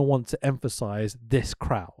just going to want to emphasize this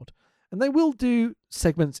crowd. And they will do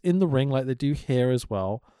segments in the ring like they do here as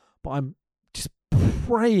well, but I'm just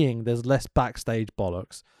praying there's less backstage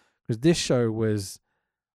bollocks, because this show was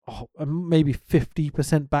maybe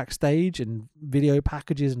 50% backstage and video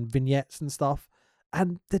packages and vignettes and stuff,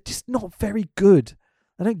 and they're just not very good.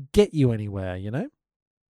 They don't get you anywhere, you know?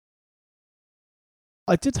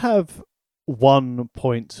 I did have one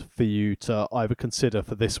point for you to either consider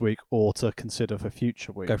for this week or to consider for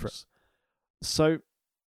future weeks. Go for it. So,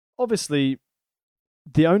 obviously,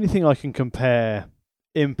 the only thing I can compare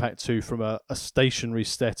Impact to from a stationary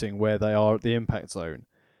setting where they are at the Impact Zone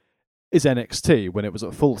is NXT when it was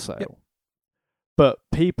at Full Sail. Yep. But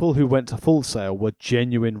people who went to Full Sail were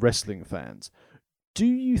genuine wrestling fans. Do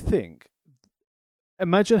you think,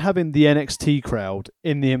 imagine having the NXT crowd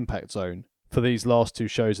in the Impact Zone for these last 2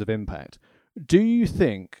 shows of Impact. Do you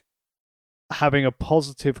think having a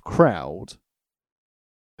positive crowd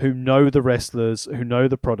who know the wrestlers, who know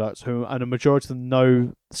the products, and a majority of them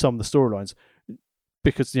know some of the storylines,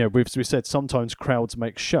 because, you know, we said sometimes crowds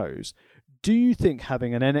make shows. Do you think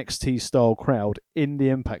having an NXT style crowd in the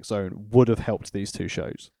Impact Zone would have helped these 2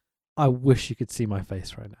 shows? I wish you could see my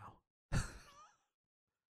face right now.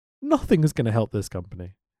 Nothing is going to help this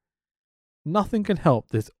company. Nothing can help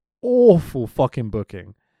this awful fucking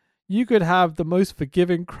booking. You could have the most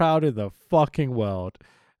forgiving crowd in the fucking world.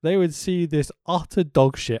 They would see this utter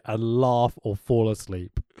dog shit and laugh or fall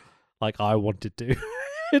asleep like I wanted to.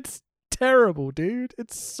 It's terrible, dude.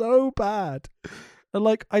 It's so bad. And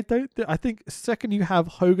like, I think second you have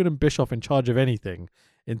Hogan and Bischoff in charge of anything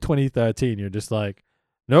in 2013, you're just like,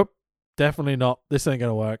 nope, definitely not. This ain't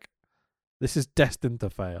gonna work. This is destined to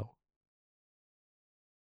fail.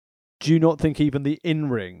 Do you not think even the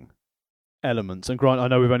in-ring elements, and Grant, I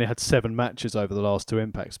know we've only had 7 matches over the last 2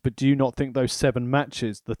 Impacts, but do you not think those 7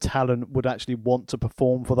 matches, the talent would actually want to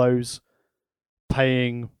perform for those,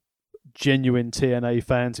 paying genuine TNA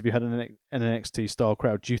fans if you had an NXT style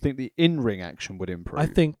crowd? Do you think the in-ring action would improve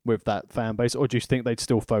with that fan base, or do you think they'd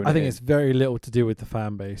still phone it in? I think it's very little to do with the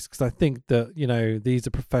fan base, because I think that, you know, these are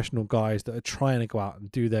professional guys that are trying to go out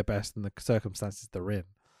and do their best in the circumstances they're in.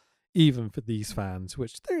 Even for these fans,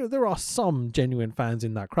 which there are some genuine fans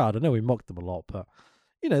in that crowd. I know we mocked them a lot, but,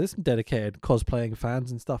 you know, there's some dedicated cosplaying fans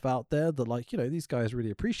and stuff out there that, like, you know, these guys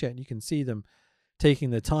really appreciate, and you can see them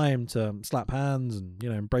taking the time to slap hands and, you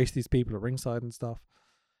know, embrace these people at ringside and stuff.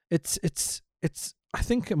 It's I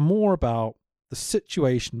think more about the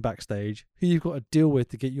situation backstage, who you've got to deal with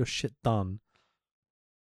to get your shit done,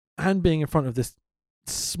 and being in front of this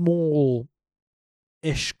small-ish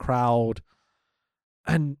crowd,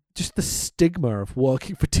 and just the stigma of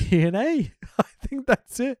working for TNA. I think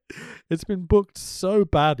that's it. It's been booked so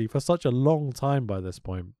badly for such a long time by this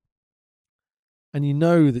point. And you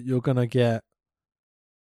know that you're going to get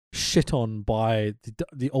shit on by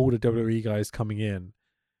the older WWE guys coming in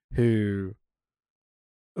who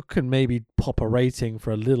can maybe pop a rating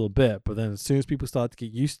for a little bit, but then as soon as people start to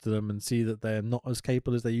get used to them and see that they're not as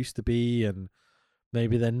capable as they used to be, and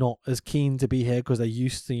maybe they're not as keen to be here because they're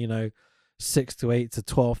used to, you know, 6 to 8 to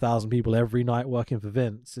 12,000 people every night working for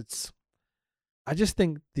Vince. I just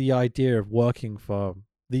think the idea of working for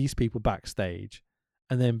these people backstage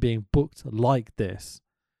and then being booked like this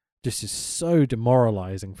just is so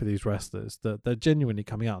demoralizing for these wrestlers, that they're genuinely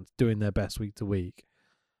coming out and doing their best week to week,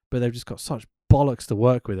 but they've just got such bollocks to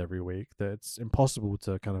work with every week that it's impossible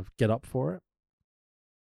to kind of get up for it.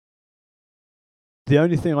 The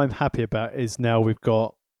only thing I'm happy about is now we've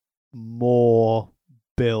got more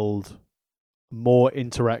build, more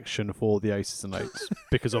interaction for the Aces and Eights,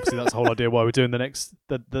 because obviously that's the whole idea why we're doing the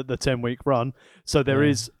 10-week run. So there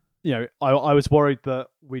is, you know, I was worried that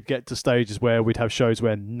we'd get to stages where we'd have shows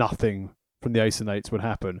where nothing from the Aces and Eights would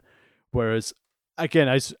happen. Whereas, again,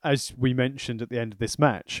 as we mentioned at the end of this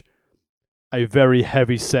match, a very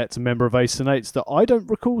heavy set member of Aces and Eights that I don't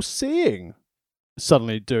recall seeing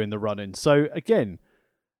suddenly doing the run-in. So again,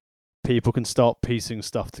 people can start piecing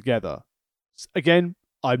stuff together. Again,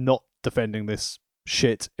 I'm not defending this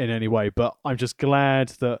shit in any way, but I'm just glad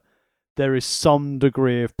that there is some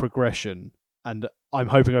degree of progression, and I'm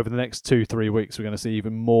hoping over the next 2-3 weeks we're going to see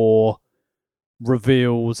even more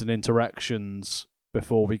reveals and interactions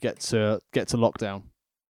before we get to lockdown.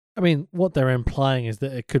 I mean, what they're implying is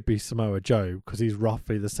that it could be Samoa Joe because he's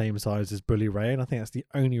roughly the same size as Bully Ray, and I think that's the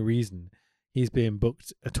only reason he's being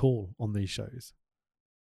booked at all on these shows.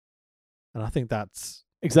 And I think that's...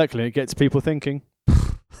 Exactly, it gets people thinking.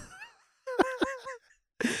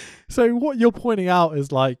 So what you're pointing out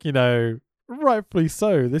is like, you know, rightfully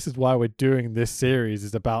so, this is why we're doing this series,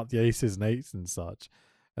 is about the Aces and Eights and such,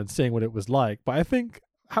 and seeing what it was like. But I think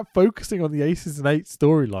focusing on the Aces and Eights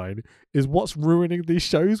storyline is what's ruining these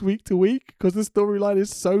shows week to week, because the storyline is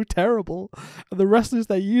so terrible and the wrestlers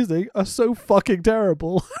they're using are so fucking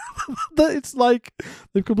terrible that it's like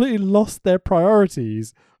they've completely lost their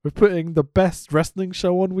priorities with putting the best wrestling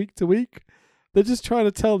show on week to week. They're just trying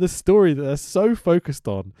to tell this story that they're so focused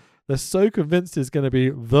on, they're so convinced it's going to be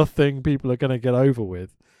the thing people are going to get over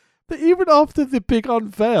with, that even after the big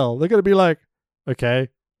unveil, they're going to be like, okay,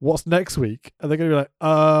 what's next week? And they're going to be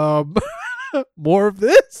like, more of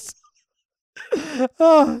this?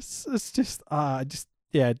 It's just,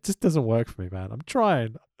 it just doesn't work for me, man. I'm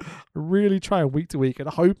trying. I'm really trying week to week and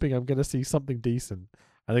hoping I'm going to see something decent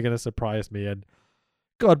and they're going to surprise me. And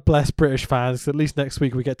God bless British fans, 'cause at least next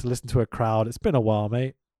week we get to listen to a crowd. It's been a while,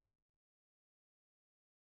 mate.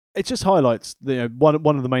 It just highlights one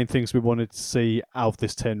of the main things we wanted to see out of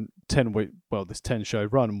this 10 show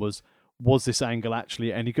run was this angle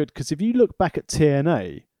actually any good? Because if you look back at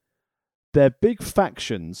TNA, their big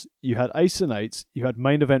factions, you had Ace and Eights, you had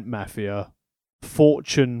Main Event Mafia,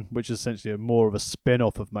 Fortune, which is essentially more of a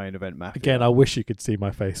spin-off of Main Event Mafia. Again, I wish you could see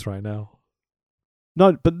my face right now.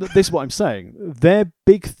 No, but this is what I'm saying. They're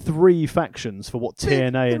big three factions for what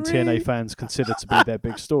TNA and TNA fans consider to be their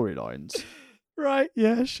big storylines. Right,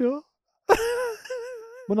 yeah, sure.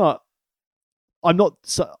 I'm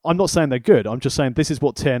not saying they're good. I'm just saying this is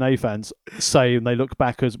what TNA fans say when they look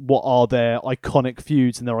back as what are their iconic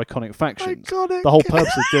feuds and their iconic factions. Iconic. The whole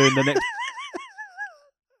purpose of doing the next...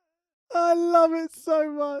 I love it so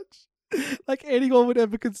much. Like anyone would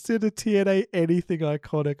ever consider TNA anything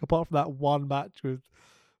iconic apart from that one match with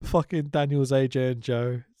fucking Daniels, AJ and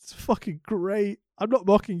Joe. It's fucking great. I'm not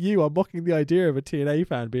mocking you. I'm mocking the idea of a TNA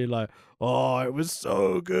fan being like, oh, it was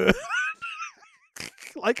so good.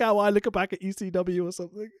 Like how I look back at ECW or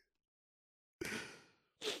something.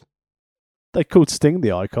 They called Sting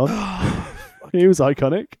the icon. He was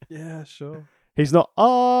iconic. Yeah, sure. He's not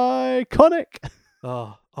iconic.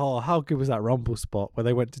 Oh, how good was that Rumble spot where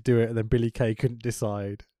they went to do it and then Billy Kay couldn't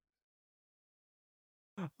decide?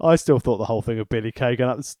 I still thought the whole thing of Billy Kay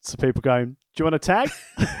going up to people going, do you want a tag?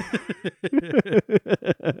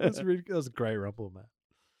 That was a great Rumble, man.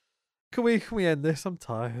 Can we end this? I'm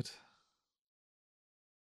tired.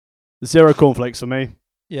 0 cornflakes for me.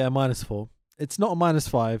 Yeah, -4. It's not a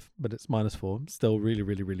 -5, but it's -4. Still really,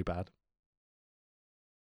 really, really bad.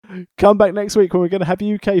 Come back next week when we're going to have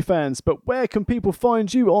UK fans. But where can people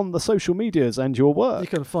find you on the social medias and your work? You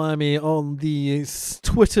can find me on the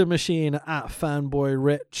Twitter machine at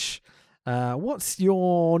FanboyRich. What's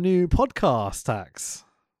your new podcast, Tax?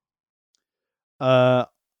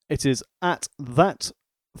 It is at That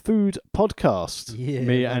Food Podcast. Yeah,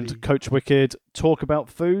 me and Coach Wicked talk about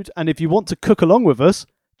food. And if you want to cook along with us,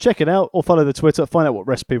 check it out or follow the Twitter, find out what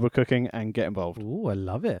recipe we're cooking and get involved. Ooh, I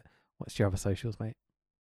love it. What's your other socials, mate?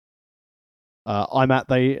 I'm at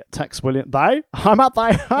the Tex Williams. I'm at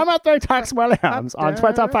the Tex Williams on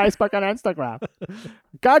Twitter, Facebook, and Instagram.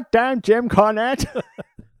 Goddamn Jim Cornette,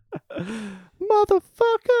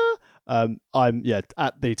 motherfucker. I'm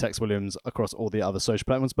at the Tex Williams across all the other social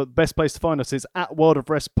platforms. But the best place to find us is at World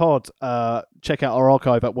of Rest Pod. Check out our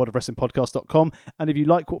archive at worldofwrestlingpodcast.com. And if you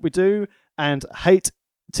like what we do and hate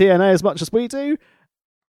TNA as much as we do,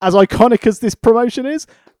 as iconic as this promotion is,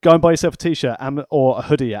 go and buy yourself a t-shirt or a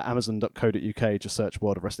hoodie at amazon.co.uk. Just search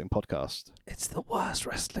World of Wrestling Podcast. It's the worst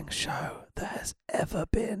wrestling show there has ever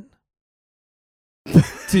been.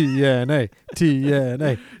 TNA,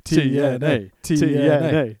 TNA, TNA,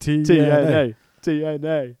 TNA, TNA,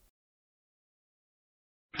 TNA.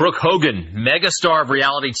 Brooke Hogan, megastar of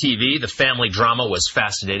reality TV. The family drama was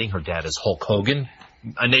fascinating. Her dad is Hulk Hogan.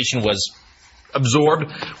 A nation was absorbed.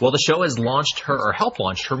 Well, the show has helped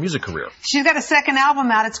launch her music career. She's got a second album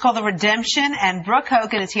out. It's called The Redemption, and Brooke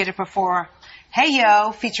Hogan is here to perform Hey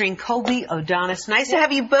Yo, featuring Colby O'Donis. Nice to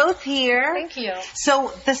have you both here. Thank you.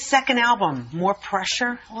 So, the second album, more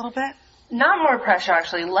pressure a little bit? Not more pressure,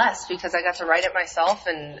 actually, less, because I got to write it myself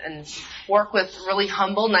and work with really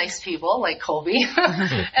humble, nice people like Colby.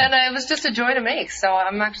 And it was just a joy to make, so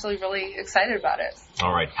I'm actually really excited about it.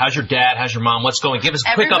 All right. How's your dad? How's your mom? What's going? Give us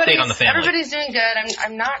a quick update on the family. Everybody's doing good.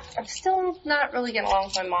 I'm still not really getting along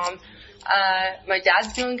with my mom. My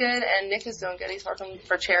dad's doing good, and Nick is doing good. He's working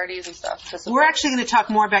for charities and stuff. We're actually going to talk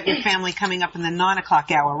more about your family coming up in the 9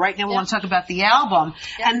 o'clock hour. Right now we want to talk about the album.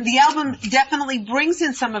 Yeah. And the album definitely brings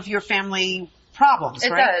in some of your family problems,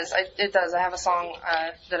 It right? does. It does. I have a song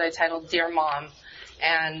that I titled Dear Mom,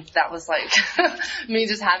 and that was like me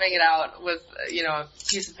just having it out with, a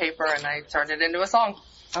piece of paper, and I turned it into a song.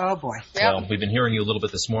 Oh, boy. Yep. Well, we've been hearing you a little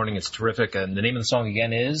bit this morning. It's terrific. And the name of the song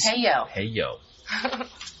again is? Hey Yo. Hey Yo.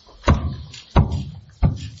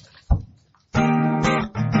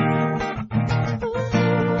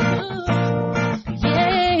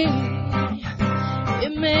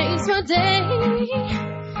 It makes my day,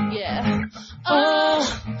 yeah.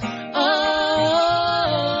 Oh,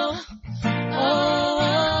 oh,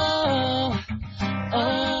 oh,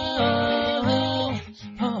 oh,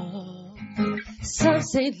 oh. Some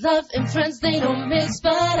say love and friends, they don't mix,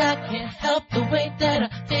 but I can't help the way that I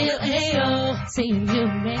feel. Ayo, seeing you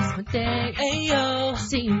makes my day. Ayo,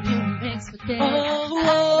 seeing you makes my day. Oh, I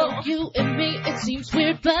know you and me, it seems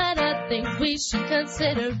weird, but I think we should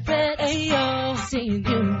consider it. Ayo, seeing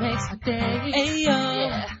you makes my day. Ayo,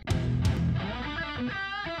 yeah.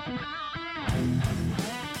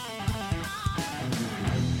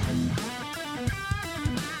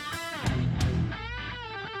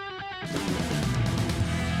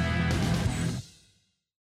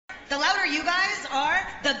 The louder you guys are,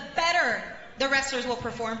 the better the wrestlers will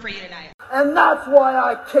perform for you tonight. And that's why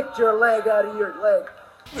I kicked your leg out of your leg.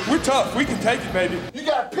 We're tough. We can take it, baby. You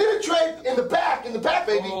got to penetrate in the back,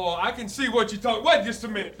 baby. Oh, I can see what you're talking. Wait just a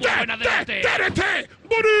minute.